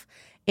stuff,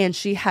 and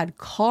she had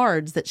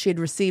cards that she had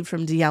received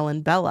from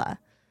DeEllen Bella,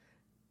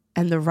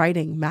 and the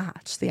writing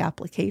matched the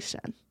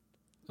application.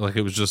 Like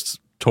it was just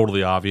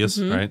totally obvious,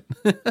 right?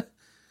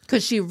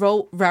 Because she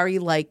wrote very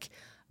like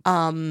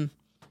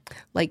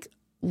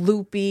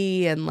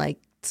loopy and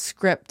like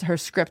script. Her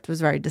script was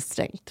very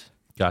distinct.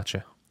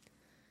 Gotcha.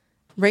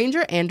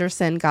 Ranger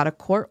Anderson got a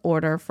court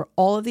order for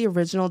all of the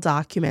original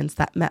documents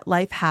that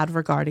MetLife had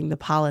regarding the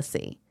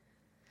policy.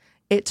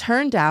 It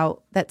turned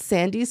out that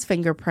Sandy's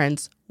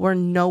fingerprints were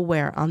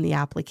nowhere on the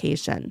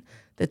application,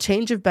 the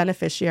change of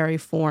beneficiary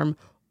form,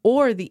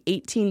 or the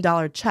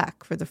 $18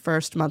 check for the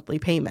first monthly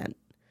payment,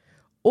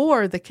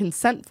 or the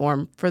consent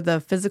form for the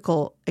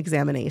physical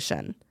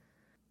examination.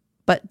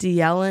 But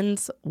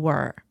DeEllen's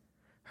were.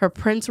 Her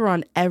prints were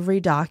on every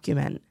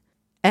document.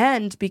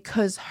 And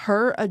because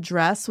her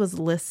address was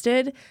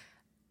listed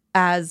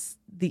as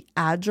the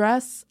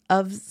address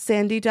of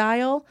Sandy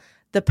Dial,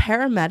 the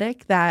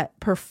paramedic that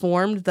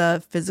performed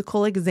the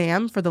physical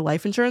exam for the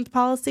life insurance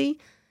policy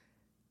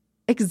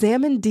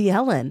examined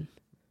DeEllen.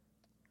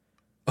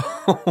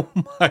 Oh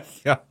my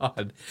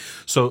God.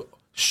 So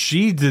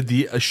she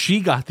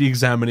got the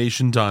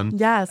examination done.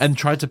 Yes. And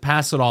tried to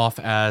pass it off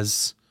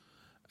as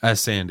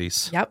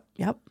Sandy's.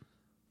 Yep.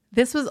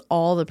 This was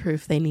all the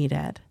proof they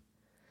needed.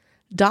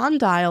 Don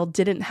Dial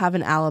didn't have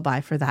an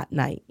alibi for that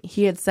night.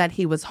 He had said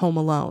he was home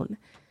alone.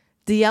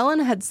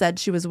 DeEllen had said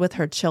she was with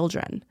her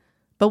children.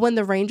 But when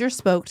the ranger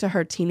spoke to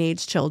her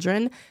teenage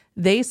children,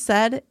 they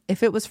said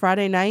if it was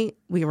Friday night,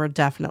 we were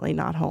definitely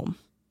not home.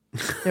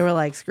 They were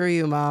like, screw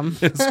you, Mom.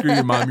 Screw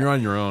you, Mom. You're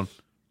on your own.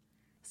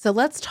 So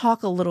let's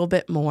talk a little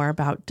bit more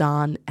about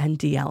Don and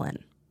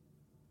DeEllen.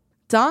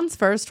 Don's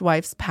first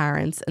wife's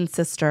parents and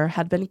sister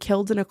had been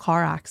killed in a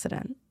car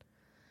accident.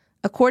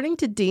 According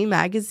to D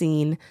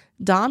Magazine,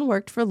 Don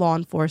worked for law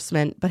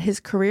enforcement, but his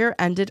career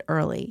ended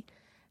early,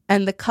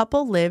 and the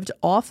couple lived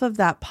off of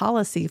that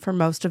policy for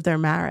most of their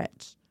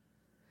marriage.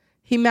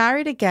 He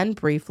married again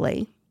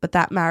briefly, but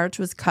that marriage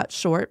was cut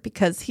short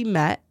because he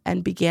met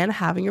and began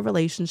having a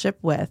relationship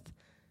with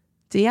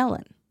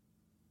DeEllen.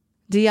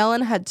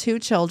 DeEllen had 2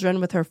 children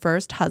with her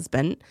first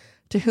husband,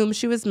 to whom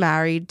she was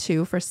married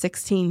to for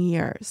 16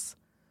 years.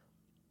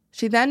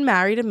 She then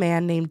married a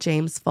man named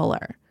James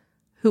Fuller,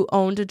 who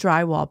owned a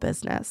drywall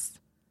business.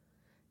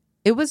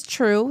 It was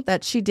true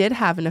that she did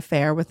have an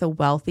affair with a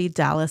wealthy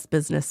Dallas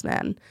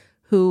businessman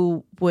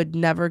who would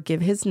never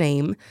give his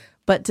name,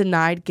 but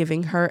denied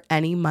giving her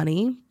any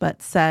money,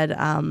 but said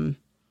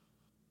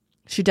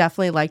she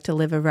definitely liked to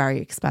live a very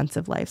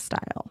expensive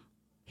lifestyle.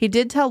 He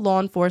did tell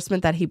law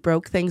enforcement that he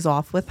broke things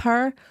off with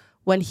her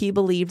when he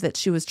believed that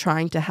she was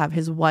trying to have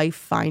his wife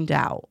find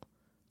out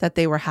that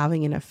they were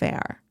having an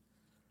affair.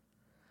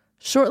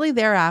 Shortly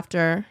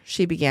thereafter,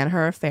 she began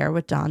her affair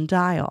with Don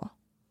Dial.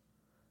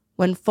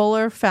 When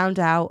Fuller found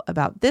out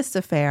about this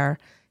affair,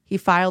 he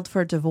filed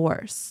for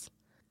divorce.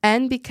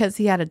 And because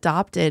he had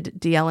adopted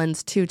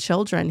DeEllen's 2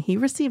 children, he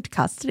received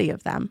custody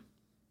of them.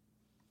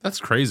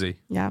 That's crazy.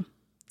 Yeah.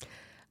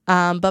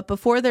 But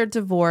before their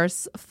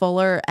divorce,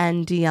 Fuller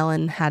and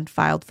DeEllen had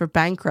filed for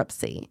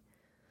bankruptcy.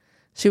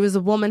 She was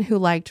a woman who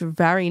liked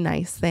very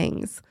nice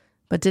things,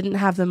 but didn't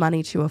have the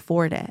money to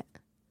afford it.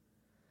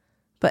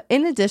 But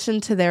in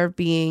addition to there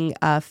being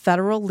a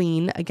federal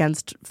lien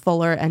against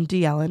Fuller and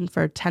DeEllen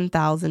for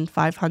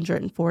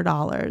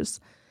 $10,504,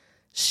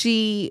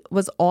 she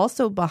was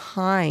also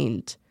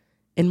behind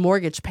in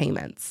mortgage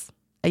payments,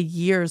 a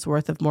year's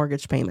worth of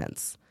mortgage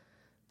payments.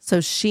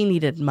 So she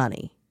needed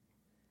money,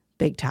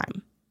 big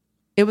time.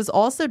 It was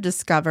also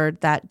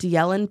discovered that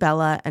DeEllen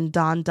Bella and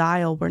Don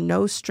Dial were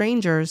no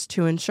strangers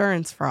to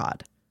insurance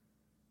fraud.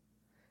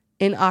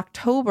 In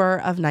October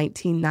of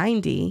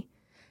 1990,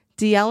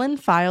 DeEllen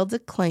filed a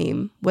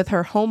claim with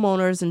her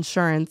homeowner's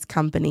insurance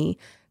company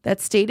that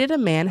stated a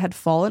man had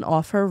fallen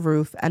off her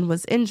roof and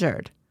was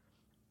injured.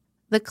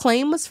 The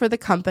claim was for the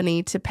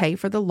company to pay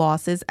for the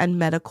losses and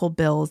medical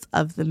bills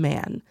of the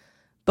man,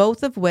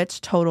 both of which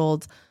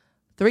totaled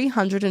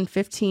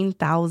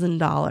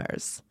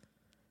 $315,000.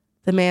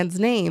 The man's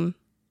name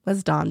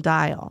was Don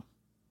Dial.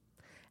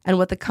 And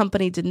what the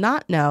company did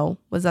not know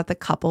was that the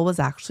couple was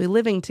actually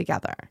living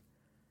together.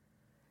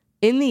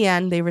 In the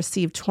end, they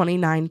received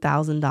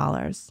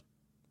 $29,000.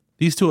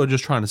 These two are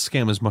just trying to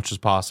scam as much as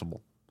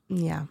possible.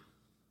 Yeah.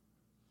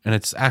 And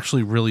it's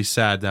actually really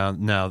sad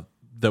now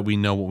that we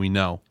know what we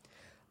know.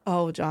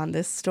 Oh, John,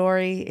 this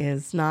story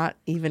is not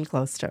even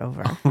close to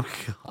over. Oh,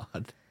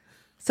 God.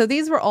 So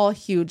these were all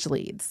huge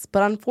leads,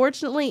 but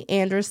unfortunately,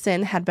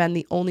 Anderson had been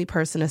the only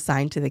person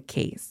assigned to the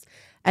case,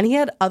 and he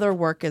had other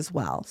work as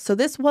well, so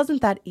this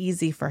wasn't that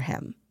easy for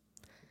him.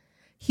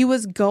 He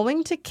was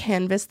going to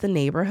canvass the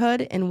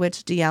neighborhood in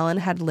which DeEllen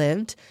had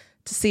lived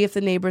to see if the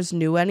neighbors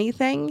knew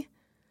anything,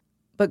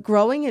 but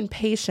growing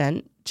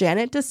impatient,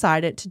 Janet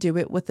decided to do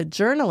it with a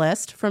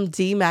journalist from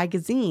D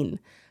Magazine,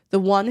 the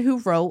one who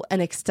wrote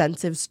an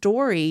extensive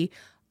story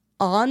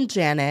on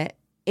Janet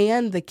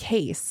and the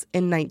case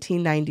in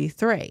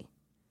 1993.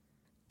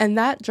 And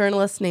that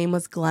journalist's name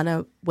was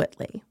Glenna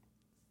Whitley.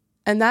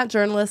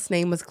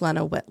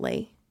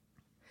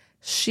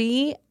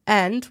 She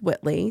and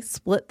Whitley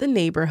split the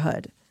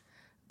neighborhood,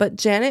 but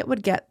Janet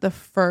would get the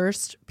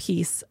first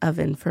piece of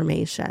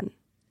information,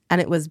 and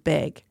it was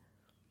big.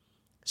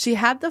 She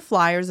had the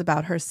flyers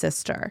about her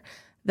sister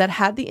that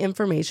had the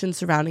information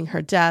surrounding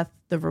her death,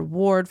 the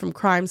reward from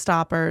Crime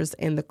Stoppers,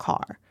 in the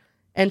car,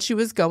 and she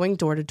was going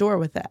door to door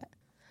with it.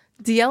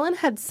 DeEllen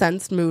had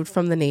since moved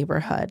from the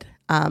neighborhood.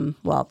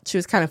 She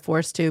was kind of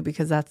forced to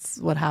because that's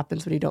what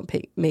happens when you don't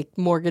make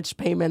mortgage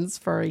payments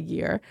for a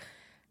year.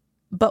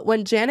 But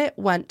when Janet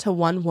went to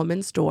one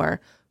woman's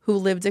door who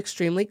lived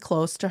extremely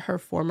close to her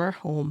former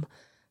home,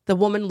 the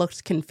woman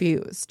looked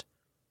confused.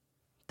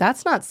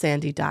 "That's not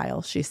Sandy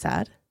Dial," she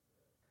said.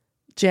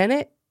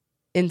 Janet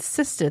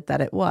insisted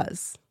that it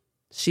was.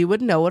 She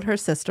would know what her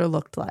sister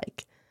looked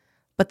like.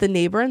 But the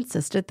neighbor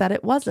insisted that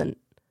it wasn't.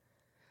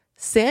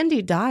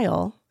 Sandy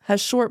Dial has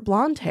short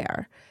blonde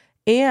hair.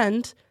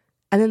 And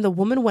then the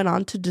woman went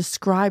on to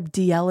describe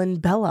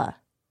DeEllen Bella.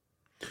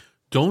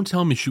 Don't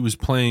tell me she was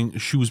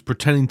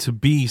pretending to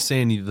be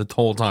Sandy the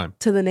whole time.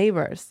 To the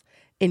neighbors,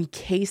 in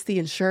case the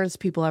insurance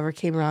people ever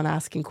came around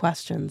asking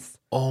questions.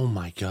 Oh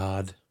my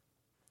God.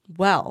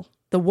 Well,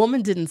 the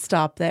woman didn't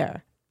stop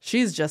there.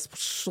 She's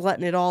just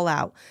letting it all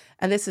out.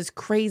 And this is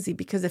crazy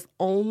because if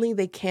only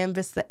they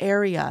canvassed the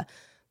area,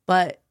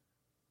 but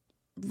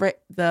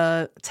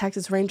the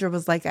Texas Ranger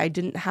was like, I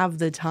didn't have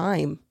the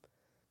time.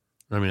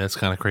 I mean, that's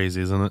kind of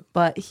crazy, isn't it?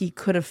 But he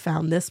could have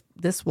found this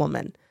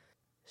woman.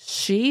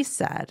 She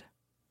said,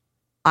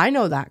 I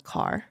know that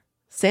car,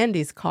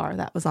 Sandy's car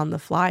that was on the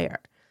flyer.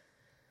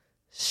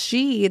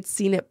 She had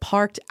seen it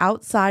parked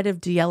outside of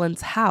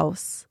DeEllen's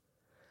house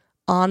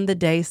on the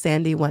day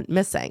Sandy went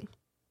missing.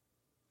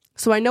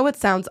 So I know it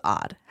sounds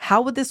odd.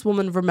 How would this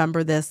woman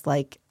remember this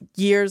like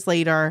years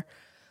later?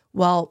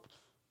 Well,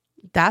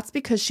 that's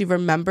because she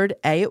remembered,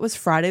 it was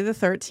Friday the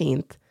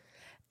 13th,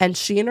 and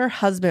she and her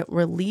husband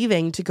were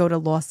leaving to go to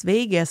Las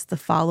Vegas the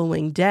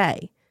following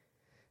day.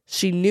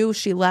 She knew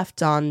she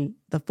left on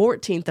the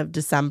 14th of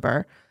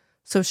December,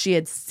 so she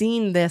had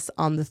seen this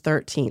on the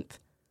 13th.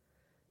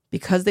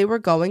 Because they were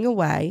going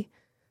away,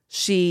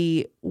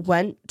 she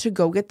went to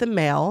go get the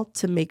mail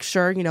to make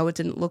sure, it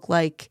didn't look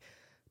like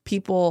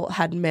people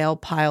had mail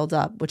piled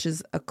up, which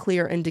is a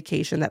clear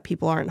indication that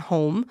people aren't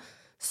home.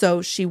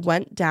 So she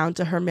went down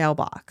to her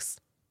mailbox.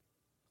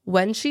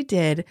 When she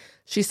did,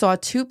 she saw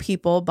two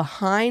people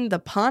behind the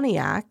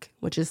Pontiac,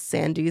 which is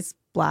Sandy's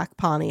black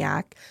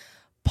Pontiac,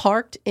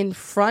 parked in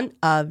front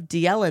of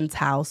DeEllen's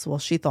house. Well,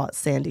 she thought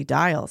Sandy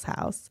Dial's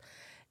house.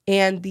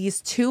 and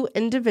these two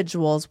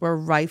individuals were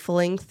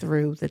rifling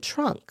through the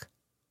trunk.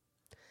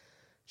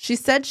 She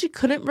said she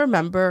couldn't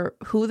remember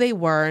who they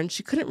were and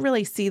she couldn't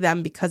really see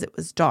them because it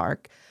was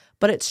dark,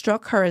 but it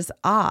struck her as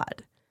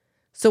odd.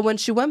 So when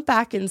she went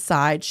back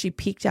inside, she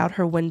peeked out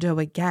her window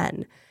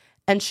again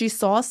and she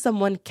saw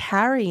someone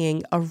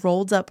carrying a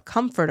rolled up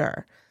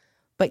comforter,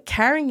 but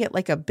carrying it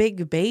like a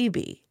big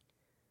baby.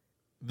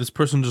 This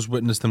person just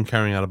witnessed them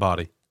carrying out a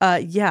body.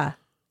 Yeah.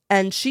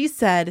 And she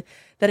said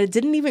that it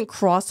didn't even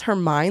cross her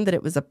mind that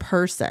it was a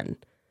person.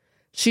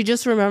 She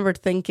just remembered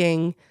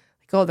thinking,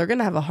 like, oh, they're going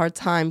to have a hard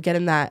time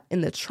getting that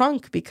in the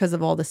trunk because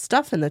of all the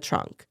stuff in the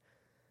trunk.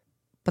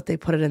 But they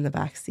put it in the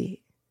back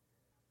seat.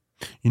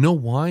 You know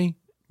why?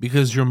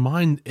 Because your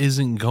mind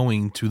isn't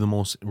going to the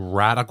most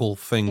radical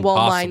thing possible.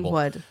 Well, mine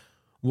would.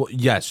 Well,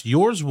 yes,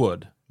 yours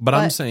would. But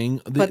I'm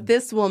saying... But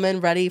this woman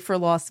ready for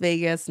Las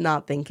Vegas,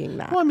 not thinking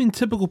that. Well, I mean,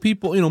 typical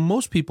people,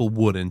 most people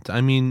wouldn't.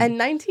 I mean... And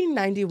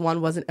 1991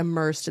 wasn't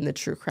immersed in the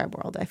true crime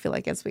world, I feel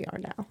like, as we are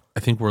now.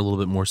 I think we're a little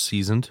bit more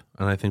seasoned,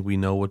 and I think we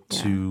know what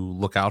to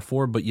look out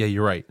for. But yeah,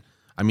 you're right.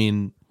 I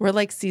mean... We're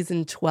like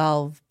season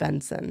 12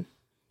 Benson,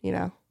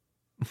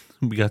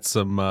 We got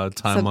some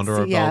time under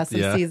our belt.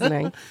 Some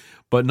seasoning.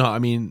 But no, I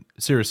mean,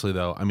 seriously,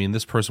 though. I mean,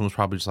 this person was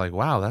probably just like,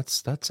 wow,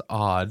 that's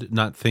odd.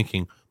 Not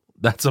thinking...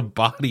 That's a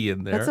body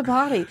in there. That's a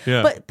body.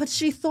 Yeah. But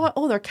she thought,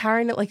 oh, they're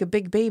carrying it like a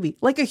big baby.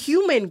 Like a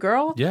human,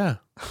 girl. Yeah.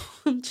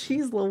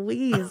 Jeez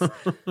Louise.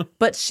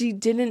 But she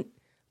didn't.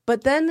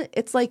 But then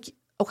it's like,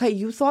 okay,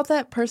 you thought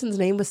that person's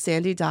name was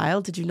Sandy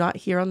Dial. Did you not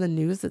hear on the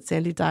news that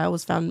Sandy Dial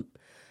was found?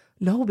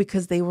 No,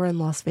 because they were in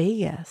Las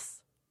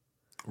Vegas.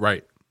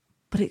 Right.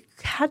 But it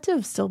had to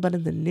have still been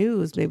in the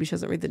news. Maybe she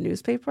doesn't read the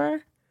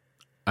newspaper.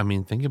 I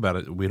mean, think about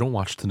it. We don't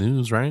watch the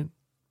news, right?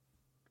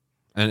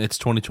 And it's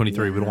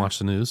 2023. We don't watch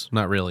the news.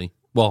 Not really.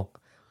 Well,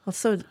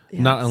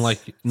 not unlike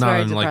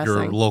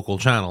your local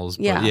channels.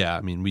 But yeah, I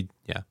mean,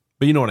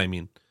 But you know what I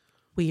mean.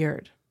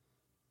 Weird.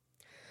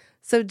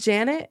 So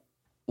Janet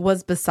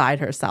was beside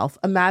herself.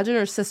 Imagine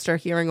her sister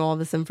hearing all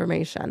this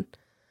information.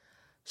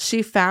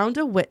 She found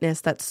a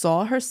witness that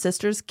saw her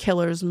sister's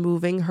killers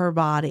moving her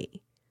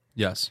body.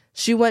 Yes.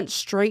 She went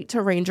straight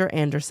to Ranger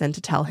Anderson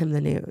to tell him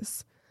the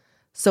news.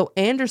 So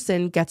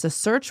Anderson gets a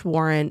search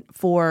warrant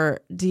for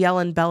DL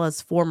and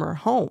Bella's former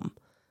home.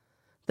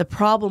 The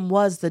problem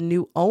was the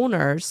new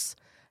owners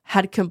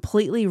had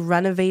completely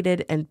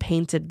renovated and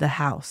painted the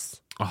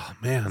house. Oh,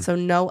 man. So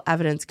no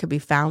evidence could be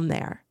found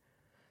there.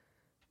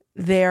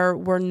 There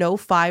were no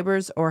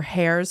fibers or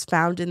hairs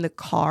found in the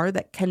car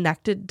that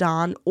connected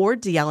Don or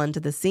DL to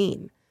the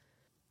scene.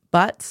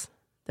 But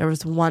there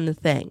was one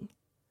thing.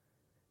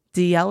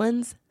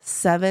 DL's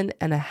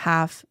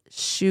 7.5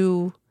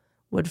 shoe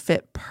would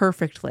fit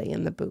perfectly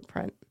in the boot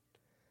print.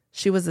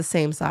 She was the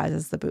same size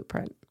as the boot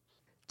print.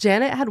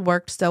 Janet had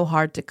worked so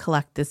hard to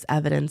collect this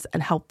evidence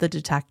and help the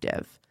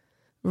detective,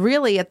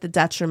 really at the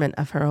detriment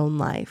of her own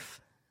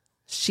life.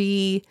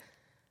 She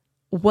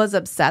was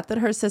upset that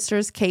her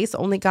sister's case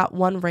only got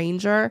one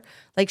ranger.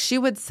 Like she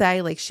would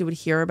say, like she would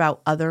hear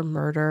about other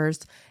murders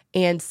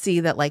and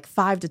see that like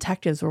 5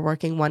 detectives were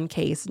working one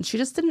case. And she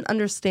just didn't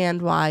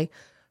understand why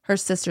her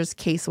sister's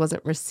case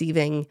wasn't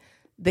receiving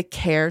the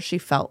care she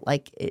felt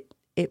like it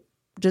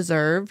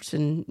deserved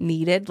and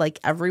needed, like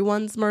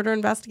everyone's murder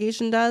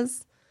investigation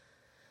does.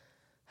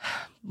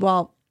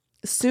 Well,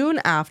 soon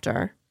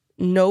after,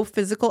 no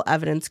physical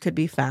evidence could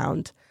be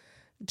found.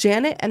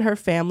 Janet and her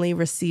family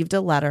received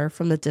a letter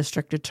from the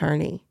district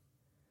attorney.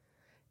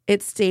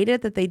 It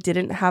stated that they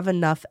didn't have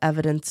enough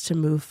evidence to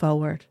move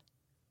forward.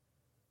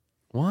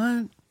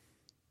 What?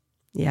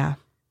 Yeah.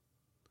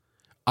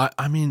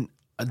 I mean,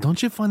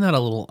 don't you find that a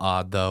little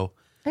odd, though?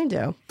 I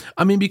do.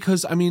 I mean,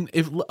 because,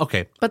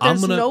 okay. But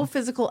there's no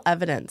physical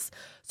evidence.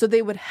 So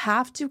they would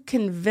have to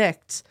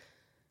convict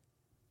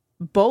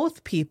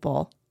both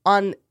people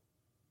on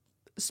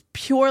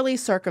purely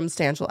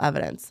circumstantial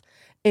evidence.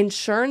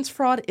 Insurance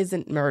fraud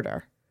isn't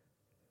murder.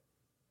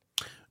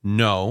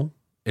 No,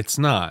 it's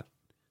not.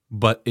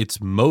 But it's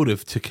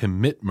motive to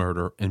commit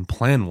murder and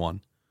plan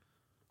one.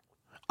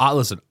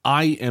 Listen,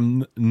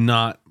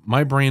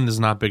 my brain is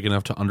not big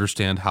enough to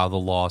understand how the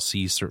law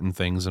sees certain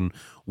things and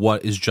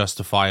what is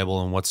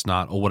justifiable and what's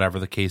not, or whatever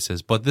the case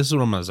is. But this is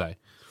what I'm going to say.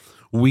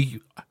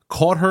 We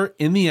caught her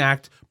in the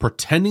act,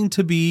 pretending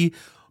to be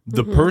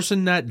the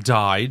person that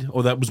died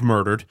or that was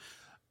murdered,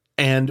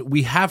 and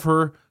we have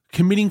her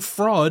committing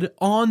fraud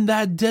on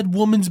that dead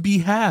woman's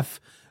behalf.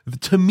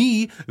 To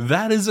me,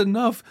 that is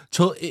enough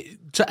to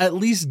at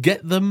least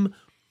get them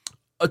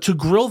to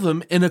grill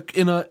them in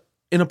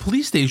a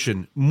police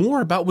station more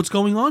about what's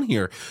going on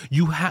here.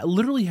 You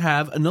literally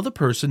have another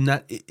person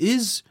that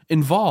is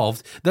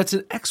involved. That's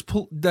an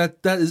that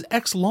is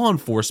ex-law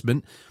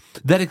enforcement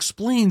that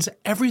explains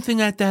everything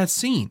at that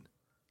scene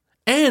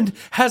and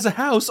has a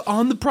house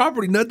on the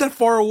property not that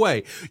far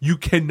away. You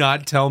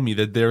cannot tell me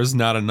that there is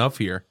not enough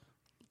here.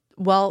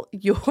 Well,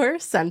 your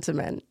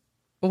sentiment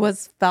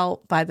was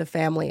felt by the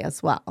family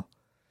as well.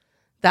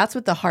 That's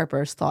what the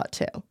Harpers thought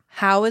too.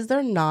 How is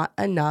there not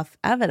enough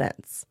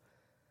evidence?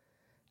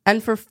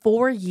 And for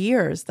 4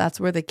 years, that's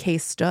where the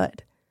case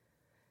stood.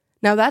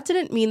 Now, that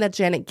didn't mean that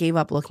Janet gave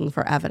up looking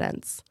for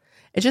evidence.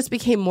 It just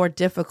became more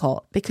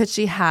difficult because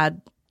she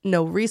had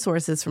no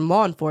resources from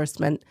law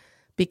enforcement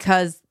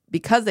because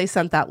they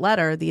sent that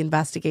letter, the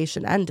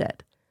investigation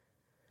ended.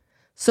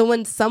 So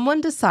when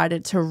someone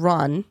decided to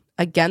run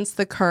against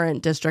the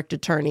current district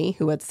attorney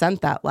who had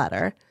sent that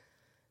letter,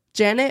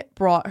 Janet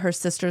brought her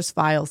sister's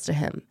files to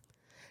him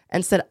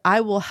and said,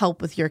 I will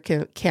help with your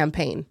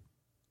campaign.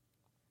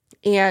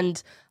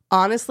 And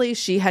honestly,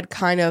 she had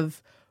kind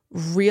of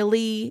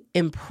really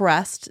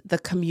impressed the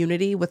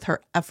community with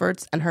her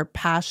efforts and her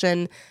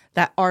passion.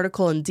 That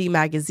article in D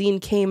Magazine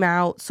came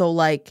out. So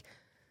like,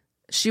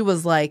 she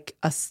was like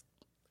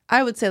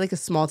I would say like a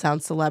small town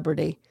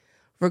celebrity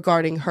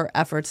regarding her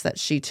efforts that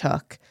she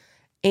took.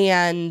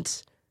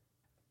 And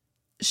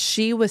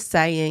she was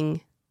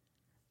saying,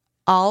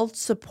 I'll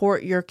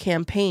support your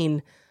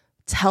campaign.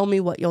 Tell me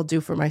what you'll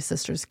do for my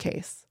sister's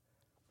case.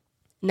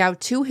 Now,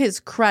 to his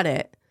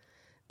credit,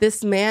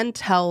 this man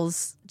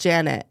tells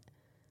Janet,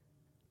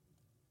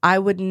 I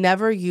would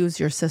never use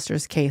your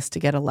sister's case to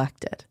get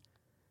elected,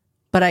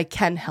 but I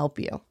can help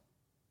you.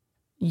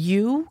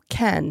 You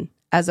can,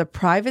 as a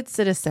private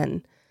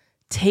citizen,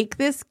 take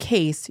this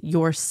case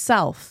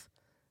yourself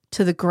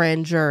to the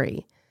grand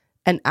jury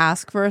and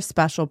ask for a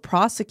special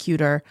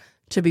prosecutor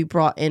to be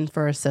brought in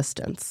for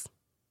assistance.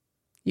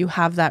 You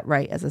have that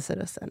right as a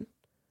citizen.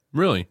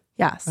 Really?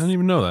 Yes. I didn't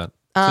even know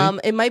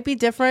that. It might be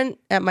different.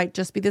 It might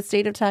just be the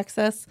state of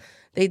Texas.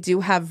 They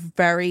do have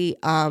very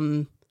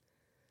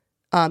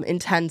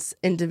intense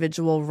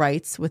individual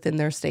rights within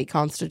their state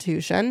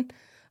constitution.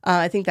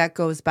 I think that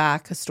goes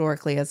back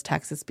historically as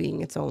Texas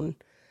being its own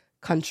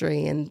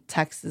country, and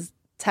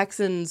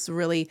Texans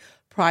really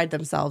pride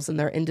themselves in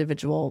their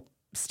individual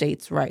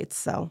states' rights.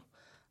 So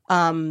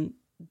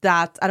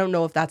that I don't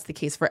know if that's the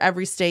case for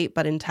every state,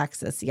 but in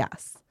Texas,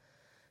 yes.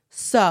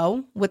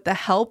 So with the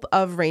help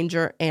of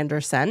Ranger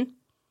Anderson,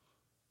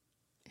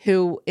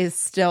 who is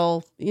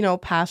still,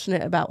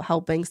 passionate about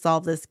helping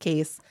solve this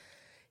case,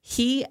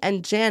 he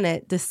and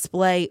Janet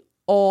display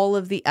all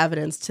of the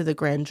evidence to the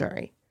grand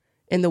jury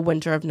in the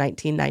winter of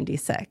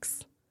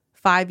 1996,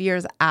 5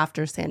 years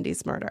after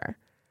Sandy's murder.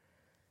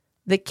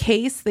 The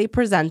case they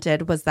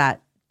presented was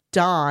that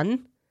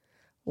Don,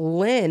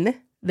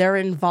 Lynn, they're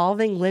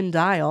involving Lynn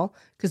Dial,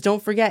 because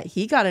don't forget,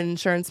 he got an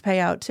insurance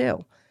payout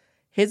too.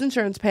 His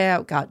insurance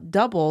payout got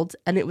doubled,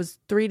 and it was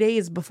 3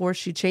 days before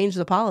she changed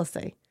the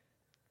policy.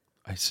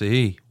 I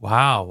see.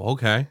 Wow.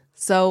 Okay.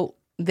 So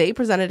they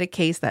presented a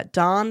case that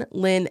Don,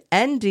 Lynn,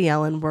 and Dee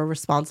Ellen were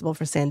responsible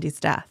for Sandy's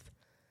death.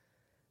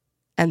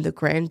 And the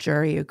grand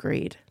jury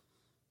agreed.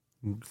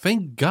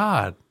 Thank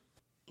God.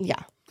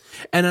 Yeah.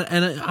 And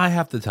I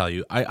have to tell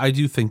you, I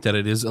do think that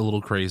it is a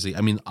little crazy.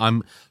 I mean,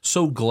 I'm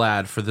so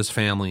glad for this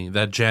family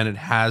that Janet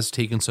has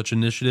taken such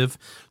initiative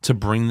to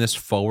bring this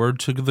forward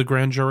to the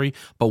grand jury.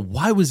 But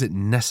why was it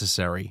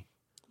necessary?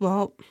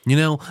 Well,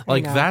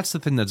 that's the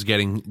thing that's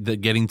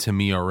getting to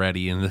me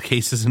already, and the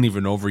case isn't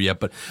even over yet.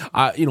 But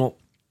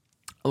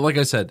like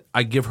I said,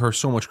 I give her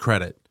so much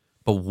credit.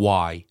 But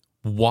why?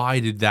 Why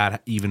did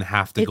that even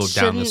have to go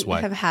down this way?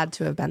 It shouldn't have had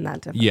to have been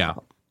that difficult. Yeah.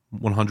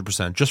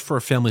 100%. Just for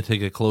a family to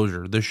get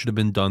closure, this should have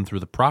been done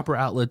through the proper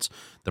outlets,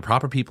 the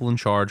proper people in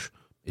charge.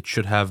 It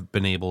should have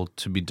been able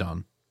to be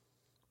done.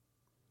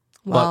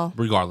 Well,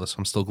 but regardless,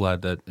 I'm still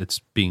glad that it's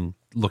being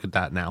looked at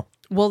that now.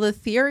 Well, the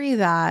theory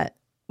that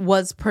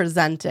was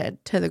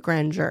presented to the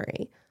grand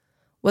jury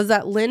was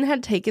that Lynn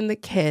had taken the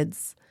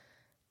kids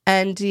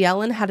and Dee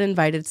Ellen had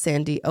invited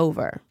Sandy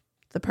over,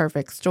 the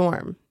perfect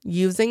storm,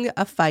 using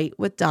a fight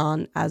with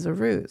Don as a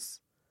ruse.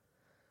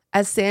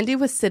 As Sandy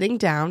was sitting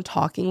down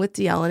talking with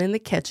Dee Ellen in the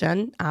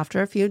kitchen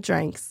after a few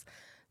drinks,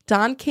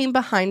 Don came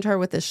behind her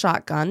with his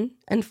shotgun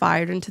and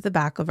fired into the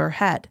back of her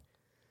head.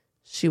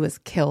 She was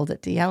killed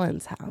at Dee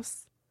Ellen's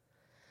house.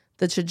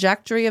 The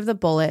trajectory of the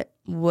bullet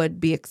would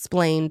be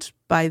explained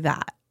by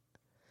that.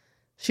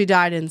 She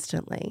died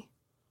instantly.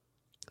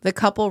 The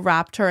couple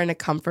wrapped her in a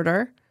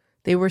comforter.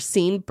 They were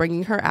seen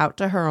bringing her out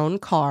to her own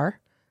car.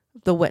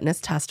 The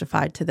witness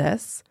testified to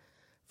this.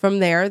 From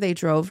there, they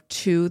drove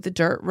to the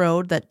dirt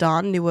road that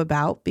Don knew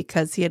about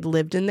because he had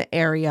lived in the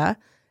area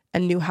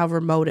and knew how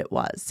remote it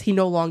was. He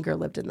no longer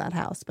lived in that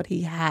house, but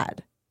he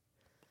had.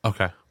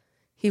 Okay.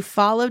 He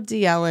followed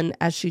Dee Ellen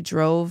as she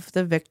drove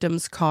the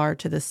victim's car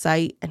to the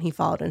site, and he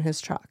followed in his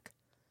truck.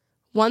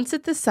 Once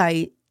at the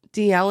site,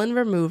 Dee Ellen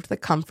removed the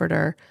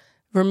comforter,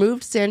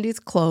 removed Sandy's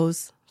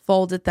clothes,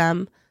 folded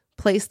them,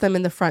 placed them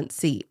in the front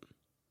seat.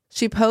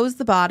 She posed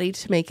the body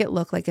to make it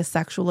look like a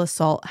sexual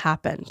assault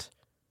happened.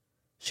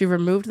 She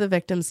removed the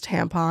victim's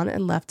tampon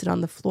and left it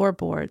on the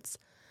floorboards,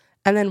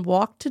 and then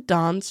walked to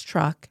Don's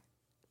truck,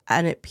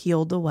 and it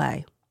peeled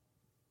away.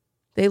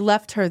 They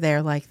left her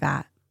there like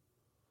that.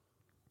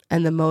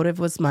 And the motive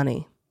was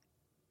money.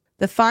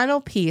 The final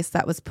piece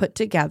that was put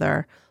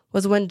together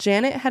was when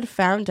Janet had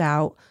found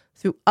out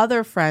through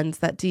other friends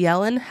that Dee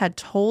Ellen had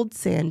told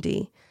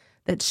Sandy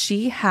that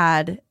she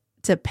had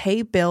to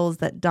pay bills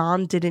that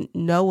Don didn't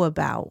know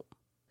about.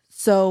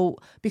 So,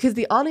 because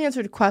the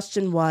unanswered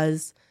question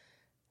was,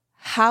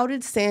 How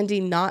did Sandy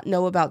not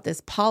know about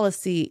this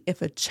policy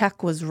if a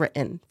check was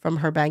written from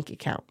her bank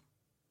account?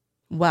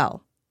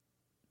 Well,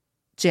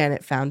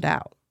 Janet found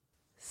out.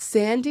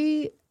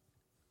 Sandy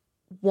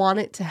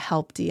wanted to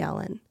help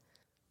D'Ellen,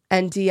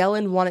 and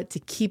D'Ellen wanted to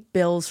keep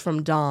bills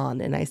from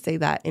Dawn, and I say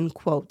that in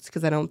quotes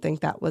because I don't think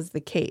that was the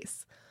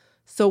case.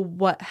 So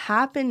what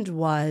happened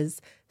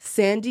was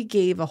Sandy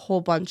gave a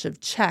whole bunch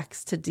of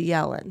checks to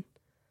D'Ellen,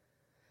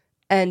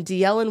 and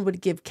D'Ellen would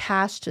give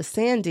cash to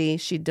Sandy.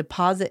 She'd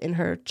deposit in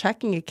her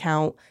checking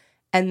account,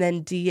 and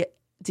then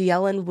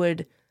D'Ellen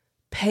would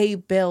pay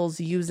bills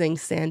using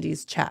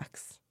Sandy's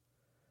checks.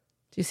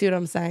 Do you see what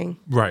I'm saying?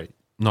 Right.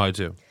 No, I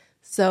do.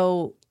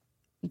 So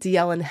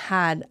D'Ellen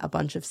had a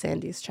bunch of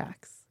Sandy's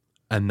checks.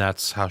 And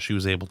that's how she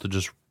was able to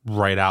just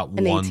write out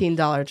an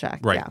 $18 check.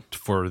 Right, yeah.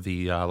 for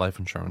the life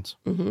insurance.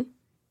 Mm-hmm.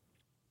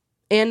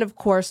 And of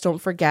course, don't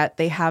forget,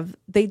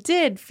 they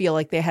did feel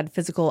like they had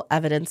physical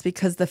evidence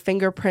because the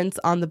fingerprints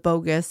on the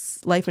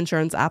bogus life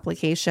insurance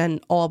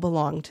application all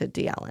belonged to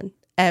D'Ellen.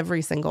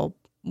 Every single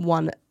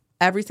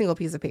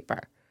piece of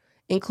paper,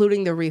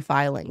 including the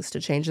refilings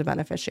to change the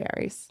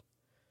beneficiaries.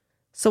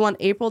 So on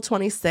April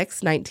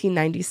 26,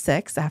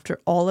 1996, after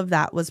all of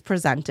that was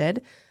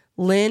presented,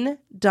 Lynn,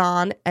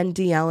 Dawn, and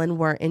D'Ellen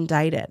were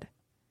indicted.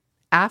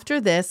 After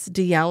this,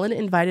 D'Ellen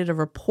invited a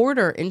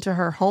reporter into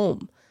her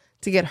home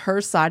to get her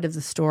side of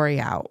the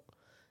story out.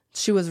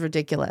 She was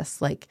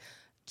ridiculous. Like,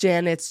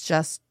 Janet's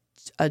just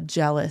a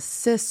jealous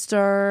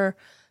sister.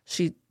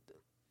 She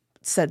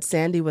said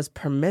Sandy was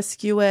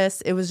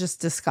promiscuous. It was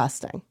just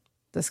disgusting.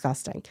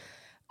 Disgusting.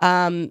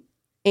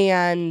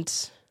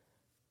 And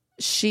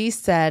she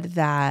said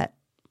that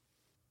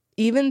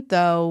even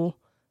though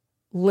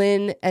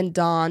Lynn and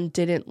Dawn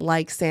didn't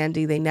like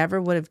Sandy, they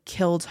never would have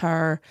killed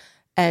her.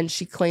 And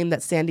she claimed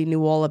that Sandy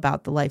knew all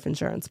about the life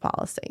insurance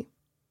policy.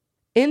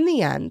 In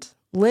the end,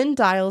 Lynn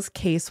Dial's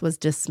case was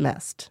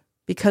dismissed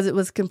because it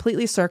was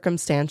completely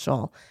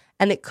circumstantial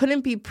and it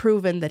couldn't be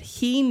proven that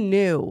he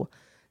knew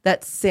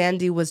that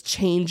Sandy was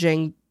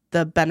changing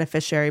the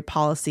beneficiary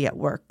policy at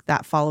work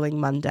that following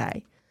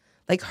Monday.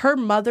 Like, her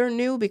mother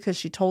knew because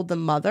she told the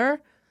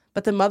mother,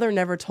 but the mother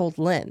never told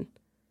Lynn.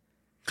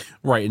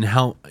 Right, and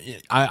how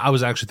I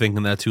was actually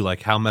thinking that too.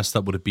 Like, how messed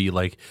up would it be,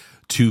 like,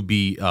 to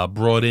be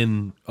brought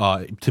in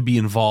to be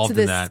involved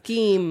in that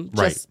scheme,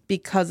 right, just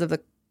because of the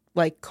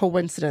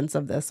coincidence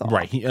of this all.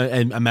 Right,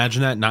 and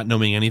imagine that, not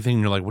knowing anything.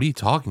 And you're like, what are you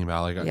talking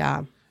about? Like,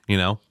 yeah, you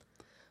know.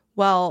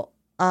 Well,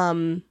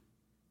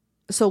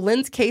 so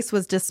Lynn's case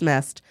was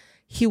dismissed.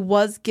 He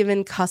was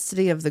given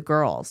custody of the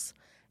girls,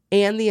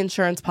 and the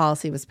insurance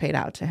policy was paid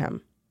out to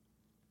him.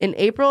 In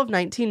April of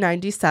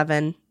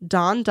 1997,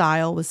 Dawn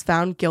Dial was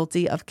found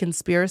guilty of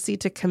conspiracy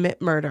to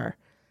commit murder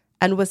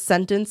and was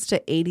sentenced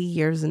to 80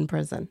 years in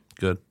prison.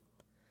 Good.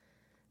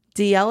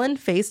 D'Ellen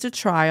faced a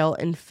trial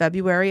in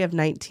February of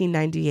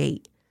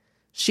 1998.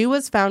 She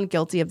was found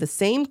guilty of the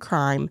same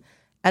crime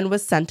and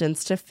was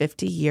sentenced to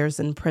 50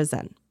 years in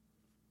prison.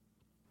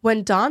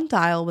 When Dawn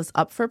Dial was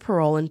up for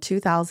parole in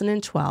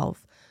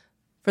 2012,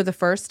 for the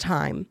first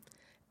time,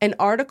 an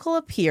article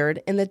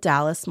appeared in the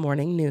Dallas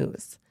Morning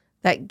News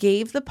that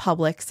gave the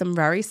public some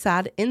very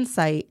sad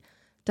insight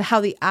to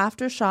how the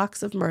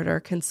aftershocks of murder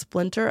can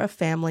splinter a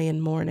family in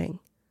mourning.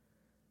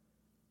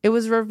 It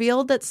was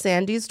revealed that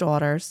Sandy's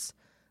daughters,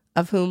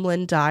 of whom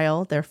Lynn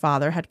Dial, their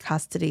father, had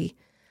custody,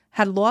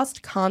 had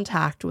lost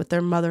contact with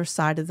their mother's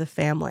side of the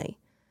family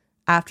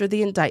after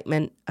the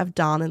indictment of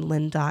Dawn and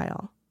Lynn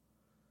Dial.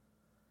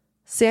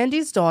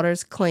 Sandy's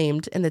daughters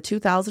claimed in the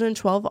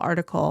 2012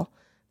 article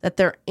that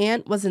their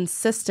aunt was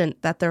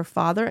insistent that their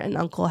father and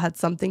uncle had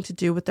something to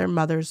do with their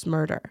mother's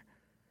murder,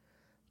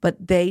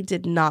 but they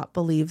did not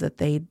believe that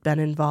they'd been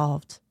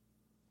involved.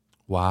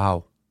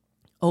 Wow.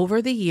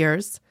 Over the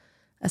years,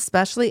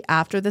 especially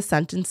after the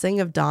sentencing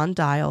of Dawn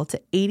Dial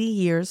to 80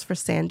 years for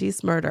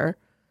Sandy's murder,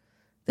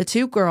 the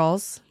two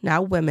girls,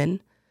 now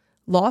women,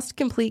 lost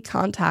complete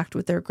contact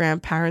with their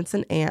grandparents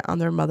and aunt on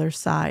their mother's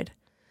side.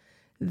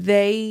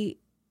 The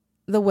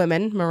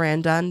women,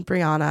 Miranda and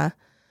Brianna,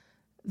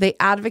 they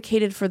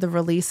advocated for the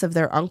release of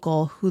their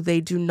uncle, who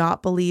they do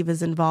not believe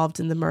is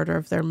involved in the murder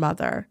of their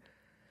mother.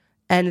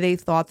 And they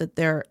thought that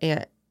their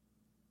aunt,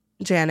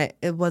 Janet,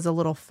 it was a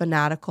little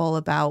fanatical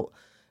about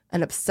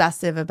and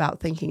obsessive about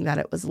thinking that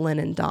it was Lynn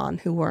and Dawn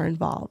who were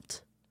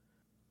involved.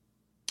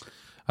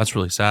 That's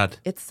really sad.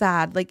 It's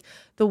sad. Like,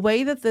 the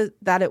way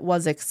that it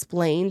was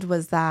explained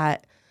was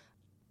that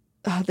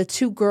the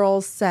two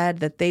girls said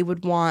that they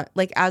would want,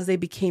 like, as they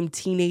became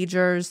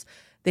teenagers,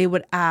 they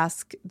would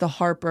ask the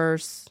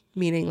Harpers,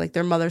 meaning like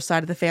their mother's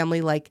side of the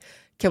family, like,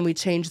 can we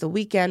change the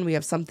weekend? We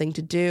have something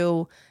to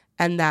do.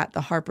 And that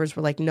the Harpers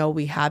were like, no,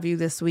 we have you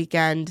this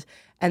weekend.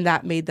 And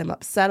that made them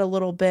upset a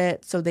little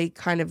bit. So they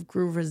kind of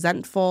grew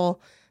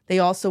resentful. They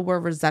also were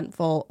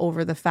resentful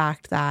over the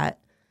fact that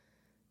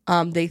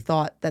they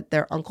thought that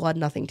their uncle had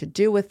nothing to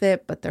do with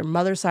it, but their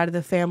mother's side of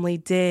the family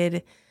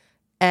did.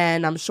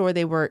 And I'm sure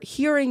they were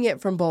hearing it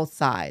from both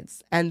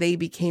sides. And they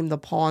became the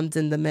pawns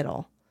in the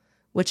middle,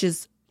 which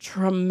is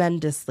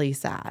tremendously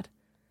sad.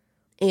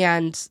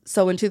 And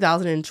so in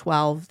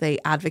 2012, they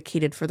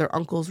advocated for their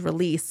uncle's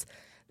release.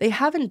 They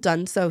haven't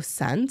done so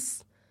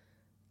since,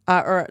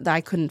 or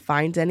I couldn't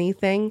find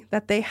anything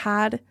that they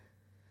had.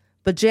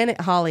 But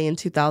Janet Hawley in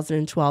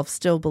 2012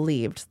 still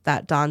believed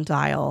that Don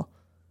Dial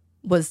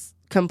was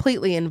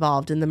completely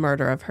involved in the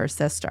murder of her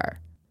sister.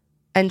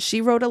 And she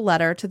wrote a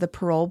letter to the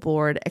parole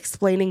board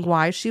explaining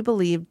why she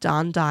believed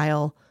Don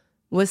Dial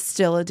was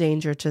still a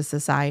danger to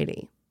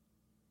society.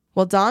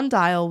 Well, Don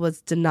Dial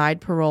was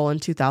denied parole in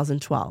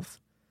 2012,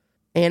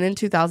 and in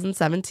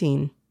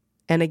 2017,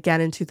 and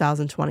again in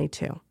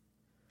 2022.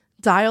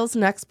 Dial's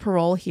next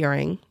parole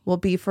hearing will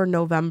be for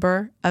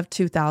November of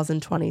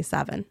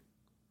 2027.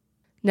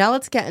 Now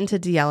let's get into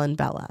D'Ellen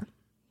Bella,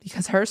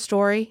 because her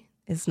story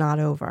is not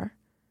over.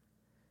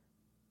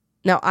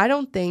 Now, I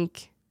don't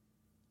think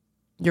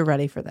you're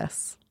ready for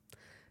this.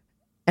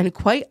 And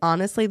quite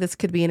honestly, this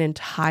could be an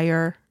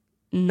entire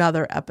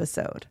another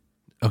episode.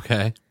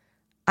 Okay.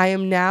 I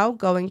am now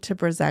going to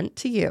present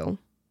to you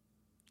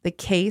the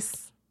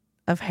case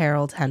of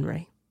Harold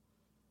Henry.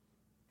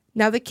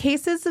 Now, the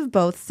cases of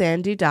both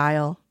Sandy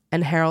Dial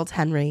and Harold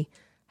Henry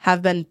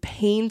have been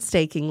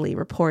painstakingly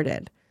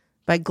reported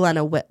by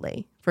Glenna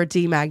Whitley for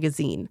D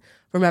Magazine.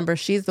 Remember,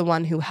 she's the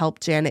one who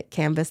helped Janet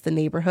canvass the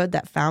neighborhood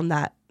that found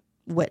that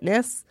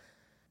witness.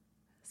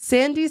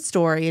 Sandy's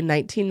story in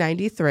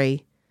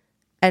 1993,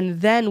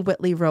 and then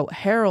Whitley wrote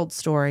Harold's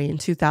story in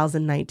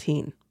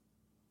 2019.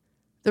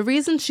 The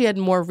reason she had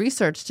more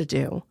research to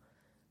do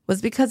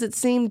was because it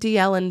seemed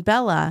D'Ellen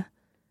Bella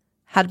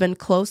had been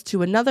close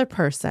to another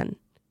person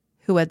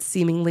who had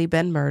seemingly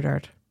been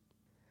murdered.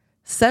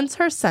 Since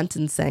her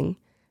sentencing,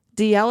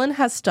 D'Ellen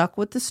has stuck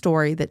with the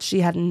story that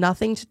she had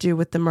nothing to do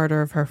with the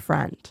murder of her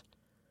friend.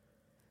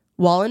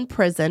 While in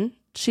prison,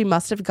 she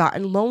must have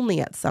gotten lonely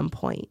at some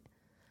point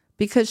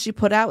because she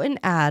put out an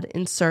ad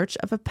in search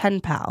of a pen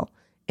pal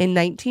in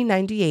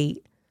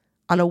 1998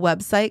 on a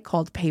website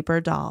called Paper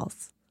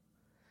Dolls.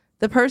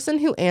 The person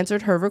who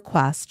answered her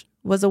request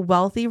was a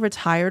wealthy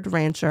retired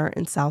rancher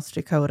in South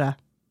Dakota.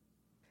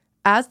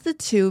 As the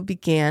two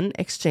began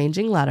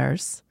exchanging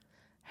letters,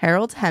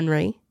 Harold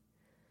Henry,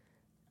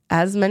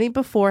 as many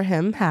before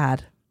him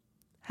had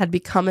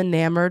become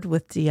enamored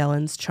with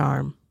D'Ellen's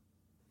charm.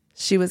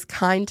 She was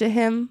kind to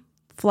him,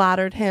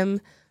 flattered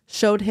him,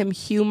 showed him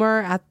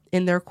humor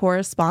in their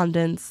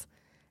correspondence,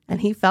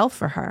 and he fell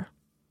for her.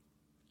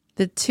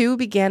 The two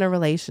began a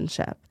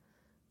relationship,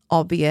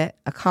 albeit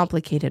a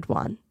complicated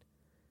one.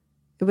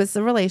 It was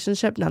a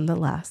relationship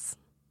nonetheless.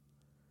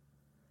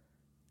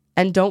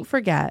 And don't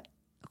forget,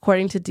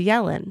 according to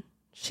D'Ellen,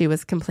 she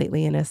was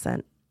completely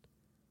innocent.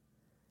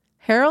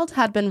 Harold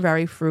had been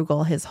very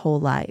frugal his whole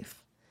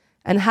life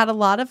and had a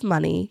lot of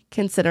money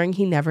considering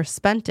he never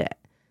spent it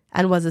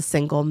and was a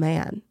single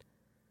man.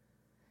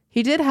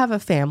 He did have a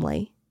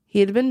family. He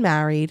had been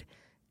married,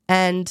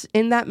 and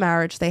in that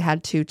marriage they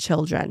had 2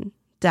 children,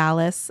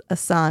 Dallas, a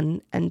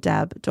son, and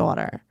Deb,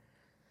 daughter.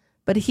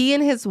 But he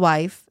and his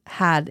wife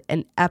had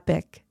an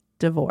epic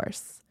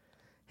divorce.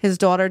 His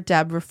daughter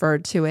Deb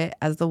referred to it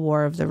as the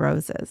War of the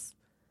Roses.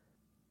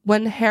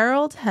 When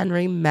Harold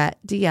Henry met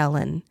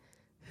D'Ellen,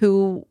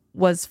 who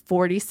was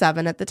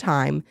 47 at the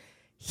time,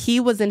 he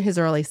was in his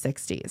early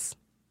 60s.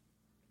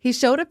 He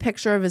showed a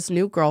picture of his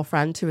new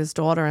girlfriend to his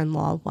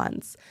daughter-in-law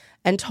once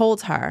and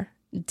told her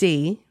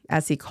Dee,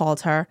 as he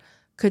called her,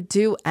 could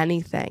do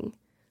anything.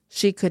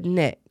 She could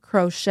knit,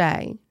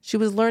 crochet. She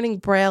was learning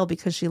Braille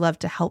because she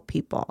loved to help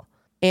people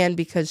and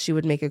because she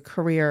would make a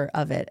career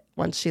of it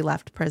once she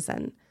left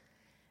prison.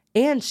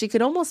 And she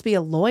could almost be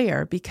a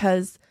lawyer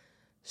because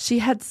she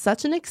had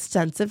such an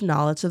extensive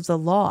knowledge of the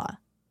law,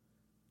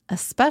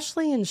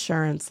 especially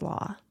insurance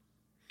law.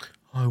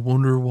 I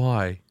wonder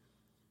why.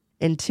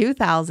 In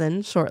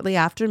 2000, shortly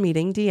after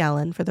meeting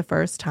D'Ellen for the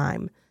first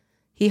time,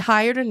 he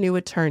hired a new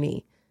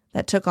attorney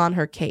that took on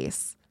her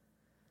case.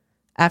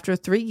 After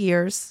 3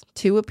 years,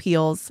 2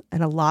 appeals,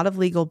 and a lot of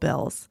legal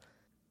bills,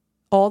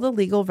 all the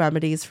legal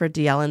remedies for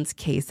D'Ellen's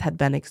case had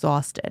been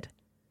exhausted.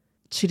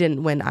 She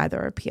didn't win either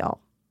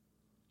appeal.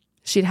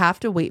 She'd have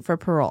to wait for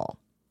parole,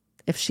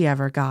 if she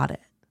ever got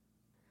it.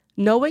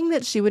 Knowing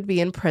that she would be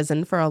in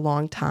prison for a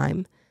long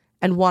time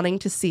and wanting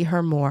to see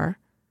her more,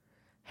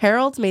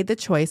 Harold made the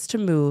choice to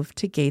move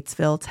to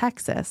Gatesville,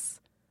 Texas,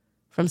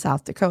 from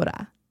South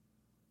Dakota,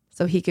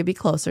 so he could be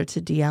closer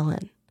to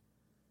D'Ellen.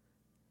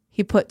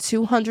 He put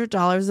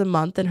 $200 a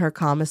month in her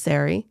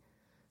commissary,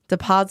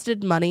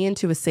 deposited money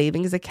into a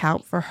savings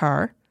account for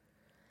her,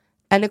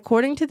 and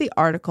according to the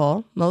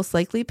article, most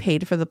likely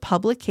paid for the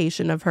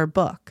publication of her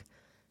book,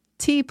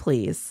 Tea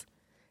Please,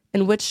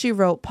 in which she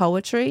wrote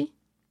poetry,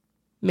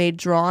 made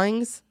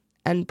drawings,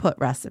 and put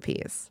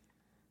recipes.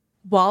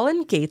 While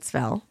in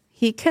Gatesville,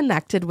 he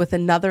connected with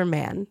another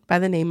man by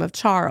the name of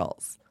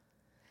Charles.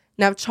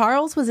 Now,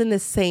 Charles was in the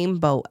same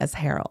boat as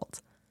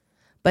Harold,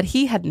 but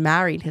he had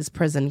married his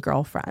prison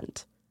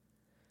girlfriend.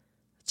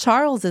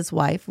 Charles's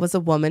wife was a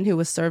woman who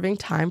was serving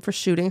time for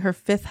shooting her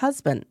 5th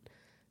husband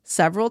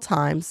several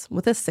times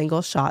with a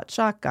single-shot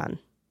shotgun.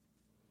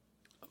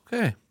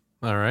 Okay.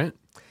 All right.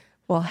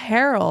 Well,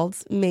 Harold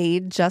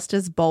made just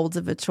as bold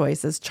of a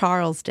choice as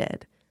Charles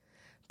did,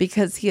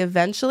 because he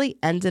eventually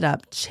ended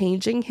up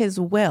changing his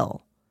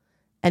will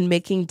and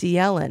making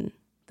Ellen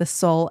the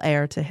sole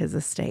heir to his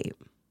estate.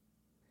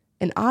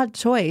 An odd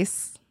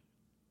choice,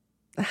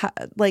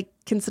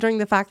 considering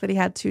the fact that he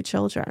had 2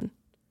 children.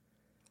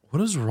 What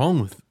was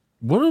wrong with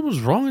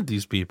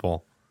these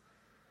people?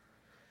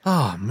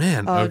 Oh,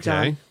 man. Oh,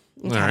 okay.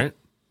 John. All right.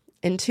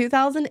 In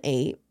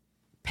 2008,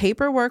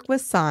 paperwork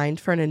was signed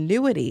for an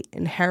annuity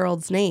in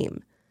Harold's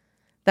name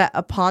that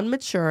upon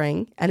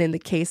maturing, and in the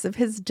case of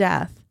his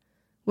death,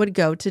 would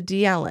go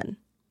to Ellen.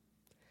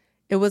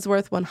 It was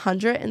worth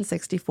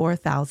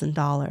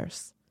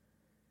 $164,000.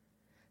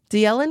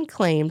 Ellen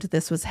claimed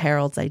this was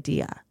Harold's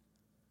idea.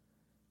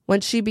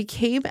 When she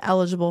became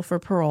eligible for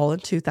parole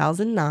in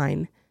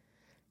 2009,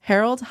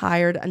 Harold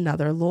hired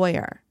another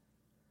lawyer.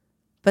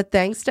 But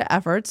thanks to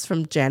efforts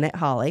from Janet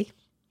Hawley,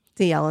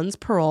 Ellen's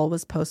parole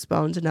was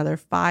postponed another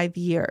 5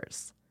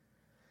 years.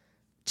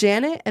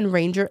 Janet and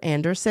Ranger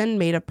Anderson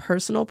made a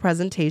personal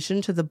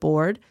presentation to the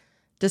board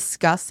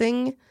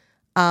discussing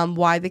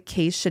why the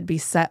case should be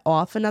set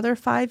off another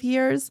 5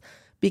 years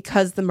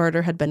because the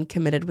murder had been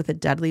committed with a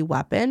deadly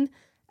weapon,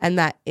 and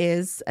that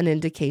is an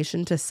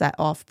indication to set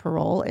off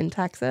parole in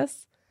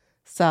Texas.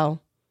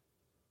 So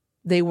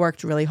they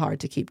worked really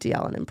hard to keep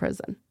Ellen in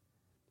prison.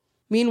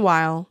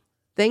 Meanwhile,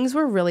 things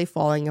were really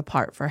falling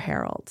apart for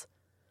Harold.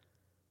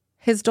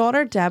 His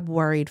daughter Deb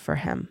worried for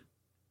him.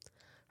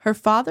 Her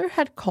father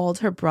had called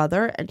her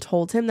brother and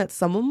told him that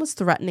someone was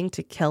threatening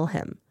to kill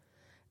him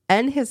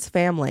and his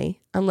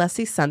family unless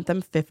he sent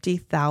them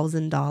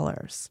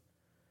 $50,000.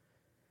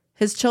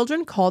 His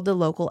children called the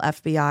local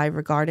FBI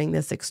regarding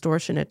this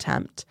extortion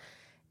attempt,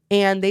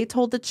 and they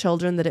told the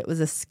children that it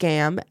was a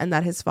scam and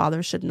that his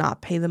father should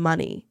not pay the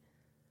money.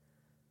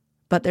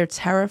 But their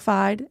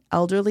terrified,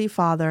 elderly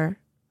father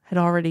had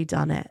already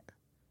done it.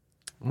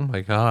 Oh,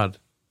 my God.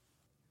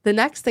 The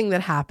next thing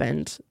that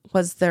happened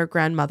was their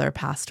grandmother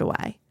passed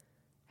away,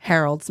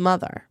 Harold's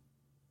mother.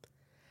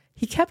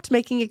 He kept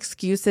making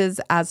excuses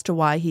as to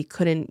why he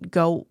couldn't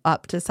go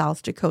up to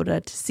South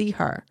Dakota to see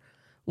her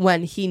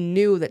when he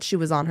knew that she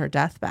was on her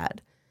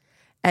deathbed.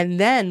 And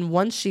then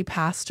once she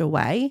passed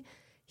away,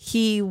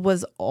 he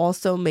was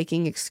also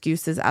making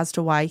excuses as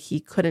to why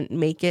he couldn't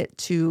make it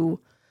to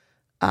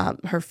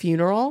her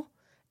funeral.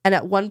 And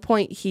at one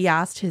point, he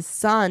asked his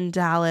son,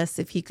 Dallas,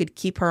 if he could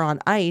keep her on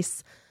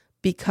ice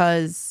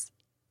because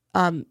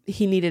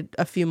he needed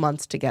a few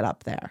months to get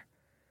up there.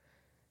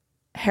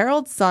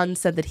 Harold's son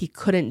said that he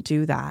couldn't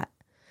do that.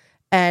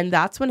 And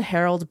that's when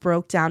Harold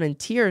broke down in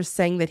tears,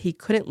 saying that he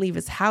couldn't leave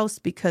his house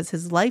because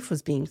his life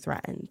was being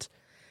threatened.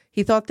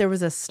 He thought there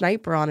was a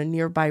sniper on a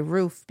nearby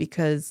roof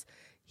because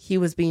he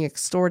was being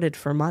extorted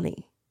for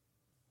money.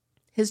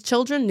 His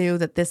children knew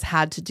that this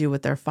had to do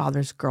with their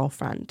father's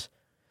girlfriend.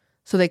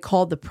 So they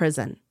called the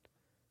prison,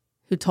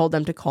 who told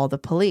them to call the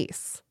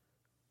police,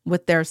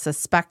 with their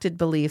suspected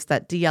beliefs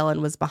that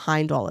Ellen was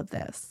behind all of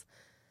this.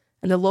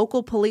 And the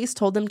local police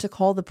told them to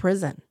call the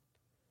prison.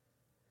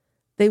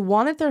 They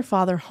wanted their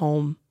father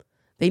home.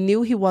 They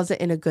knew he wasn't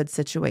in a good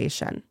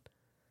situation.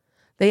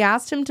 They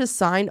asked him to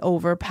sign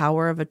over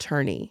power of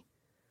attorney,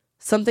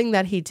 something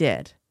that he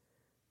did.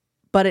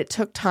 But it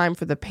took time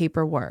for the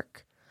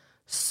paperwork.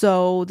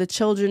 So the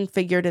children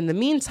figured in the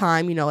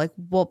meantime,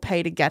 we'll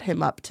pay to get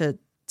him up to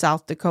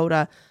South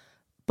Dakota.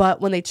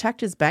 But when they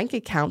checked his bank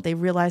account, they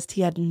realized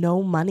he had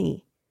no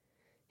money.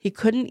 He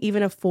couldn't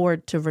even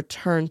afford to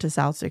return to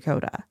South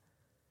Dakota.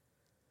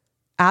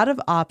 Out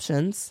of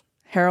options,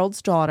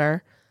 Harold's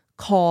daughter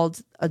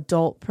called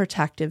Adult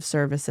Protective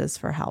Services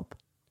for help.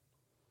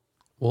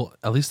 Well,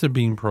 at least they're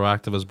being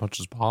proactive as much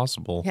as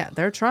possible. Yeah,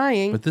 they're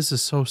trying. But this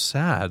is so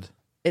sad.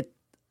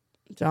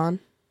 John,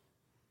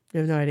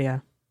 you have no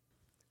idea.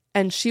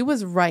 And she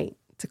was right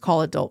to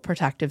call Adult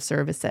Protective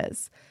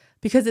Services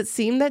because it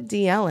seemed that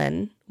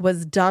Ellen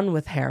was done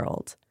with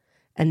Harold.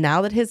 And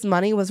now that his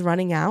money was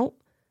running out,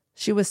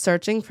 she was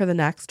searching for the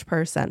next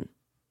person.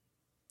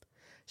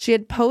 She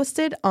had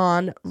posted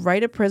on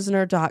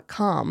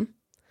writeaprisoner.com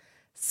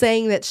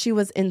saying that she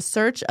was in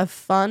search of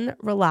fun,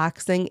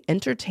 relaxing,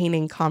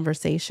 entertaining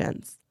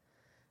conversations.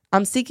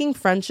 I'm seeking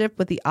friendship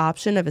with the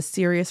option of a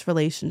serious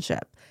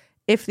relationship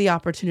if the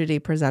opportunity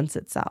presents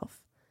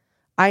itself.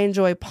 I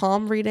enjoy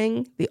palm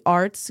reading, the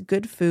arts,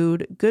 good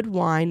food, good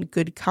wine,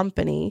 good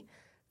company,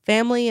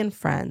 family, and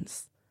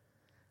friends.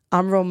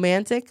 I'm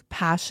romantic,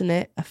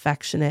 passionate,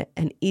 affectionate,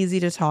 and easy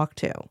to talk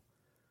to.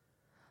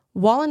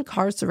 While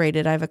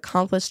incarcerated, I've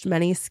accomplished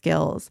many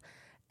skills,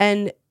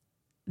 and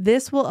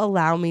this will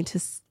allow me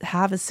to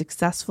have a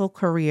successful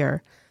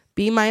career,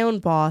 be my own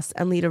boss,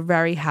 and lead a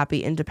very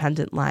happy,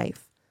 independent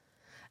life.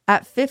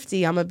 At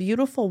 50, I'm a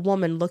beautiful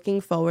woman looking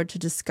forward to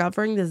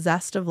discovering the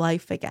zest of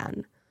life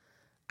again.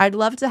 I'd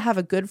love to have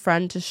a good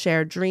friend to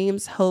share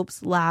dreams,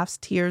 hopes, laughs,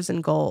 tears,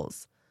 and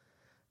goals.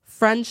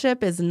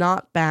 Friendship is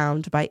not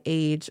bound by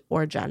age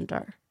or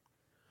gender.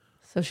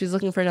 So she's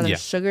looking for another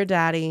sugar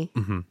daddy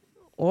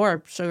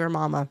or sugar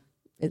mama,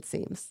 it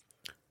seems.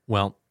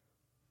 Well,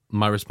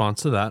 my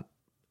response to that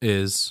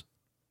is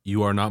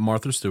You are not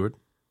Martha Stewart.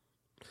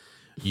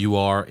 You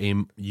are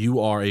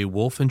a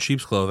wolf in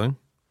sheep's clothing.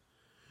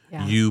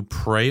 Yeah. You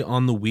prey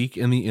on the weak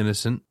and the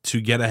innocent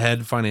to get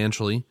ahead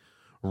financially,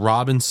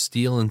 rob and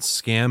steal and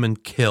scam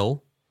and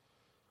kill.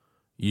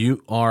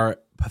 You are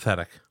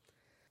pathetic.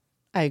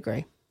 I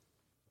agree.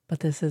 But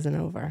this isn't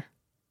over.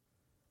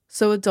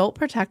 So Adult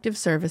Protective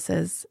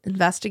Services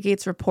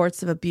investigates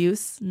reports of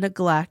abuse,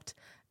 neglect,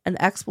 and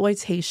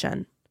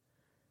exploitation.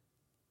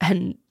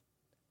 And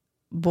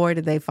boy,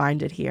 did they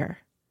find it here.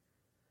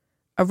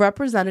 A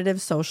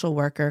representative social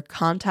worker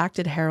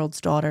contacted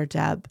Harold's daughter,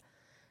 Deb,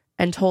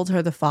 and told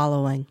her the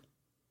following.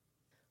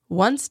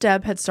 Once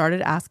Deb had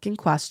started asking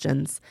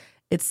questions,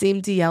 it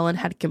seemed D'Ellen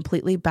had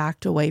completely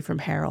backed away from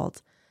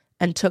Harold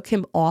and took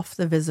him off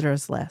the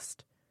visitors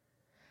list.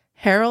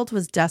 Harold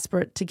was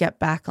desperate to get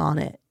back on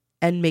it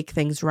and make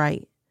things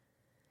right.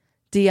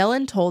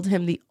 D'Ellen told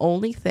him the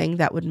only thing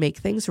that would make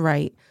things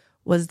right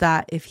was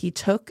that if he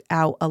took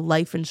out a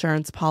life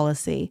insurance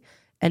policy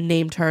and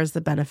named her as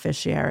the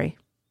beneficiary.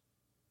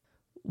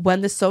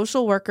 When the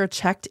social worker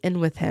checked in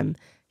with him,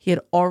 he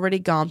had already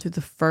gone through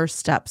the first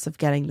steps of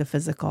getting the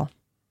physical.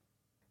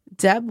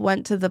 Deb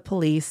went to the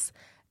police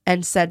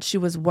and said she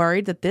was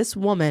worried that this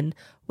woman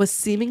was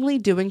seemingly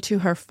doing to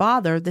her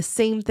father the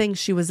same thing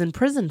she was in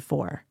prison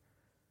for.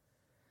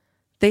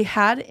 They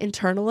had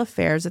internal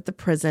affairs at the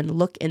prison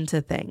look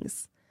into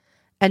things,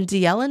 and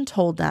D'Ellen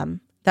told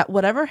them that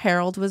whatever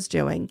Harold was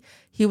doing,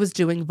 he was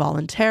doing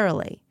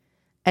voluntarily,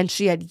 and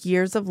she had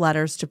years of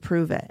letters to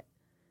prove it,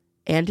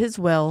 and his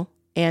will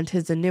and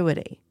his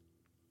annuity.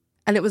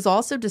 And it was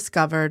also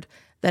discovered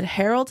that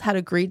Harold had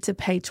agreed to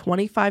pay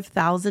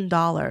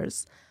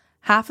 $25,000,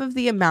 half of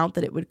the amount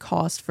that it would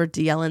cost for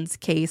D'Ellen's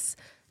case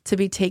to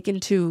be taken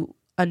to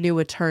a new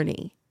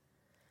attorney.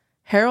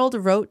 Harold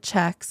wrote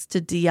checks to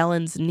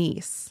D'Ellen's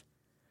niece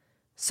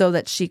so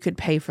that she could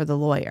pay for the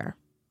lawyer.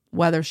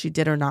 Whether she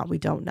did or not, we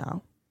don't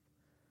know.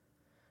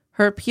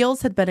 Her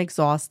appeals had been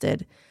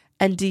exhausted,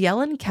 and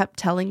D'Ellen kept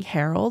telling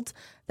Harold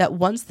that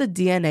once the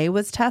DNA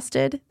was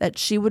tested, that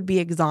she would be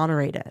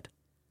exonerated.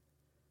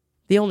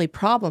 The only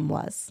problem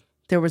was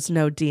there was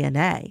no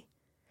DNA.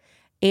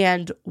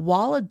 And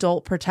while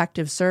Adult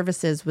Protective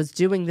Services was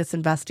doing this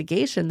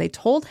investigation, they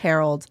told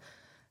Harold,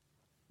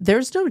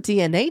 there's no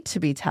DNA to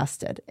be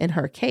tested in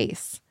her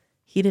case.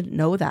 He didn't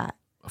know that.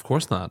 Of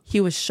course not. He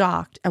was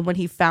shocked. And when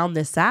he found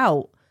this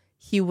out,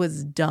 he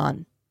was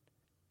done.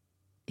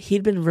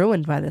 He'd been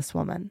ruined by this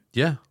woman.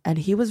 Yeah. And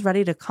he was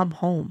ready to come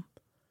home.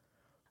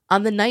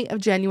 On the night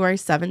of January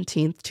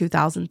 17th,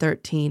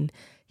 2013,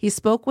 he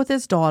spoke with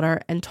his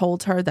daughter and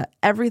told her that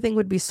everything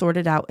would be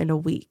sorted out in a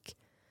week.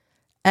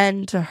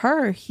 And to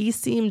her, he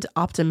seemed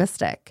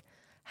optimistic,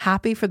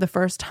 happy for the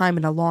first time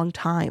in a long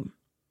time.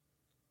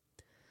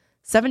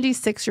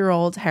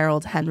 76-year-old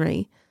Harold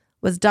Henry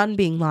was done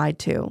being lied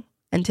to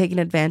and taken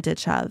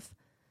advantage of.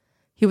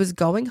 He was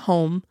going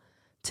home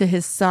to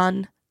his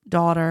son,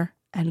 daughter,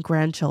 and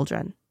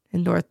grandchildren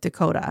in North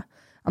Dakota.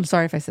 I'm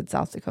sorry if I said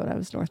South Dakota. It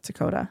was North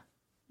Dakota.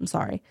 I'm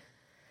sorry.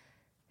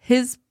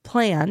 His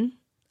plan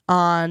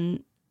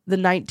on the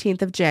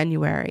 19th of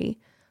January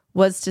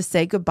was to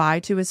say goodbye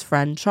to his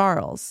friend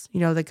Charles, you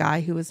know, the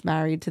guy who was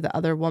married to the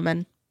other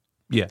woman.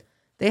 Yeah.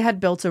 They had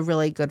built a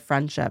really good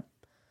friendship.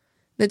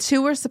 The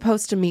two were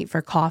supposed to meet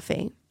for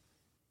coffee.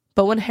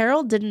 But when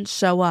Harold didn't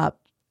show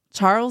up,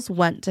 Charles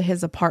went to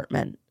his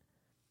apartment,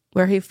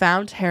 where he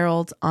found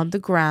Harold on the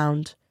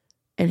ground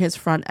in his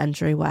front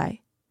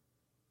entryway.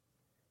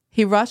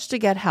 He rushed to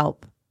get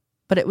help,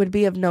 but it would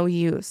be of no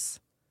use.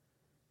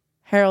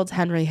 Harold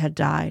Henry had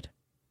died.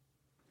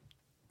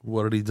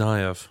 What did he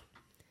die of?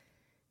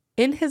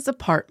 In his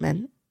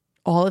apartment,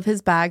 all of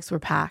his bags were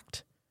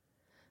packed.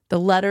 The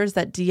letters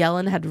that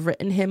D'Ellen had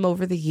written him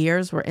over the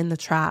years were in the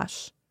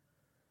trash.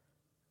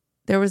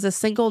 There was a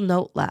single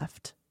note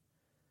left.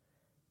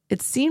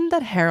 It seemed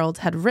that Harold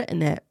had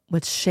written it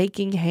with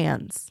shaking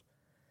hands.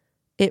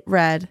 It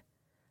read,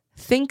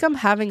 "Think I'm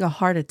having a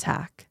heart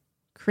attack.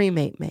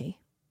 Cremate me."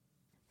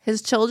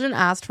 His children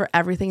asked for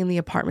everything in the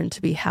apartment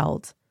to be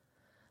held,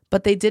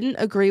 but they didn't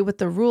agree with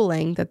the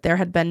ruling that there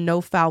had been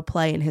no foul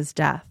play in his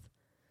death.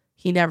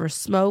 He never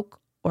smoked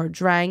or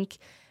drank,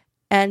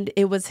 and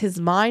it was his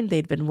mind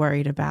they'd been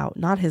worried about,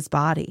 not his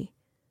body.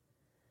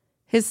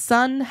 His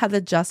son had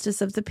the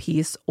Justice of the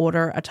Peace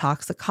order a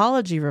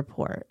toxicology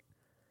report,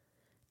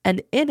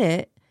 and in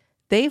it,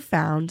 they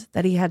found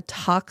that he had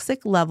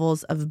toxic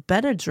levels of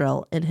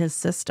Benadryl in his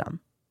system.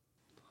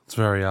 It's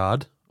very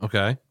odd.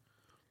 Okay.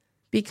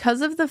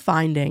 Because of the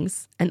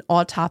findings, an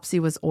autopsy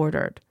was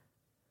ordered.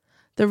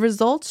 The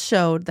results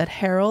showed that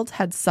Harold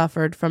had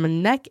suffered from a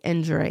neck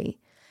injury,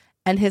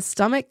 and his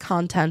stomach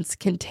contents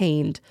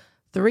contained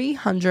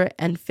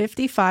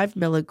 355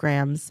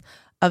 milligrams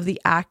of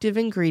the active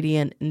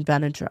ingredient in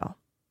Benadryl.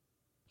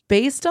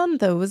 Based on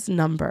those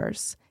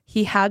numbers,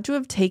 he had to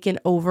have taken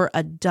over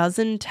a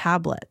dozen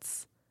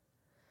tablets.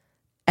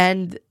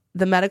 And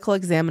the medical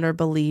examiner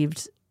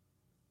believed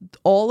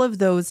all of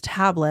those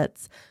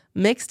tablets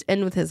mixed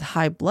in with his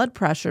high blood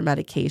pressure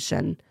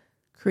medication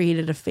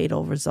created a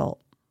fatal result.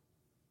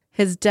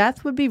 His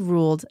death would be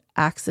ruled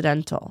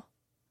accidental,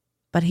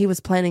 but he was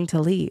planning to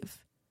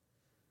leave.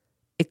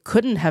 It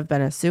couldn't have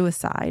been a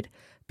suicide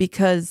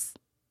because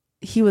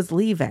he was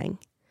leaving,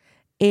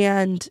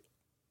 and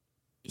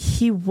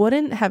he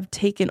wouldn't have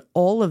taken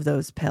all of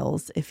those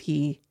pills if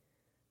he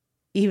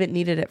even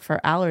needed it for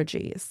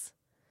allergies.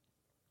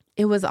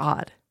 It was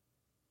odd,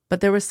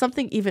 but there was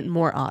something even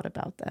more odd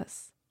about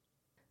this.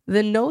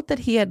 The note that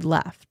he had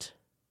left,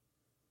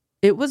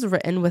 it was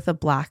written with a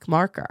black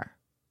marker,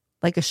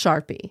 like a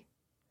Sharpie.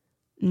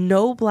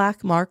 No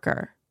black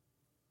marker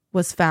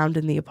was found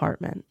in the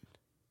apartment.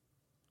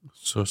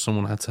 So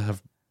someone had to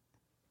have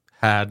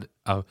had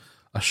a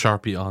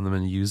Sharpie on them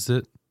and used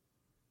it?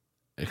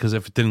 Because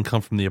if it didn't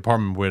come from the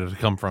apartment, where did it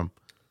come from?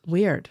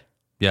 Weird.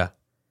 Yeah.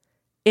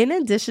 In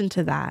addition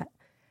to that,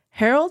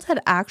 Harold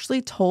had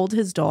actually told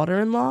his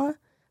daughter-in-law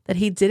that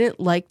he didn't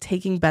like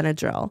taking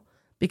Benadryl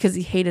because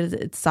he hated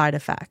its side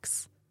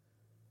effects.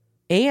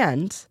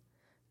 And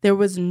there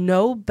was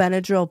no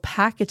Benadryl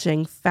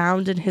packaging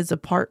found in his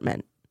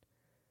apartment.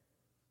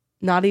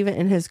 Not even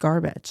in his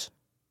garbage.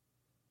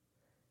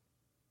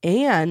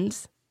 And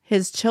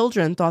his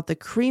children thought the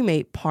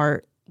cremate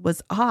part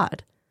was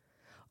odd.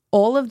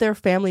 All of their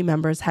family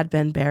members had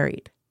been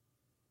buried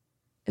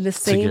in the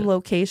same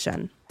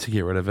location. To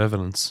get rid of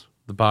evidence,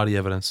 the body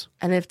evidence.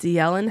 And if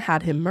D'Ellen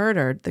had him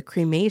murdered, the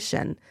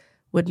cremation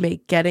would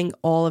make getting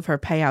all of her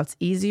payouts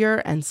easier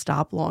and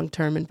stop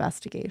long-term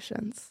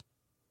investigations.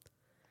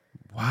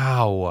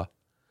 Wow.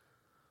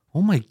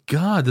 Oh my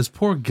God, this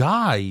poor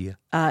guy.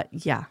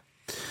 Yeah.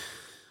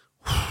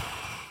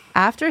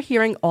 After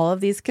hearing all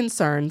of these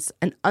concerns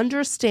and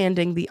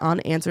understanding the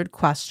unanswered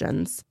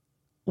questions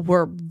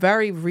were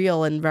very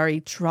real and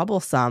very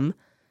troublesome,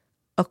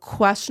 a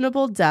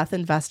questionable death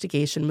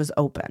investigation was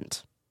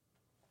opened.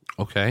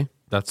 Okay,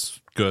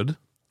 that's good.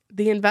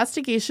 The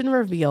investigation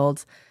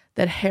revealed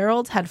that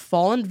Harold had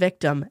fallen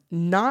victim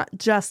not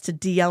just to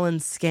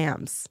D'Ellen's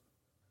scams,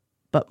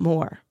 but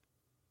more.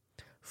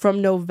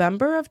 From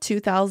November of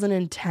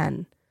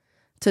 2010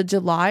 to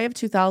July of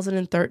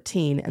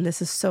 2013, and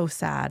this is so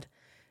sad,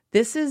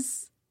 this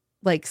is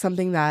like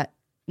something that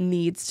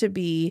needs to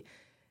be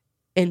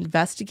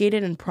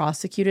investigated and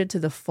prosecuted to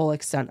the full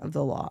extent of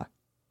the law.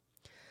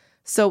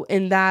 So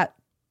in that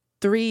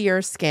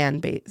 3-year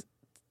scan,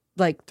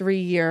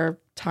 3-year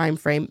time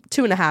frame,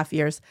 2.5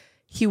 years,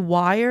 he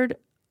wired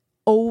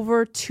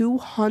over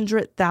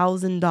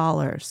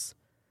 $200,000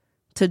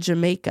 to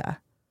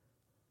Jamaica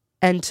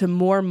and to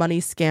more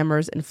money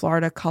scammers in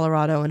Florida,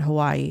 Colorado, and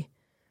Hawaii.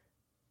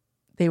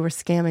 They were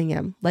scamming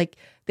him. Like,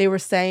 they were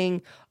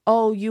saying,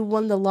 oh, you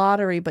won the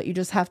lottery, but you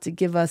just have to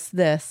give us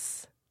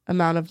this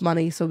amount of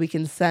money so we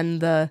can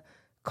send the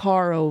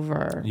car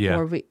over.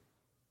 Yeah.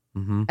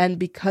 And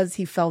because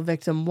he fell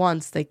victim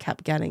once, they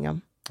kept getting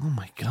him. Oh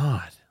my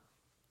God.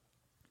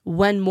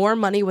 When more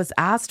money was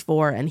asked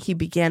for and he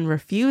began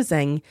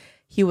refusing,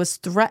 he was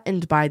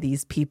threatened by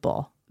these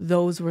people.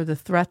 Those were the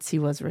threats he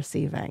was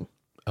receiving.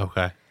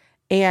 Okay.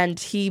 And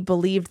he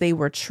believed they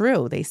were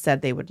true. They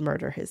said they would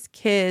murder his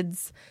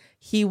kids.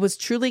 He was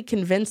truly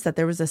convinced that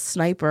there was a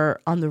sniper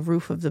on the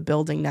roof of the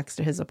building next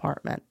to his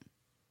apartment.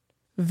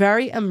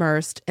 Very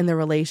immersed in the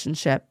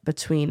relationship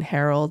between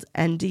Harold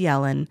and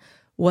D'Ellen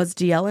was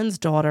D'Ellen's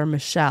daughter,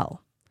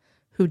 Michelle,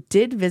 who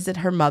did visit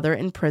her mother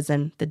in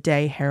prison the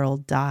day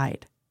Harold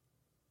died.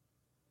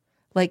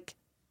 Like,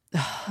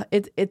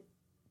 it's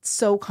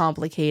so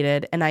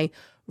complicated, and I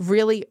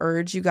really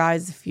urge you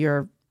guys, if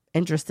you're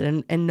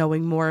interested in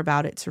knowing more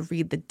about it, to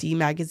read the D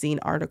Magazine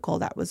article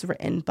that was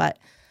written. But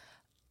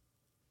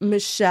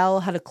Michelle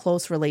had a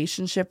close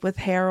relationship with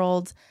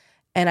Harold,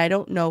 and I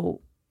don't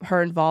know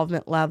her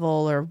involvement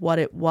level or what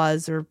it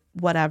was or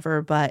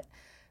whatever, but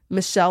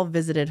Michelle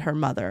visited her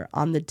mother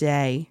on the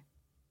day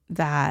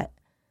that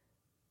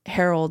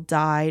Harold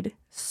died.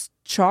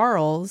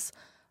 Charles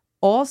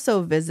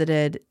also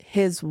visited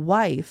his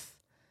wife,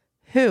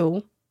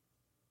 who,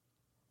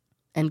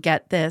 and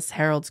get this,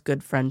 Harold's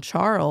good friend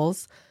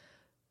Charles,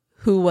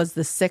 who was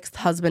the 6th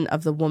husband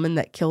of the woman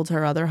that killed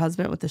her other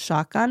husband with the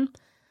shotgun.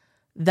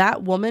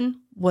 That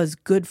woman was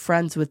good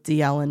friends with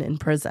D'Ellen in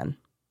prison.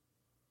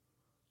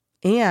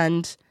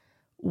 And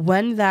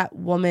when that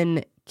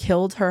woman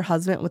killed her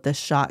husband with a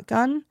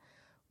shotgun,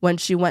 when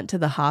she went to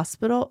the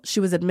hospital, she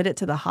was admitted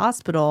to the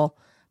hospital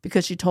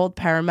because she told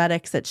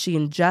paramedics that she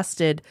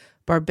ingested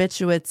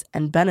barbiturates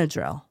and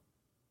Benadryl.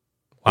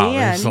 Wow,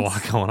 there's a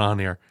lot going on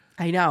here.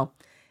 I know.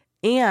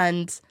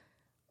 And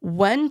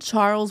when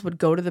Charles would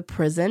go to the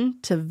prison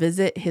to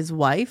visit his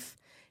wife,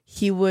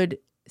 he would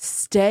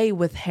stay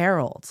with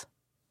Harold.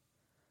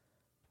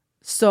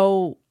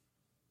 So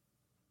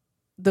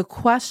the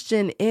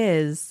question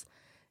is,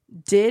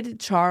 did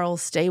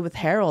Charles stay with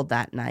Harold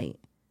that night?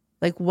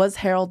 Like, was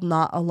Harold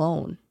not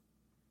alone?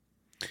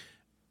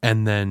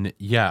 And then,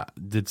 yeah,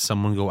 did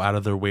someone go out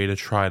of their way to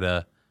try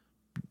to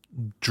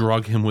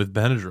drug him with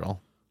Benadryl?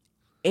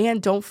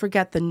 And don't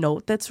forget, the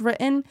note that's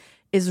written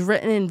is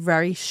written in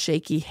very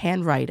shaky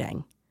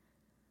handwriting.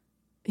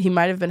 He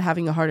might have been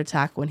having a heart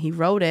attack when he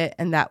wrote it,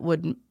 and that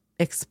would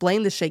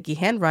explain the shaky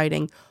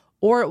handwriting.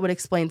 or it would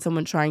explain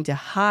someone trying to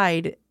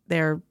hide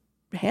their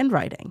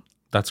handwriting.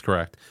 That's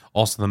correct.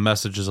 Also, the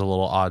message is a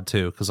little odd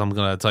too, because I'm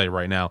going to tell you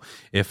right now,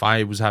 if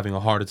I was having a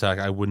heart attack,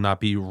 I would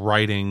not be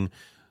writing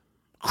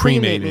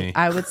cremate me.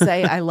 I would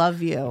say I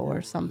love you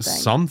or something.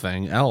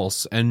 Something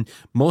else. And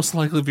most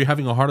likely if you're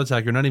having a heart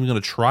attack, you're not even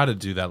going to try to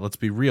do that. Let's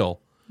be real.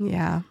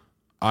 Yeah.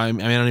 I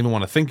mean, I don't even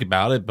want to think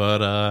about it,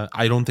 but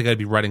I don't think I'd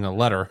be writing a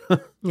letter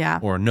Yeah.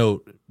 or a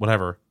note,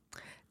 whatever.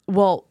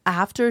 Well,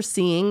 after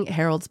seeing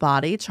Harold's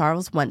body,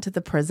 Charles went to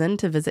the prison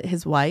to visit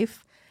his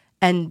wife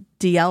and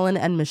D'Ellen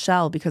and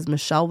Michelle, because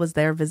Michelle was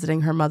there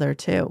visiting her mother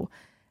too.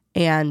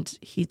 And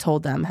he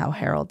told them how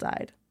Harold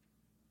died.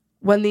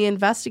 When the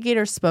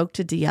investigator spoke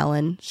to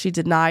D'Ellen, she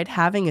denied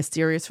having a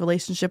serious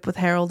relationship with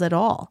Harold at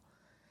all,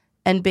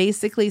 and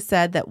basically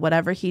said that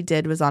whatever he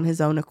did was on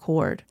his own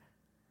accord.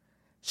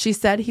 She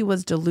said he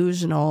was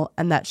delusional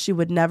and that she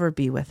would never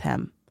be with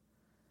him.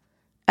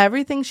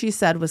 Everything she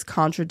said was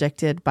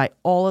contradicted by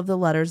all of the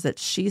letters that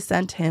she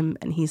sent him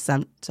and he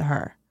sent to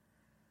her.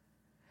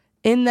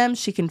 In them,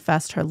 she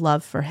confessed her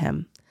love for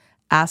him,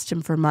 asked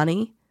him for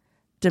money,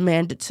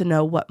 demanded to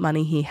know what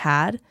money he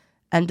had,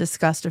 and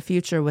discussed a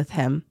future with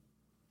him.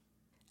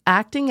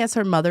 Acting as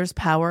her mother's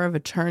power of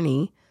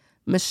attorney,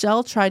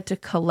 Michelle tried to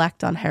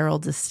collect on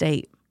Harold's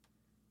estate.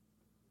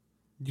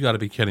 You got to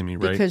be kidding me,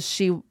 right?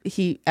 Because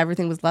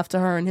everything was left to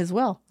her in his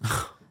will.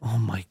 Oh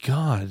my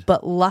God.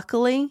 But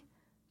luckily,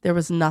 there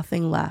was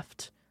nothing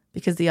left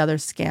because the other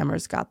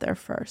scammers got there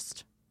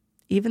first,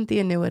 even the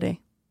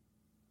annuity.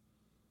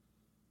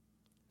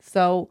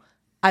 So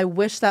I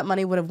wish that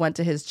money would have went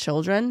to his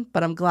children,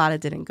 but I'm glad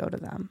it didn't go to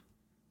them.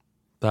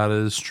 That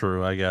is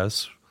true, I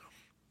guess.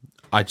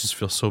 I just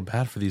feel so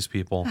bad for these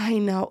people. I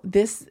know.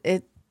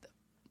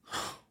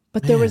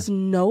 But there was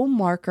no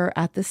marker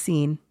at the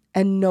scene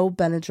and no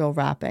Benadryl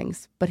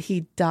wrappings, but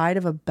he died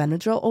of a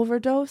Benadryl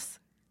overdose?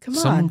 Come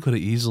on. Someone could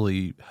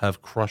easily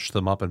have crushed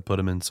them up and put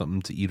them in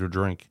something to eat or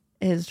drink.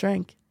 His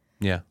drink.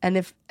 Yeah. And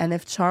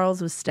if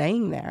Charles was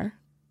staying there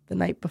the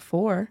night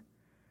before,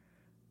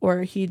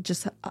 or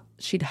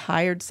she'd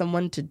hired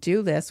someone to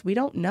do this, we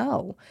don't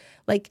know.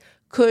 Like,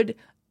 could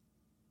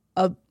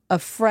a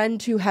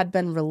friend who had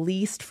been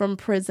released from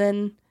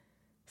prison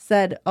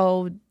said,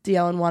 "Oh,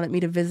 D'Ellen wanted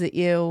me to visit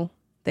you."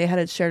 They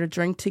had shared a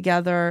drink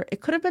together. It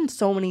could have been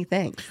so many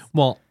things.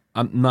 Well,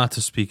 not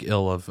to speak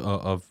ill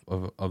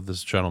of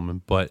this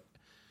gentleman, but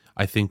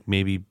I think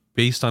maybe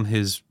based on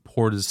his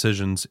poor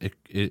decisions,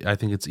 I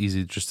think it's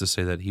easy just to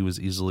say that he was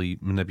easily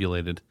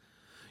manipulated.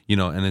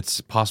 And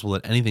it's possible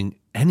that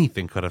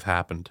anything could have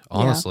happened.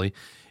 Honestly,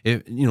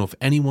 if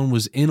anyone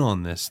was in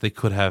on this, they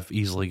could have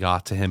easily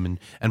got to him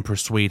and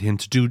persuade him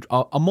to do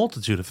a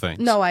multitude of things.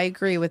 No, I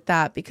agree with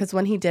that, because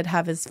when he did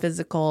have his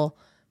physical,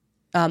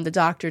 the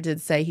doctor did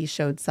say he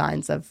showed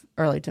signs of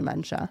early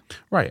dementia.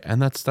 Right,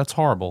 and that's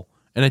horrible.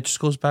 And it just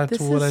goes back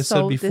to what I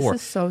said before.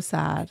 This is so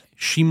sad.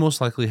 She most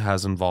likely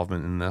has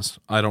involvement in this.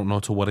 I don't know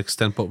to what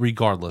extent, but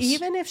regardless.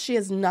 Even if she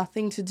has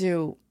nothing to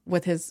do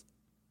with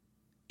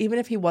even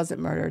if he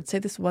wasn't murdered, say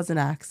this was an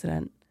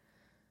accident,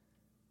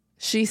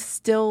 she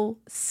still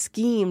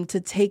schemed to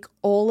take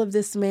all of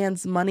this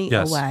man's money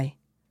away.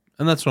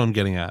 And that's what I'm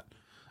getting at.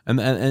 And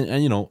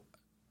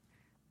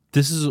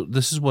this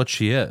is what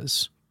she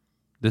is.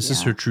 This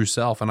is her true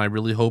self. And I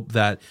really hope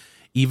that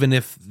even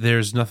if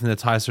there's nothing that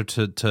ties her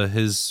to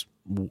his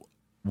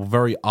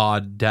very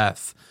odd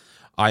death,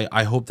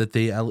 I hope that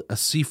they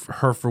see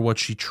her for what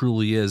she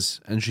truly is,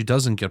 and she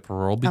doesn't get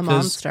parole, because a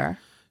monster.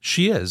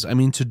 She is. I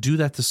mean, to do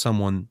that to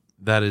someone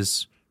that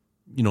is,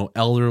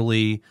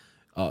 elderly,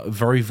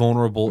 very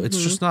vulnerable, it's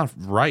just not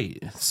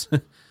right.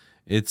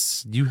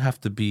 It's you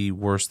have to be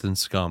worse than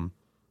scum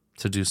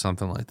to do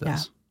something like this.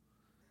 Yeah.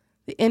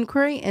 The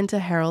inquiry into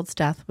Harold's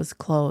death was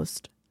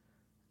closed.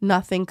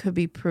 Nothing could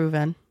be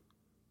proven.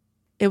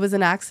 It was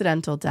an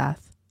accidental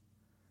death.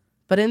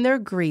 But in their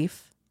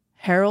grief,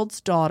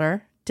 Harold's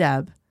daughter,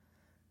 Deb,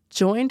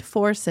 joined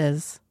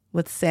forces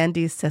with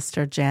Sandy's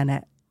sister,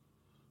 Janet.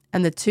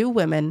 And the two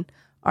women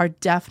are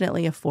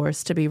definitely a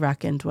force to be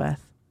reckoned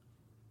with.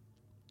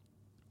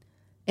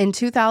 In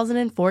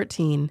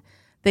 2014,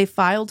 they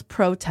filed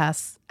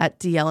protests at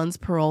D'Ellen's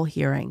parole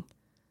hearing,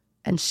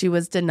 and she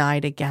was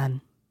denied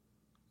again.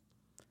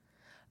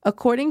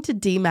 According to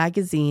D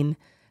Magazine,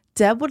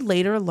 Deb would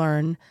later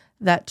learn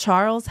that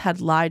Charles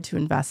had lied to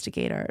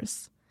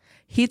investigators.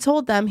 He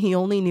told them he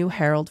only knew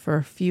Harold for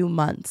a few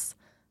months,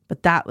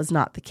 but that was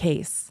not the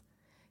case.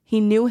 He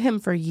knew him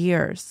for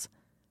years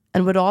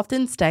and would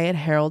often stay at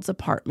Harold's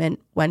apartment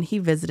when he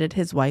visited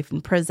his wife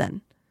in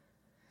prison.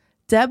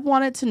 Deb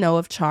wanted to know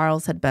if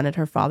Charles had been at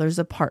her father's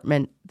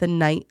apartment the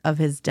night of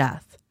his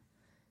death.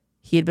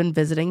 He had been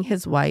visiting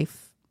his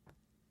wife,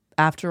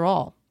 after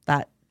all,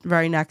 that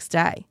very next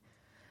day.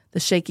 The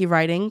shaky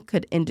writing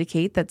could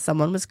indicate that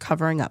someone was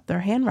covering up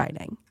their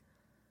handwriting.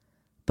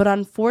 But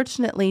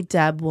unfortunately,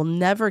 Deb will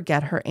never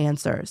get her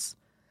answers,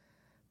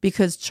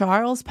 because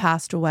Charles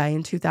passed away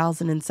in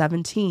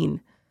 2017,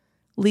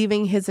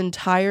 leaving his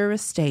entire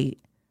estate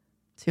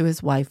to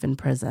his wife in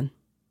prison.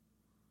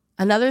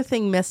 Another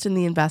thing missed in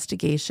the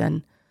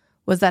investigation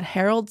was that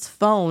Harold's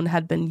phone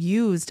had been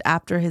used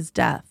after his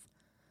death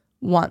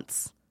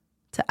once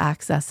to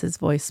access his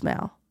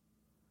voicemail.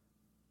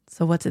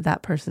 So what did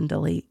that person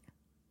delete?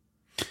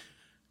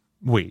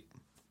 Wait,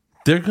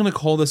 they're going to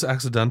call this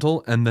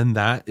accidental, and then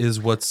that is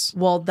what's...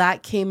 Well,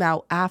 that came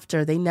out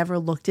after. They never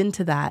looked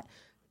into that.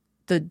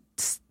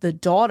 The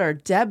daughter,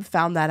 Deb,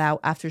 found that out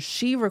after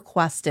she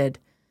requested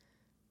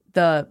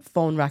the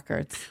phone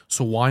records.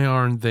 So why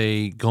aren't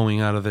they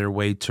going out of their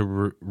way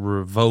to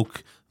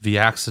revoke the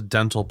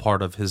accidental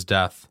part of his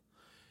death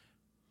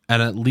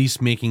and at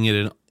least making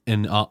it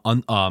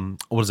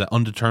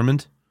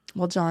undetermined?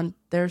 Well, John,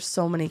 there's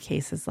so many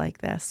cases like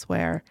this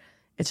where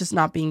it's just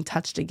not being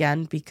touched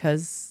again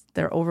because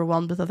they're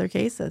overwhelmed with other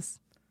cases.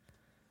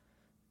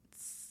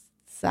 It's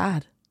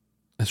sad.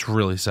 It's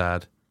really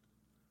sad.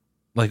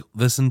 Like,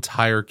 this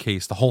entire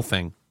case, the whole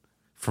thing,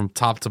 from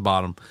top to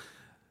bottom.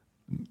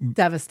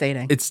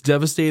 Devastating. It's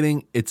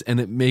devastating. And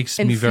it makes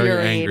me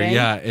very angry.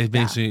 Yeah, it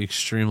makes me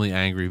extremely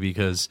angry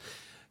because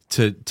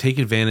to take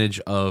advantage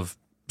of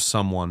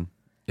someone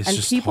is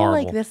just people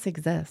horrible. like this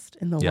exist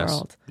in the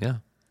world. Yeah.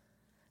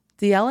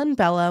 D'Ellen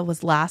Bella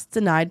was last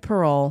denied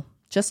parole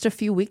just a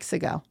few weeks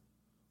ago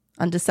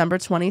on December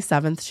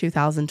 27th,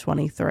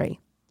 2023.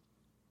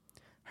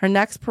 Her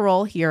next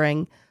parole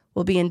hearing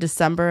will be in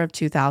December of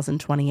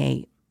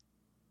 2028.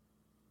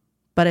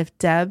 But if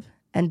Deb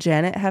and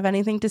Janet have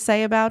anything to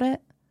say about it,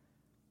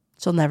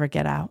 she'll never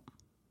get out.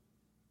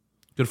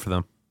 Good for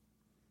them.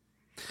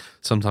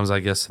 Sometimes I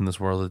guess in this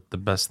world, the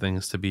best thing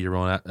is to be your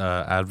own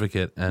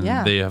advocate,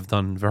 and they have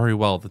done very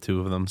well, the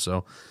two of them.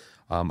 So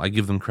I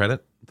give them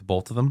credit, the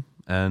both of them,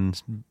 and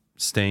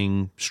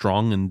staying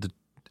strong and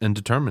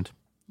determined.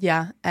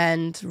 Yeah,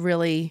 and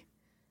really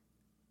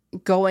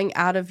going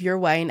out of your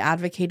way and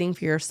advocating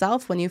for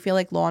yourself when you feel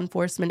like law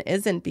enforcement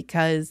isn't,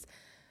 because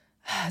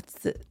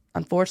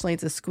unfortunately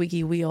it's a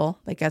squeaky wheel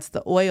that gets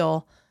the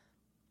oil.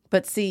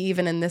 But see,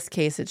 even in this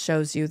case, it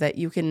shows you that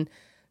you can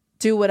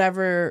do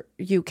whatever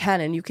you can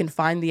and you can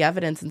find the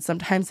evidence, and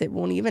sometimes it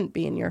won't even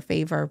be in your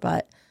favor,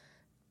 but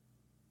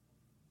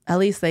at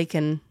least they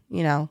can,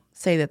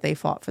 say that they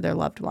fought for their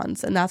loved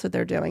ones, and that's what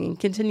they're doing and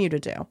continue to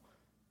do.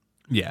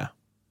 Yeah.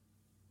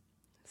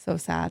 So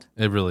sad.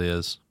 It really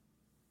is.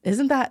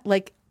 Isn't that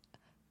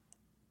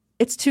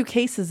it's two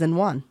cases in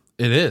one?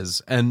 It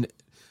is. And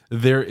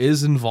there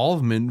is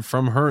involvement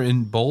from her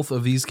in both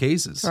of these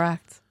cases.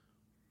 Correct.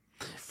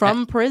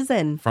 From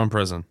prison. From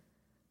prison.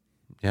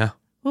 Yeah.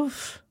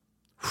 Oof.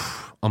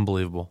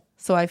 Unbelievable.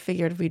 So I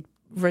figured we'd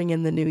ring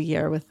in the new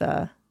year with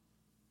a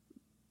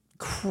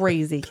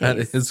crazy case. That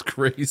is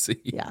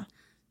crazy. Yeah.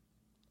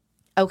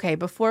 Okay,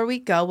 before we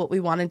go, what we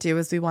want to do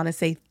is we want to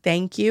say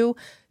thank you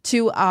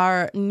to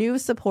our new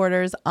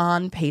supporters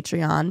on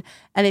Patreon.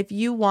 And if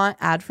you want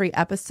ad-free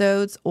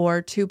episodes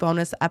or 2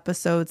 bonus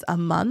episodes a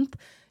month,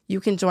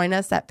 you can join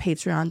us at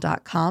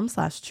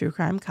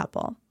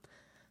patreon.com/truecrimecouple.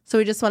 So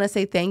we just want to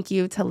say thank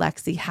you to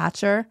Lexi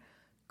Hatcher,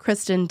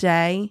 Kristen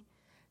Day,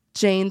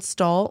 Jane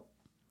Stolt,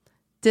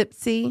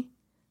 Dipsy,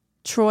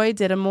 Troy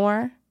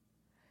Didamore,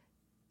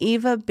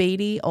 Eva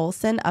Beatty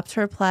Olson upped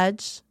her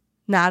pledge,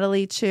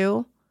 Natalie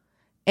Chu,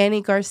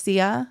 Annie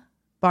Garcia,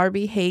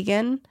 Barbie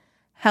Hagan,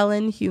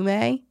 Helen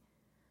Hume,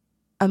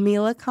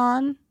 Amila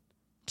Khan,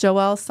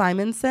 Joelle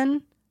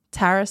Simonson,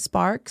 Tara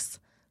Sparks,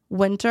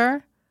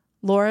 Winter,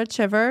 Laura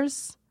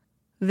Chivers,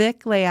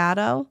 Vic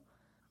Leato,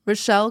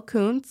 Rochelle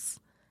Kuntz,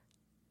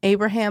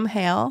 Abraham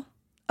Hale,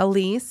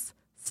 Elise,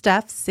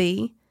 Steph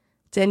C.,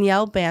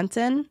 Danielle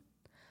Banton,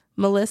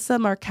 Melissa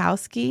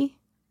Markowski,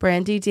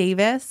 Brandy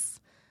Davis,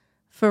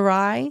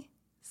 Farai,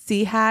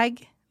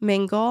 Seahag,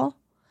 Mingle,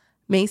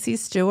 Macy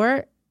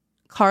Stewart,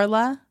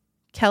 Carla,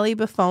 Kelly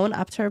Buffone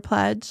upped her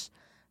pledge,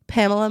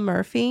 Pamela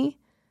Murphy,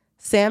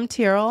 Sam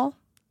Tyrrell,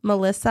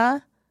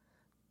 Melissa,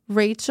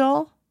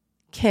 Rachel,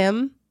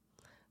 Kim,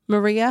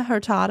 Maria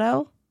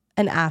Hurtado,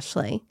 and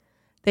Ashley.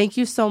 Thank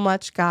you so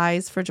much,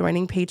 guys, for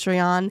joining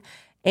Patreon.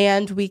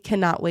 And we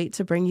cannot wait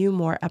to bring you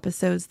more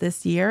episodes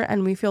this year.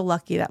 And we feel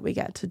lucky that we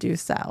get to do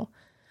so.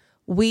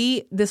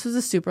 This was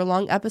a super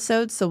long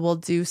episode, so we'll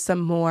do some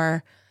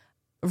more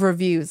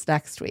reviews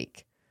next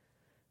week.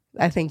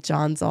 I think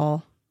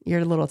you're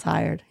a little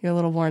tired. You're a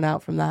little worn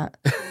out from that.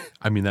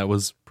 I mean, that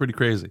was pretty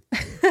crazy.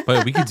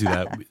 But we could do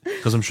that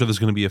because I'm sure there's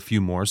going to be a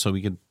few more, so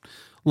we could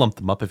lump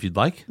them up if you'd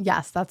like.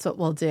 Yes, that's what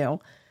we'll do.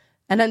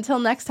 And until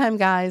next time,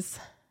 guys,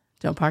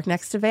 don't park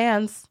next to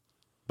vans.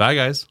 Bye,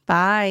 guys.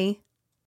 Bye.